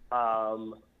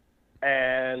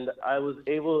 And I was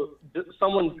able –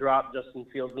 someone dropped Justin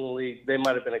Fields in the league. They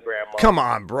might have been a grandma. Come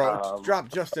on, bro. Drop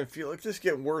Justin Fields. It's just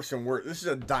getting worse and worse. This is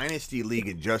a dynasty league,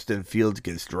 and Justin Fields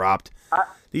gets dropped.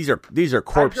 These are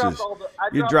corpses.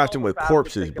 You're drafting with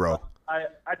corpses, bro. I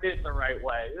did it the right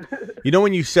way. You know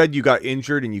when you said you got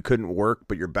injured and you couldn't work,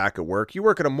 but you're back at work? You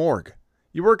work at a morgue.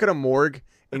 You work at a morgue,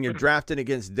 and you're drafting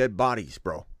against dead bodies,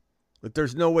 bro. Like,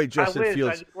 there's no way Justin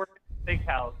Fields... I just work at a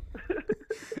steakhouse.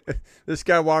 This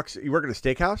guy walks... You work at a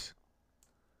steakhouse?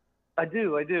 I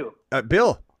do.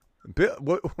 Bill,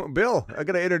 I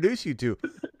got to introduce you to.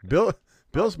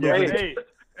 Bill's moving. Hey,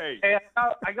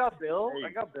 I got Bill.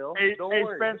 Hey, Don't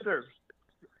worry. Spencer.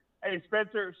 Hey,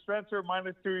 Spencer,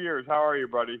 minus 2 years. How are you,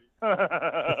 buddy?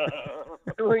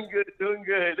 Doing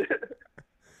good.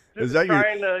 Is that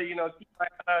trying to, keep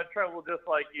my trouble just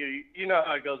like you. You know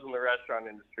how it goes in the restaurant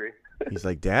industry. He's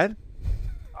like, Dad?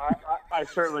 I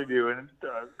certainly do, and it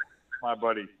does. my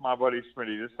buddy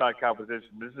Smitty. This is not competition.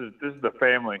 This is the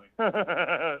family. You're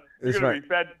gonna be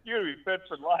fed. You're gonna be fed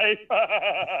for life.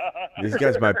 These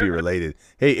guys might be related.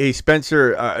 Hey,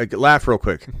 Spencer, laugh real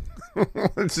quick.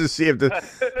 Let's just see if the.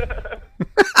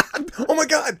 Oh my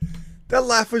God, that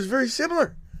laugh was very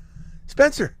similar.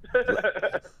 Spencer,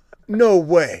 no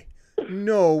way.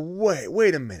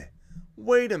 Wait a minute.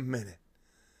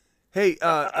 Hey,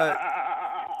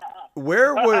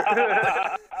 where was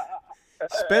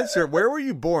Spencer? Where were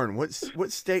you born?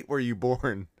 What state were you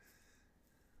born?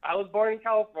 I was born in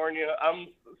California. I'm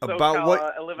About what?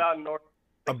 I live out in North.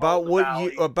 About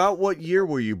what year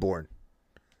were you born?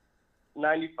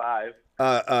 95.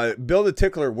 Bill the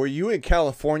Tickler, were you in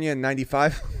California in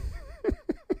 95?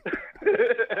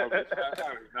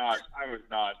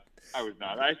 I was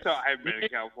not. I haven't been in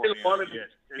California yet.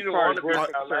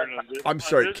 I'm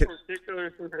sorry.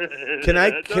 Can I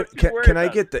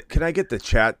get the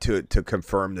chat to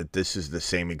confirm that this is the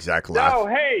same exact laugh? No,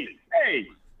 hey,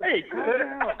 calm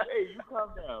down. Hey, you calm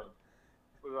down.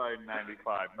 Was I in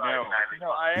 95? No,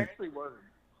 I actually wasn't.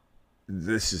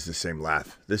 This is the same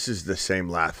laugh.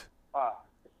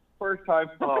 First time.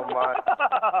 Oh my!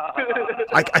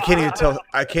 I can't even tell.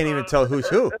 I can't even tell who's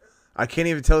who.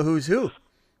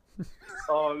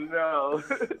 Oh no!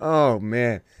 Oh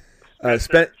man,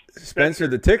 Spencer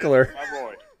the Tickler. My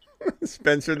boy.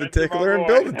 Spencer the Tickler and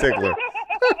Bill the Tickler.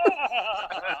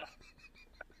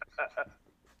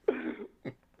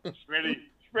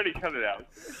 Smitty, cut it out.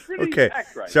 Smitty, Okay,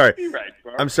 act right. sorry. Be right,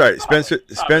 bro. I'm sorry,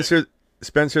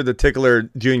 Spencer the Tickler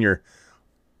Jr.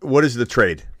 What is the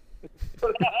trade?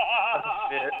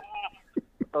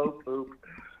 Oh poop.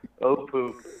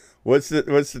 What's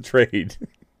the trade?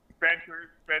 Spencer,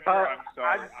 I'm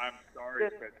sorry.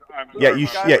 I'm Yeah,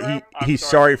 he's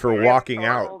sorry for walking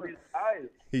out.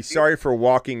 He's sorry for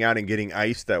walking out and getting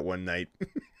iced that one night.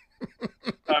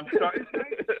 I'm sorry.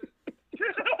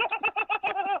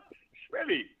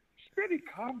 Smitty,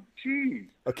 come, jeez.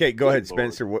 Okay, go ahead,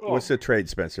 Spencer. What's the trade,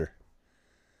 Spencer?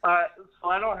 So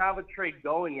I don't have a trade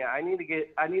going yet. I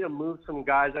need to move some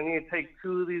guys. I need to take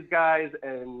two of these guys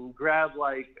and grab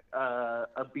like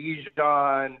a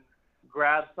Bijan,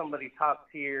 grab somebody top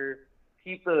tier,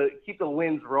 keep the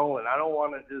wins rolling. I don't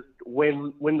want to just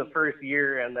win the first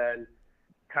year and then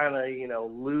kind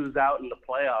of lose out in the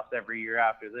playoffs every year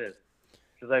after this.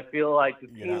 Because I feel like the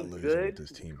team's good,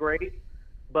 it's great,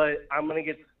 but I'm gonna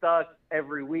get stuck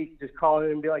every week just calling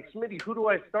in and be like, Smitty, who do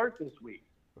I start this week?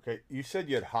 Okay, you said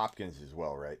you had Hopkins as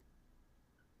well, right?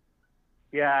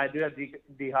 Yeah, I do have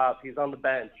D Hop. He's on the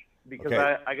bench because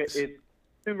Okay. I got it's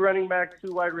 2 running backs,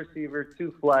 2 wide receivers,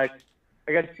 2 flex.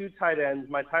 I got 2 tight ends.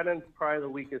 My tight end's probably the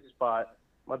weakest spot.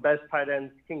 My best tight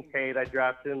end's Kincaid. I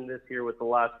drafted him this year with the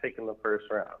last pick in the first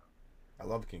round. I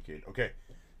love Kincaid. Okay,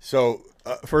 so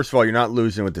first of all, you're not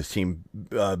losing with this team.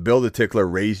 Bill the Tickler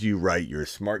raised you right. You're a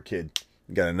smart kid.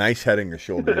 You got a nice head on your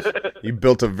shoulders. You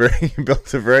built a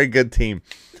very good team.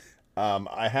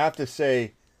 I have to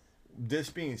say, this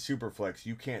being Superflex,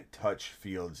 you can't touch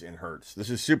Fields and Hurts. This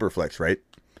is Superflex, right?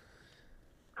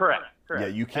 Correct. Yeah,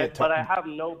 you can't. But I have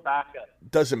no backup.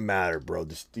 Doesn't matter, bro.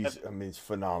 It's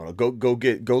phenomenal. Go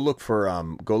look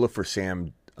for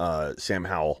Sam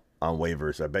Howell on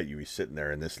waivers. I bet you he's sitting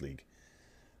there in this league.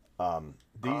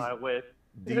 I wish.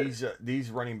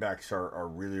 These running backs are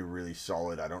really, really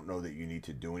solid. I don't know that you need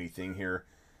to do anything here.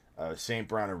 St.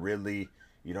 Brown and Ridley,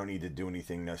 you don't need to do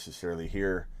anything necessarily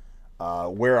here.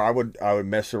 Where I would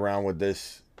mess around with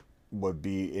this would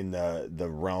be in the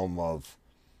realm of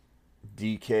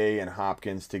DK and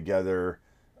Hopkins together.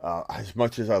 As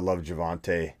much as I love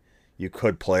Javonte, you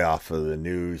could play off of the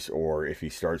news, or if he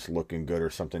starts looking good or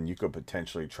something, you could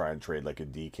potentially try and trade like a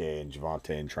DK and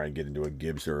Javonte and try and get into a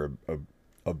Gibbs or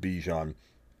a Bijan.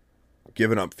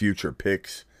 Giving up future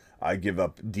picks. I give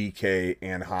up DK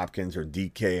and Hopkins or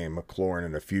DK and McLaurin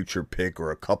and a future pick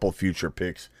or a couple future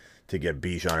picks to get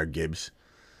Bijan or Gibbs.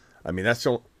 I mean, that's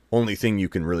the only thing you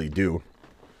can really do.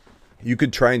 You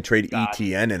could try and trade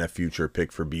ETN in a future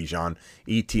pick for Bijan,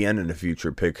 ETN in a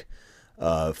future pick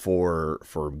for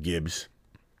Gibbs.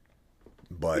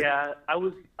 But yeah, I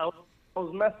was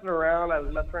messing around. I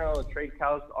was messing around with trade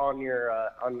calcs on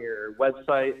your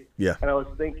website. Yeah, and I was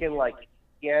thinking like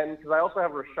ETN because I also have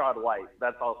Rashad White.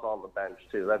 That's also on the bench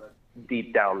too. That's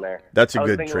deep down there. That's a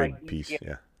good trade piece.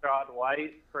 Yeah, Rashad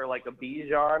White for like a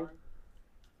Bijan.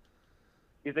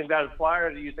 You think that would fly,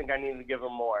 or do you think I need to give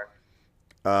him more?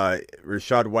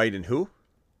 Rashad White and who?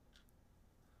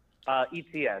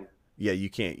 ETN. Yeah, you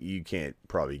can't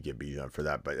probably get Bijan for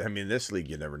that, but I mean, this league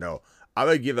you never know. I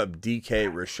would give up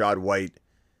DK, Rashad White,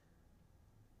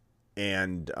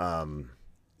 and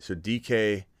so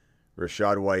DK,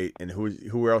 Rashad White, and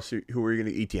who else? Who are you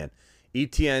going to Etienne?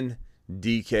 Etienne,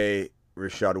 DK,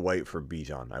 Rashad White for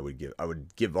Bijan. I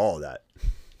would give all that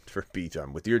for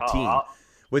Bijan with your team.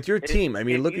 With your team, I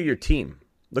mean, look at your team.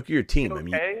 Look at your team.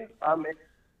 Okay.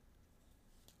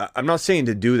 I'm not saying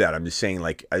to do that. I'm just saying,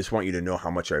 like, I just want you to know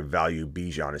how much I value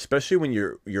Bijan, especially when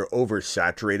you're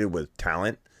oversaturated with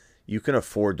talent. You can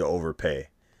afford to overpay.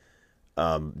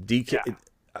 DK. Yeah.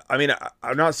 I mean,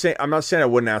 I'm not saying I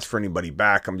wouldn't ask for anybody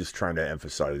back. I'm just trying to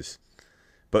emphasize.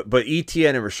 But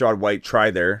ETN and Rashad White,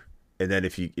 try there, and then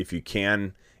if you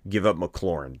can, give up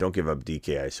McLaurin. Don't give up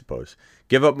DK, I suppose.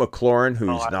 Give up McLaurin,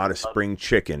 who's not a spring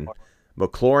chicken.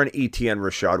 McLaurin, ETN,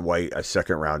 Rashad White, a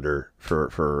second rounder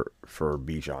for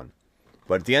Bijan.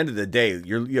 But at the end of the day,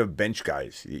 you have bench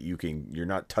guys. You're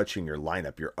not touching your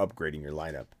lineup. You're upgrading your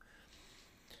lineup.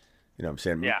 You know what I'm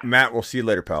saying? Yeah. Matt, we'll see you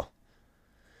later, pal.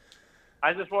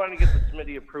 I just wanted to get the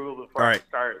Smitty approval before I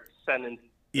start sending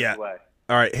away.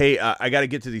 All right. Hey, I got to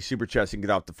get to these super chats and get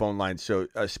off the phone line. So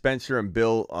Spencer and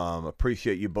Bill,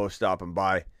 appreciate you both stopping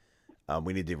by.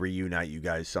 We need to reunite you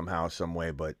guys somehow, some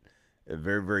way, but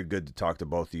very, very good to talk to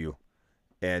both of you.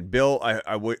 And Bill,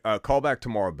 I would call back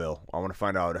tomorrow, Bill. I want to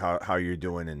find out how you're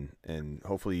doing, and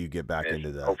hopefully you get back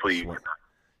into the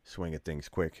swing of things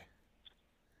quick.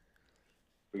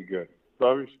 Be good.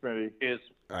 Love you, Smitty.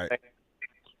 All right.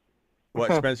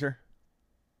 What, Spencer?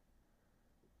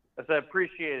 I said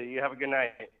appreciate it. You have a good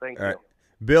night. Thank you. Right.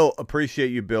 Bill,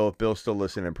 appreciate you, Bill. Bill's still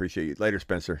listening. Appreciate you. Later,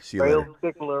 Spencer. See you later.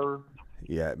 Stickler.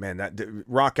 Yeah, man. That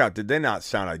rock out. Did they not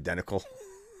sound identical?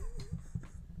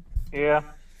 Yeah.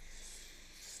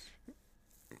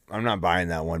 I'm not buying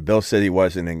that one. Bill said he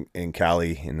wasn't in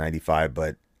Cali in 95,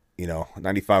 but,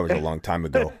 95 was a long time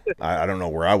ago. I don't know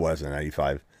where I was in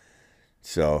 95.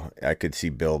 So I could see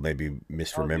Bill maybe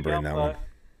misremembering that one.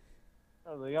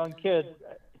 I was a young kid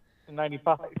in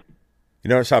 95. You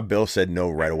notice how Bill said no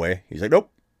right away? He's like, nope.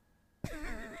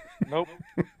 Nope.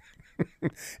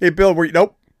 Hey, Bill,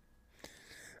 nope.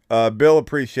 Bill,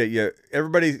 appreciate you.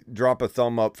 Everybody drop a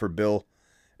thumb up for Bill.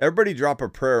 Everybody drop a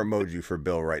prayer emoji for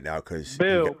Bill right now.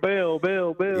 Bill.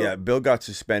 Yeah, Bill got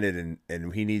suspended,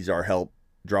 and he needs our help.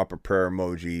 Drop a prayer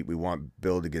emoji. We want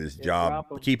Bill to get his job,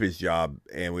 keep his job,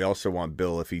 and we also want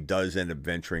Bill, if he does end up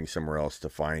venturing somewhere else, to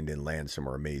find and land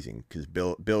somewhere amazing. Because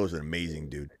Bill is an amazing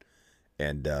dude,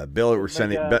 and Bill, we're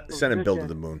sending Bill to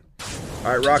the moon.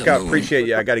 All right, rock out. Appreciate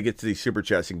you. I got to get to these super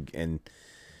chats and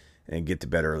get to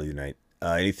bed early tonight.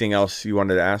 Anything else you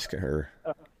wanted to ask her?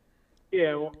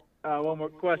 One more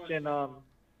question.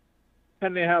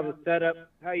 Depending on how the setup,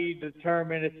 how you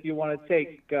determine if you want to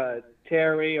take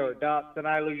Terry or Dotson.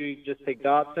 I usually just take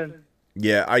Dotson.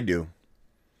 Yeah, I do.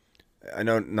 I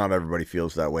know not everybody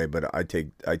feels that way, but I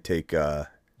take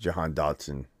Jahan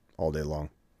Dotson all day long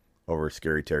over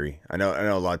Scary Terry. I know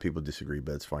a lot of people disagree,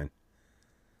 but it's fine.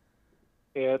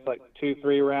 Yeah, it's like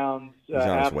 2-3 rounds. He's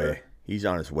on his way. He's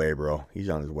on his way, bro. He's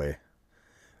on his way.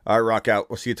 All right, rock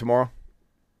out. We'll see you tomorrow.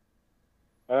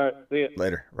 All right, see you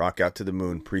later. Rock out to the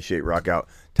moon. Appreciate rock out.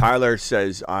 Tyler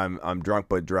says I'm drunk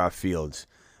but draft Fields.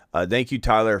 Thank you,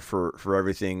 Tyler, for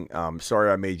everything.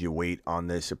 Sorry I made you wait on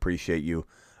this. Appreciate you.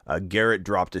 Garrett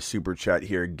dropped a super chat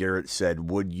here. Garrett said,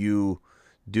 "Would you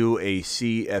do a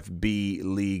CFB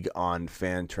league on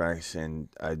Fantrax and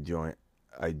I join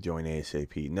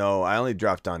ASAP?" No, I only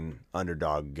dropped on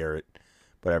Underdog, Garrett,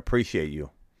 but I appreciate you.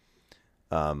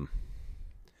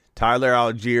 Tyler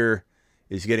Algier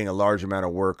is getting a large amount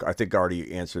of work. I think I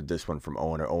already answered this one from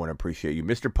Owen. Owen, appreciate you.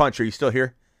 Mr. Punch, are you still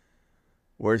here?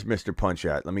 Where's Mr. Punch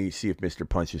at? Let me see if Mr.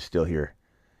 Punch is still here.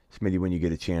 Smitty, when you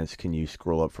get a chance, can you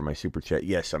scroll up for my super chat?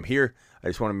 Yes, I'm here. I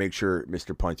just want to make sure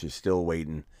Mr. Punch is still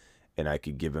waiting, and I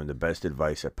could give him the best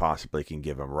advice I possibly can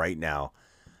give him right now.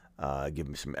 Give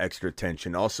him some extra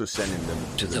attention. Also sending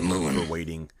them to the moon for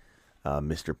waiting.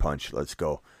 Mr. Punch, let's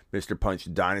go. Mr.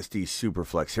 Punch, Dynasty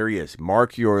Superflex. Here he is.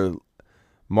 Mark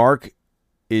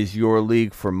is your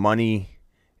league for money,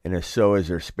 and if so, is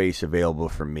there space available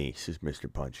for me? Says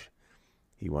Mr. Punch.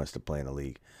 He wants to play in a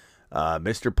league.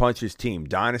 Mr. Punch's team,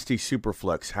 Dynasty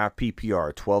Superflex, half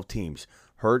PPR, 12 teams.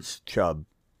 Hurts, Chubb,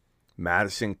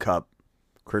 Madison, Cup,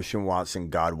 Christian Watson,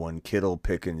 Godwin, Kittle,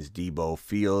 Pickens, Debo.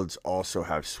 Fields also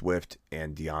have Swift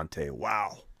and Deontay.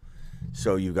 Wow.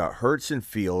 So you got Hurts and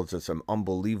Fields. That's an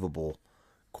unbelievable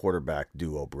quarterback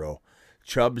duo, bro.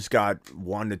 Chubb's got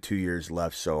 1 to 2 years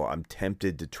left, so I'm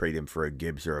tempted to trade him for a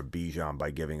Gibbs or a Bijan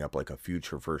by giving up like a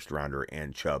future first rounder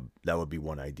and Chubb. That would be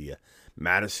one idea.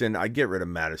 Madison, I'd get rid of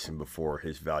Madison before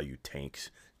his value tanks.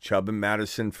 Chubb and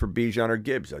Madison for Bijan or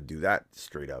Gibbs. I'd do that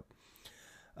straight up.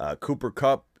 Cooper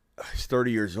Kupp, he's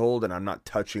 30 years old, and I'm not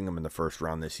touching him in the first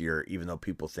round this year, even though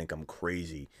people think I'm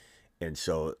crazy. And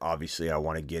so obviously I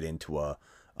want to get into a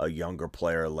younger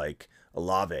player like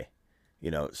Olave,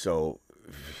 so,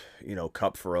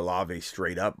 Cup for Olave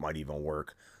straight up might even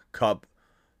work. Cup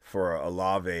for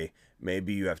Olave,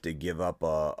 maybe you have to give up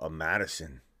a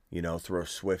Madison, throw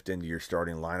Swift into your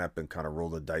starting lineup and kind of roll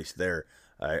the dice there.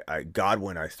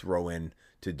 Godwin I throw in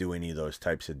to do any of those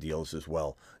types of deals as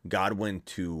well. Godwin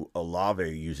to Olave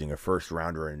using a first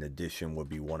rounder in addition would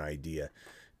be one idea.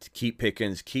 To keep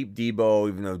Pickens, keep Debo,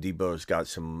 even though Debo's got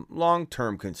some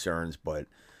long-term concerns, but,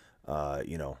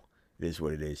 it is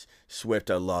what it is. Swift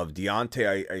I love.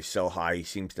 Deontay I sell high. He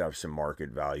seems to have some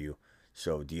market value.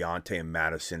 So Deontay and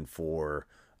Madison for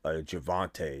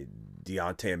Javonte.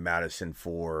 Deontay and Madison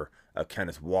for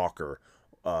Kenneth Walker.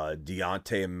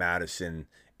 Deontay and Madison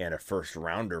and a first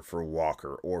rounder for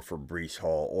Walker or for Breece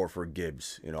Hall or for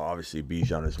Gibbs. Obviously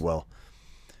Bijan as well.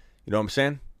 You know what I'm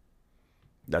saying?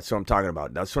 That's what I'm talking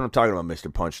about. That's what I'm talking about,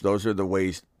 Mr. Punch. Those are the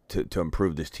ways to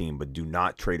improve this team, but do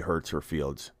not trade Hurts or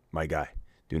Fields, my guy.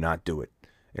 Do not do it.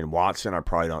 And Watson, I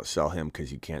probably don't sell him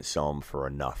because you can't sell him for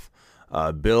enough.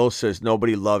 Bill says,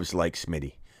 nobody loves like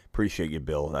Smitty. Appreciate you,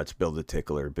 Bill. That's Bill the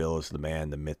Tickler. Bill is the man,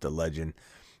 the myth, the legend.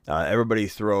 Everybody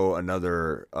throw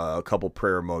another a couple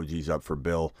prayer emojis up for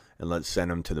Bill, and let's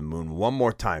send him to the moon one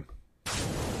more time.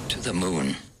 To the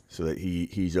moon. So that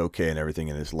he's okay and everything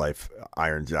in his life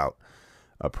irons out.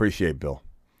 Appreciate Bill.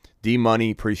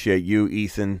 D-Money, appreciate you.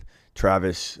 Ethan,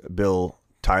 Travis, Bill,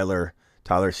 Tyler.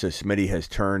 Tyler says, Smitty has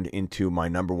turned into my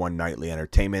number one nightly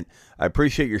entertainment. I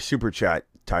appreciate your super chat,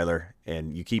 Tyler,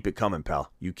 and you keep it coming,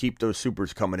 pal. You keep those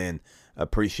supers coming in.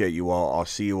 Appreciate you all. I'll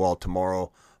see you all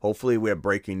tomorrow. Hopefully we have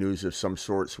breaking news of some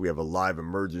sort. So we have a live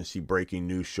emergency breaking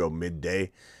news show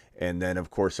midday. And then,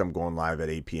 of course, I'm going live at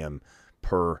 8 p.m.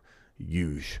 per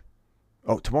usual.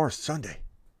 Oh, tomorrow's Sunday.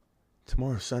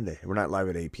 Tomorrow's Sunday. We're not live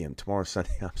at 8 p.m. Tomorrow's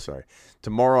Sunday. I'm sorry.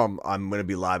 Tomorrow I'm going to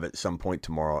be live at some point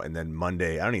tomorrow. And then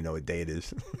Monday, I don't even know what day it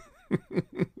is.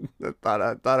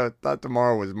 I thought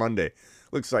tomorrow was Monday.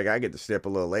 Looks like I get to stay up a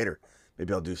little later.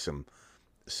 Maybe I'll do some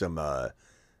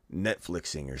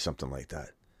Netflixing or something like that.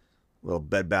 A little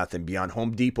Bed Bath & Beyond.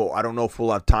 Home Depot, I don't know if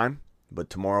we'll have time, but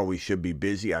tomorrow we should be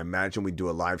busy. I imagine we do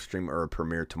a live stream or a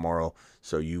premiere tomorrow.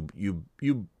 So you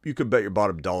could bet your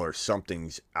bottom dollar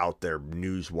something's out there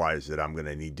news-wise that I'm going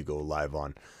to need to go live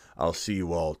on. I'll see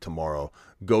you all tomorrow.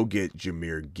 Go get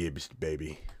Jahmyr Gibbs,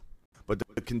 baby. But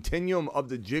the continuum of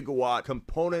the gigawatt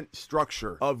component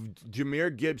structure of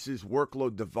Jahmyr Gibbs'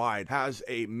 workload divide has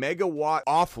a megawatt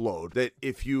offload that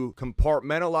if you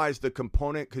compartmentalize the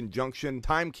component conjunction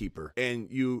timekeeper and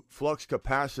you flux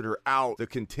capacitor out the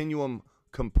continuum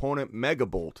component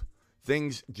megabolt,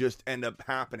 things just end up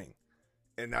happening.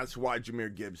 And that's why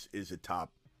Jahmyr Gibbs is a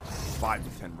top 5 to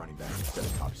 10 running back instead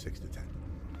of top 6 to 10.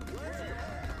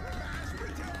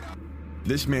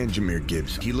 This man, Jahmyr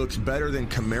Gibbs, he looks better than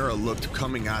Kamara looked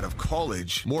coming out of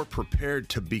college, more prepared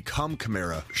to become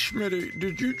Kamara. Schmitty,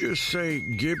 did you just say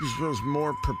Gibbs was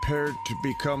more prepared to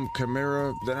become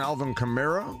Kamara than Alvin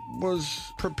Kamara was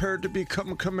prepared to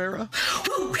become Kamara?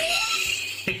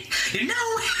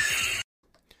 No.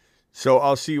 So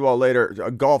I'll see you all later.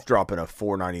 Golf dropping a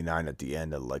 $4.99 at the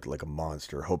end, like a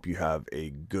monster. Hope you have a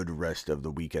good rest of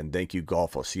the weekend. Thank you,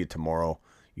 Golf. I'll see you tomorrow.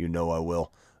 You know I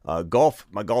will. Golf,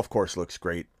 my golf course looks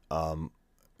great.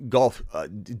 Golf,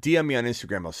 DM me on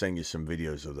Instagram. I'll send you some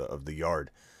videos of the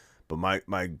yard. But my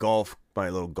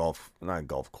little golf, not a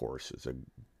golf course. It's a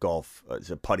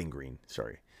putting green.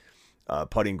 Sorry.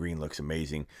 Putting green looks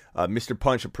amazing. Mr.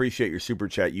 Punch, appreciate your super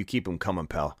chat. You keep them coming,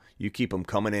 pal. You keep them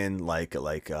coming in like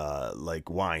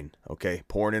wine. Okay,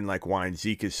 pouring in like wine.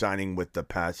 Zeke is signing with the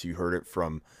Pats. You heard it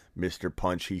from Mr.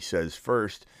 Punch. He says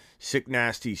first. Sick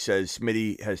Nasty says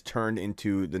Smitty has turned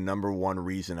into the number one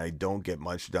reason I don't get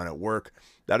much done at work.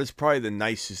 That is probably the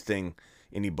nicest thing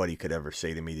anybody could ever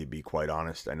say to me, to be quite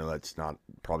honest. I know that's not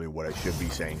probably what I should be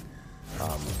saying,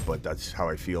 but that's how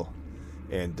I feel.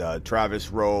 And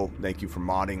Travis Rowe, thank you for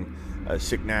modding.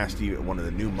 Sick Nasty, one of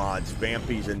the new mods.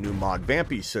 Vampy's a new mod.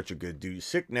 Vampy's such a good dude.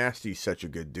 Sick Nasty's such a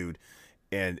good dude.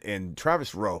 And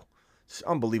Travis Rowe, it's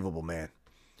unbelievable, man.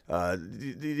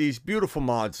 These beautiful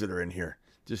mods that are in here.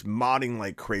 Just modding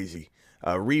like crazy.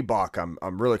 Reebok,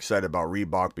 I'm real excited about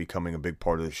Reebok becoming a big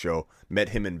part of the show. Met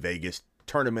him in Vegas,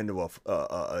 turned him into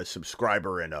a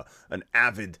subscriber and an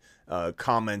avid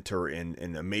commenter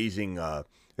and amazing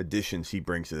additions he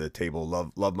brings to the table.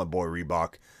 Love my boy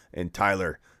Reebok. And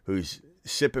Tyler, who's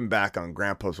sipping back on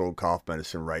Grandpa's old cough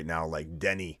medicine right now, like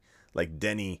Denny, like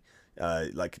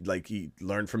he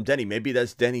learned from Denny. Maybe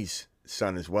that's Denny's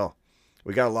son as well.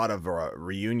 We got a lot of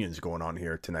reunions going on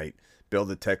here tonight. Bill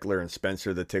the Tickler and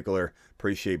Spencer the Tickler.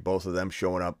 Appreciate both of them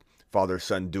showing up.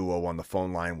 Father-son duo on the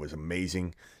phone line was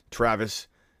amazing. Travis.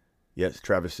 Yes,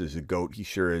 Travis is a GOAT. He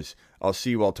sure is. I'll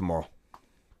see you all tomorrow.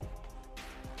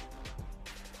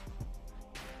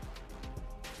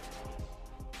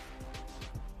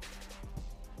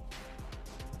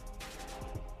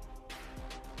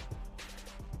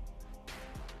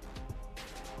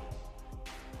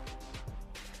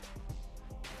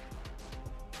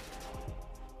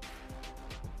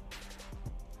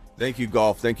 Thank you,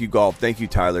 Golf. Thank you, Golf. Thank you,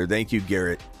 Tyler. Thank you,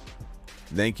 Garrett.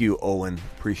 Thank you, Owen.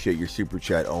 Appreciate your super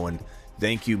chat, Owen.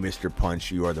 Thank you, Mr.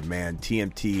 Punch. You are the man.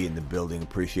 TMT in the building.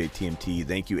 Appreciate TMT.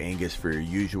 Thank you, Angus, for your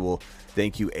usual.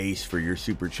 Thank you, Ace, for your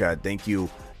super chat. Thank you,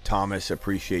 Thomas.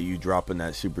 Appreciate you dropping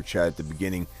that super chat at the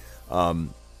beginning. And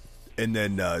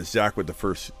then Zach with the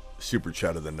first super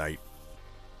chat of the night.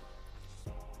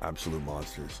 Absolute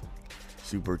monsters.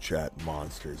 Super chat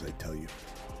monsters, I tell you.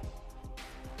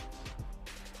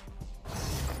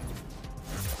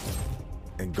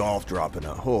 And Golf dropping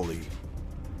a holy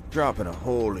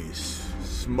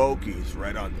smokies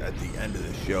right on at the end of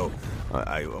the show.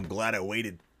 I'm glad I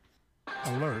waited.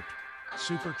 Alert.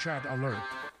 Super chat alert.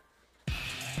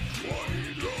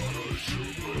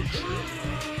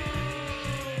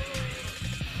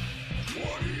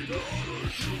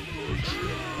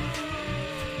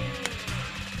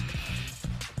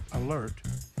 Alert.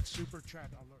 Super chat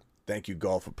alert. Thank you,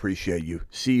 Golf. Appreciate you.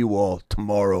 See you all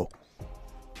tomorrow.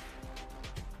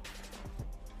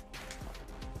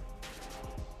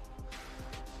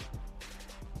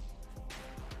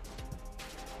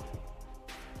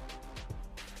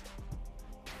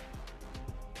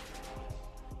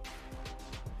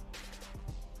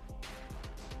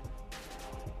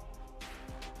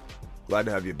 Glad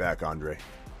to have you back, Andre.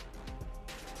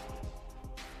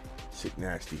 Sick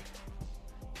Nasty.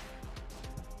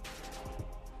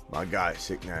 My guy,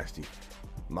 Sick Nasty.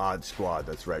 Mod Squad,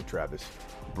 that's right, Travis.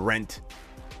 Brent,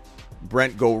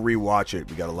 go rewatch it.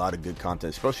 We got a lot of good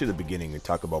content, especially the beginning. We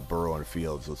talk about Burrow and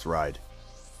Fields. Let's ride.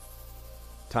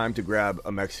 Time to grab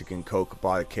a Mexican Coke.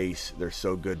 Bought a case. They're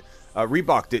so good.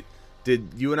 Reebok, did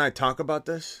you and I talk about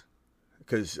this?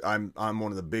 Because I'm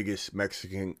one of the biggest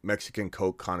Mexican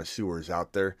Coke connoisseurs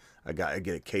out there. I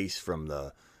get a case from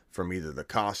either the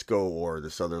Costco or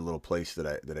this other little place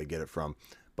that I get it from.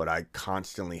 But I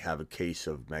constantly have a case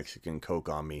of Mexican Coke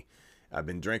on me. I've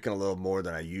been drinking a little more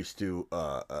than I used to,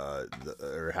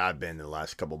 or have been in the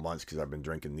last couple months, because I've been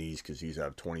drinking these, because these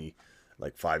have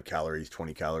 5 calories,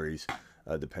 20 calories,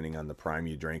 depending on the prime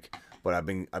you drink. But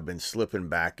I've been slipping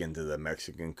back into the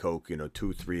Mexican Coke,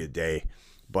 2-3 a day.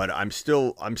 But I'm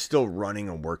still running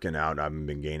and working out. I haven't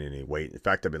been gaining any weight. In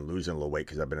fact, I've been losing a little weight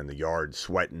because I've been in the yard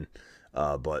sweating.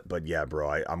 But yeah,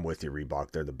 bro, I'm with you,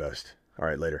 Reebok. They're the best. All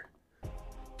right, later.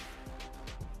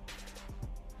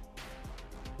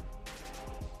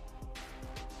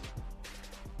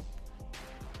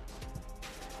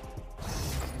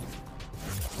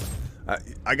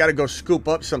 I got to go scoop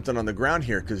up something on the ground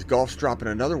here because Golf's dropping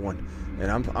another one, and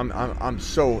I'm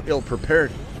so ill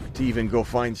prepared to even go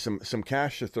find some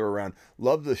cash to throw around.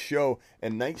 Love the show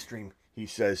and Nightstream, he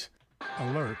says.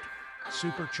 Alert.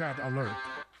 Super chat alert.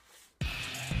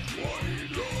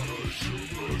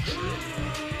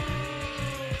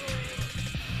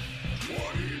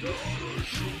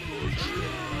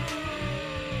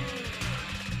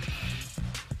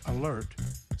 Alert.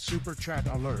 Super chat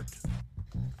alert.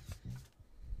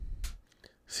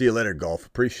 See you later, Golf.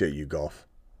 Appreciate you, Golf.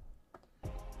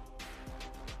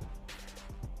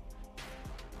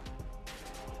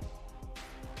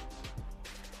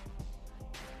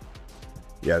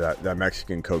 Yeah, that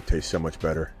Mexican Coke tastes so much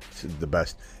better. It's the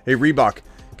best. Hey, Reebok,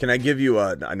 can I give you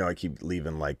I know I keep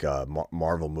leaving like a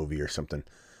Marvel movie or something.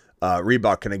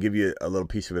 Reebok, can I give you a little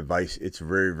piece of advice? It's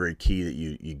very, very key that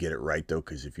you get it right, though,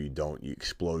 because if you don't, you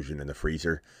explosion in the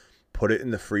freezer. Put it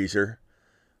in the freezer.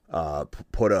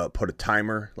 Put a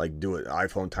timer, like do an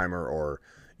iPhone timer or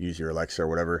use your Alexa or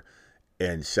whatever,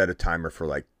 and set a timer for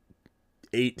like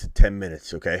 8 to 10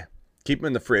 minutes, okay? Keep them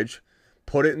in the fridge.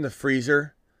 Put it in the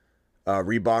freezer,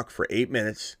 Reebok, for 8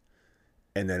 minutes,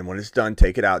 and then when it's done,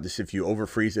 take it out. Just if you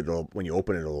overfreeze it, when you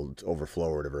open it, it'll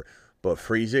overflow or whatever. But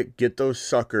freeze it. Get those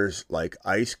suckers like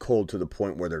ice cold to the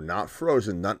point where they're not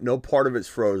frozen. No part of it's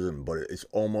frozen, but it's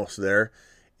almost there.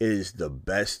 It is the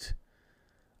best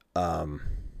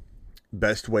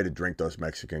way to drink those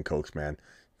Mexican Cokes, man.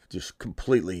 Just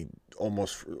completely,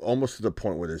 almost to the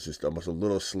point where there's just almost a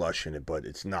little slush in it, but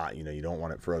it's not. You don't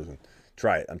want it frozen.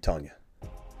 Try it. I'm telling you.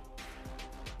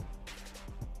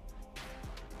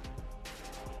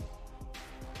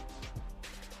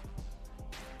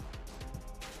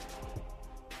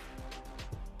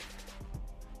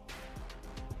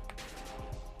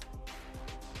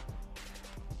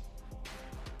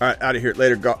 All right, out of here.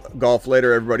 Later, golf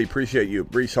later, everybody. Appreciate you.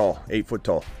 Brees Hall, 8 foot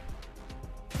tall.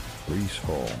 Brees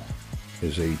Hall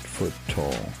is 8 foot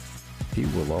tall. He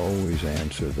will always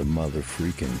answer the mother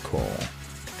freaking call.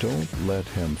 Don't let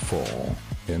him fall.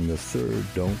 In the third,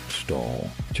 don't stall.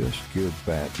 Just give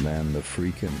Batman the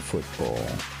freaking football.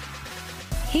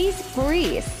 He's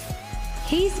Brees.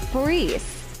 He's Brees.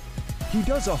 He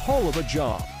does a whole of a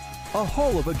job. A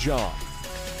whole of a job.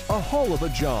 A whole of a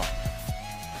job.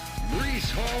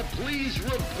 Brees Hall, please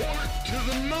report to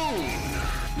the moon.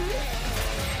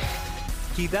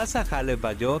 He does a hell of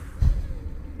a job.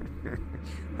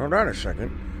 Hold on a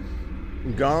second.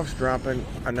 Golf's dropping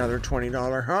another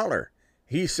 $20 holler.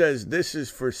 He says this is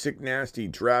for Sick Nasty,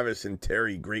 Travis, and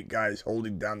Terry. Great guys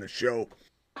holding down the show.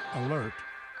 Alert.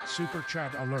 Super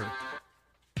chat alert.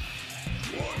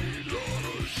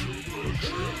 $20 super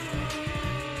chat.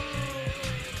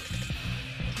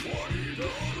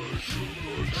 $20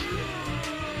 super chat.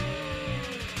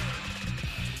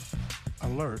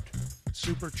 Alert.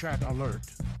 Super chat alert.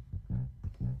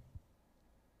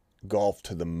 Golf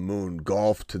to the moon.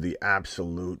 Golf to the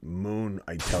absolute moon,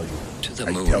 I tell you. To the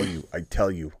I moon. I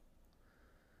tell you.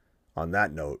 On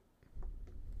that note.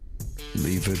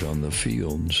 Leave it on the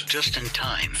fields. Just in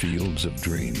time. Fields of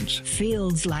dreams.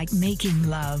 Fields like making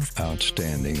love.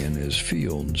 Outstanding in his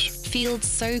fields. Fields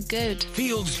so good.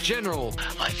 Fields general.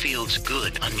 My field's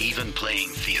good. Uneven playing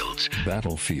fields.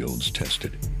 Battlefields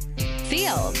tested.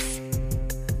 Fields.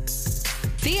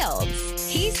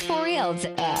 Fields. He's for reals.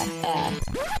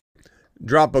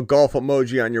 Drop a golf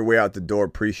emoji on your way out the door.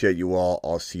 Appreciate you all.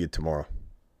 I'll see you tomorrow.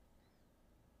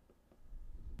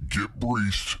 Get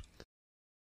breached.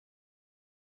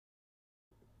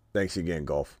 Thanks again,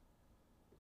 golf.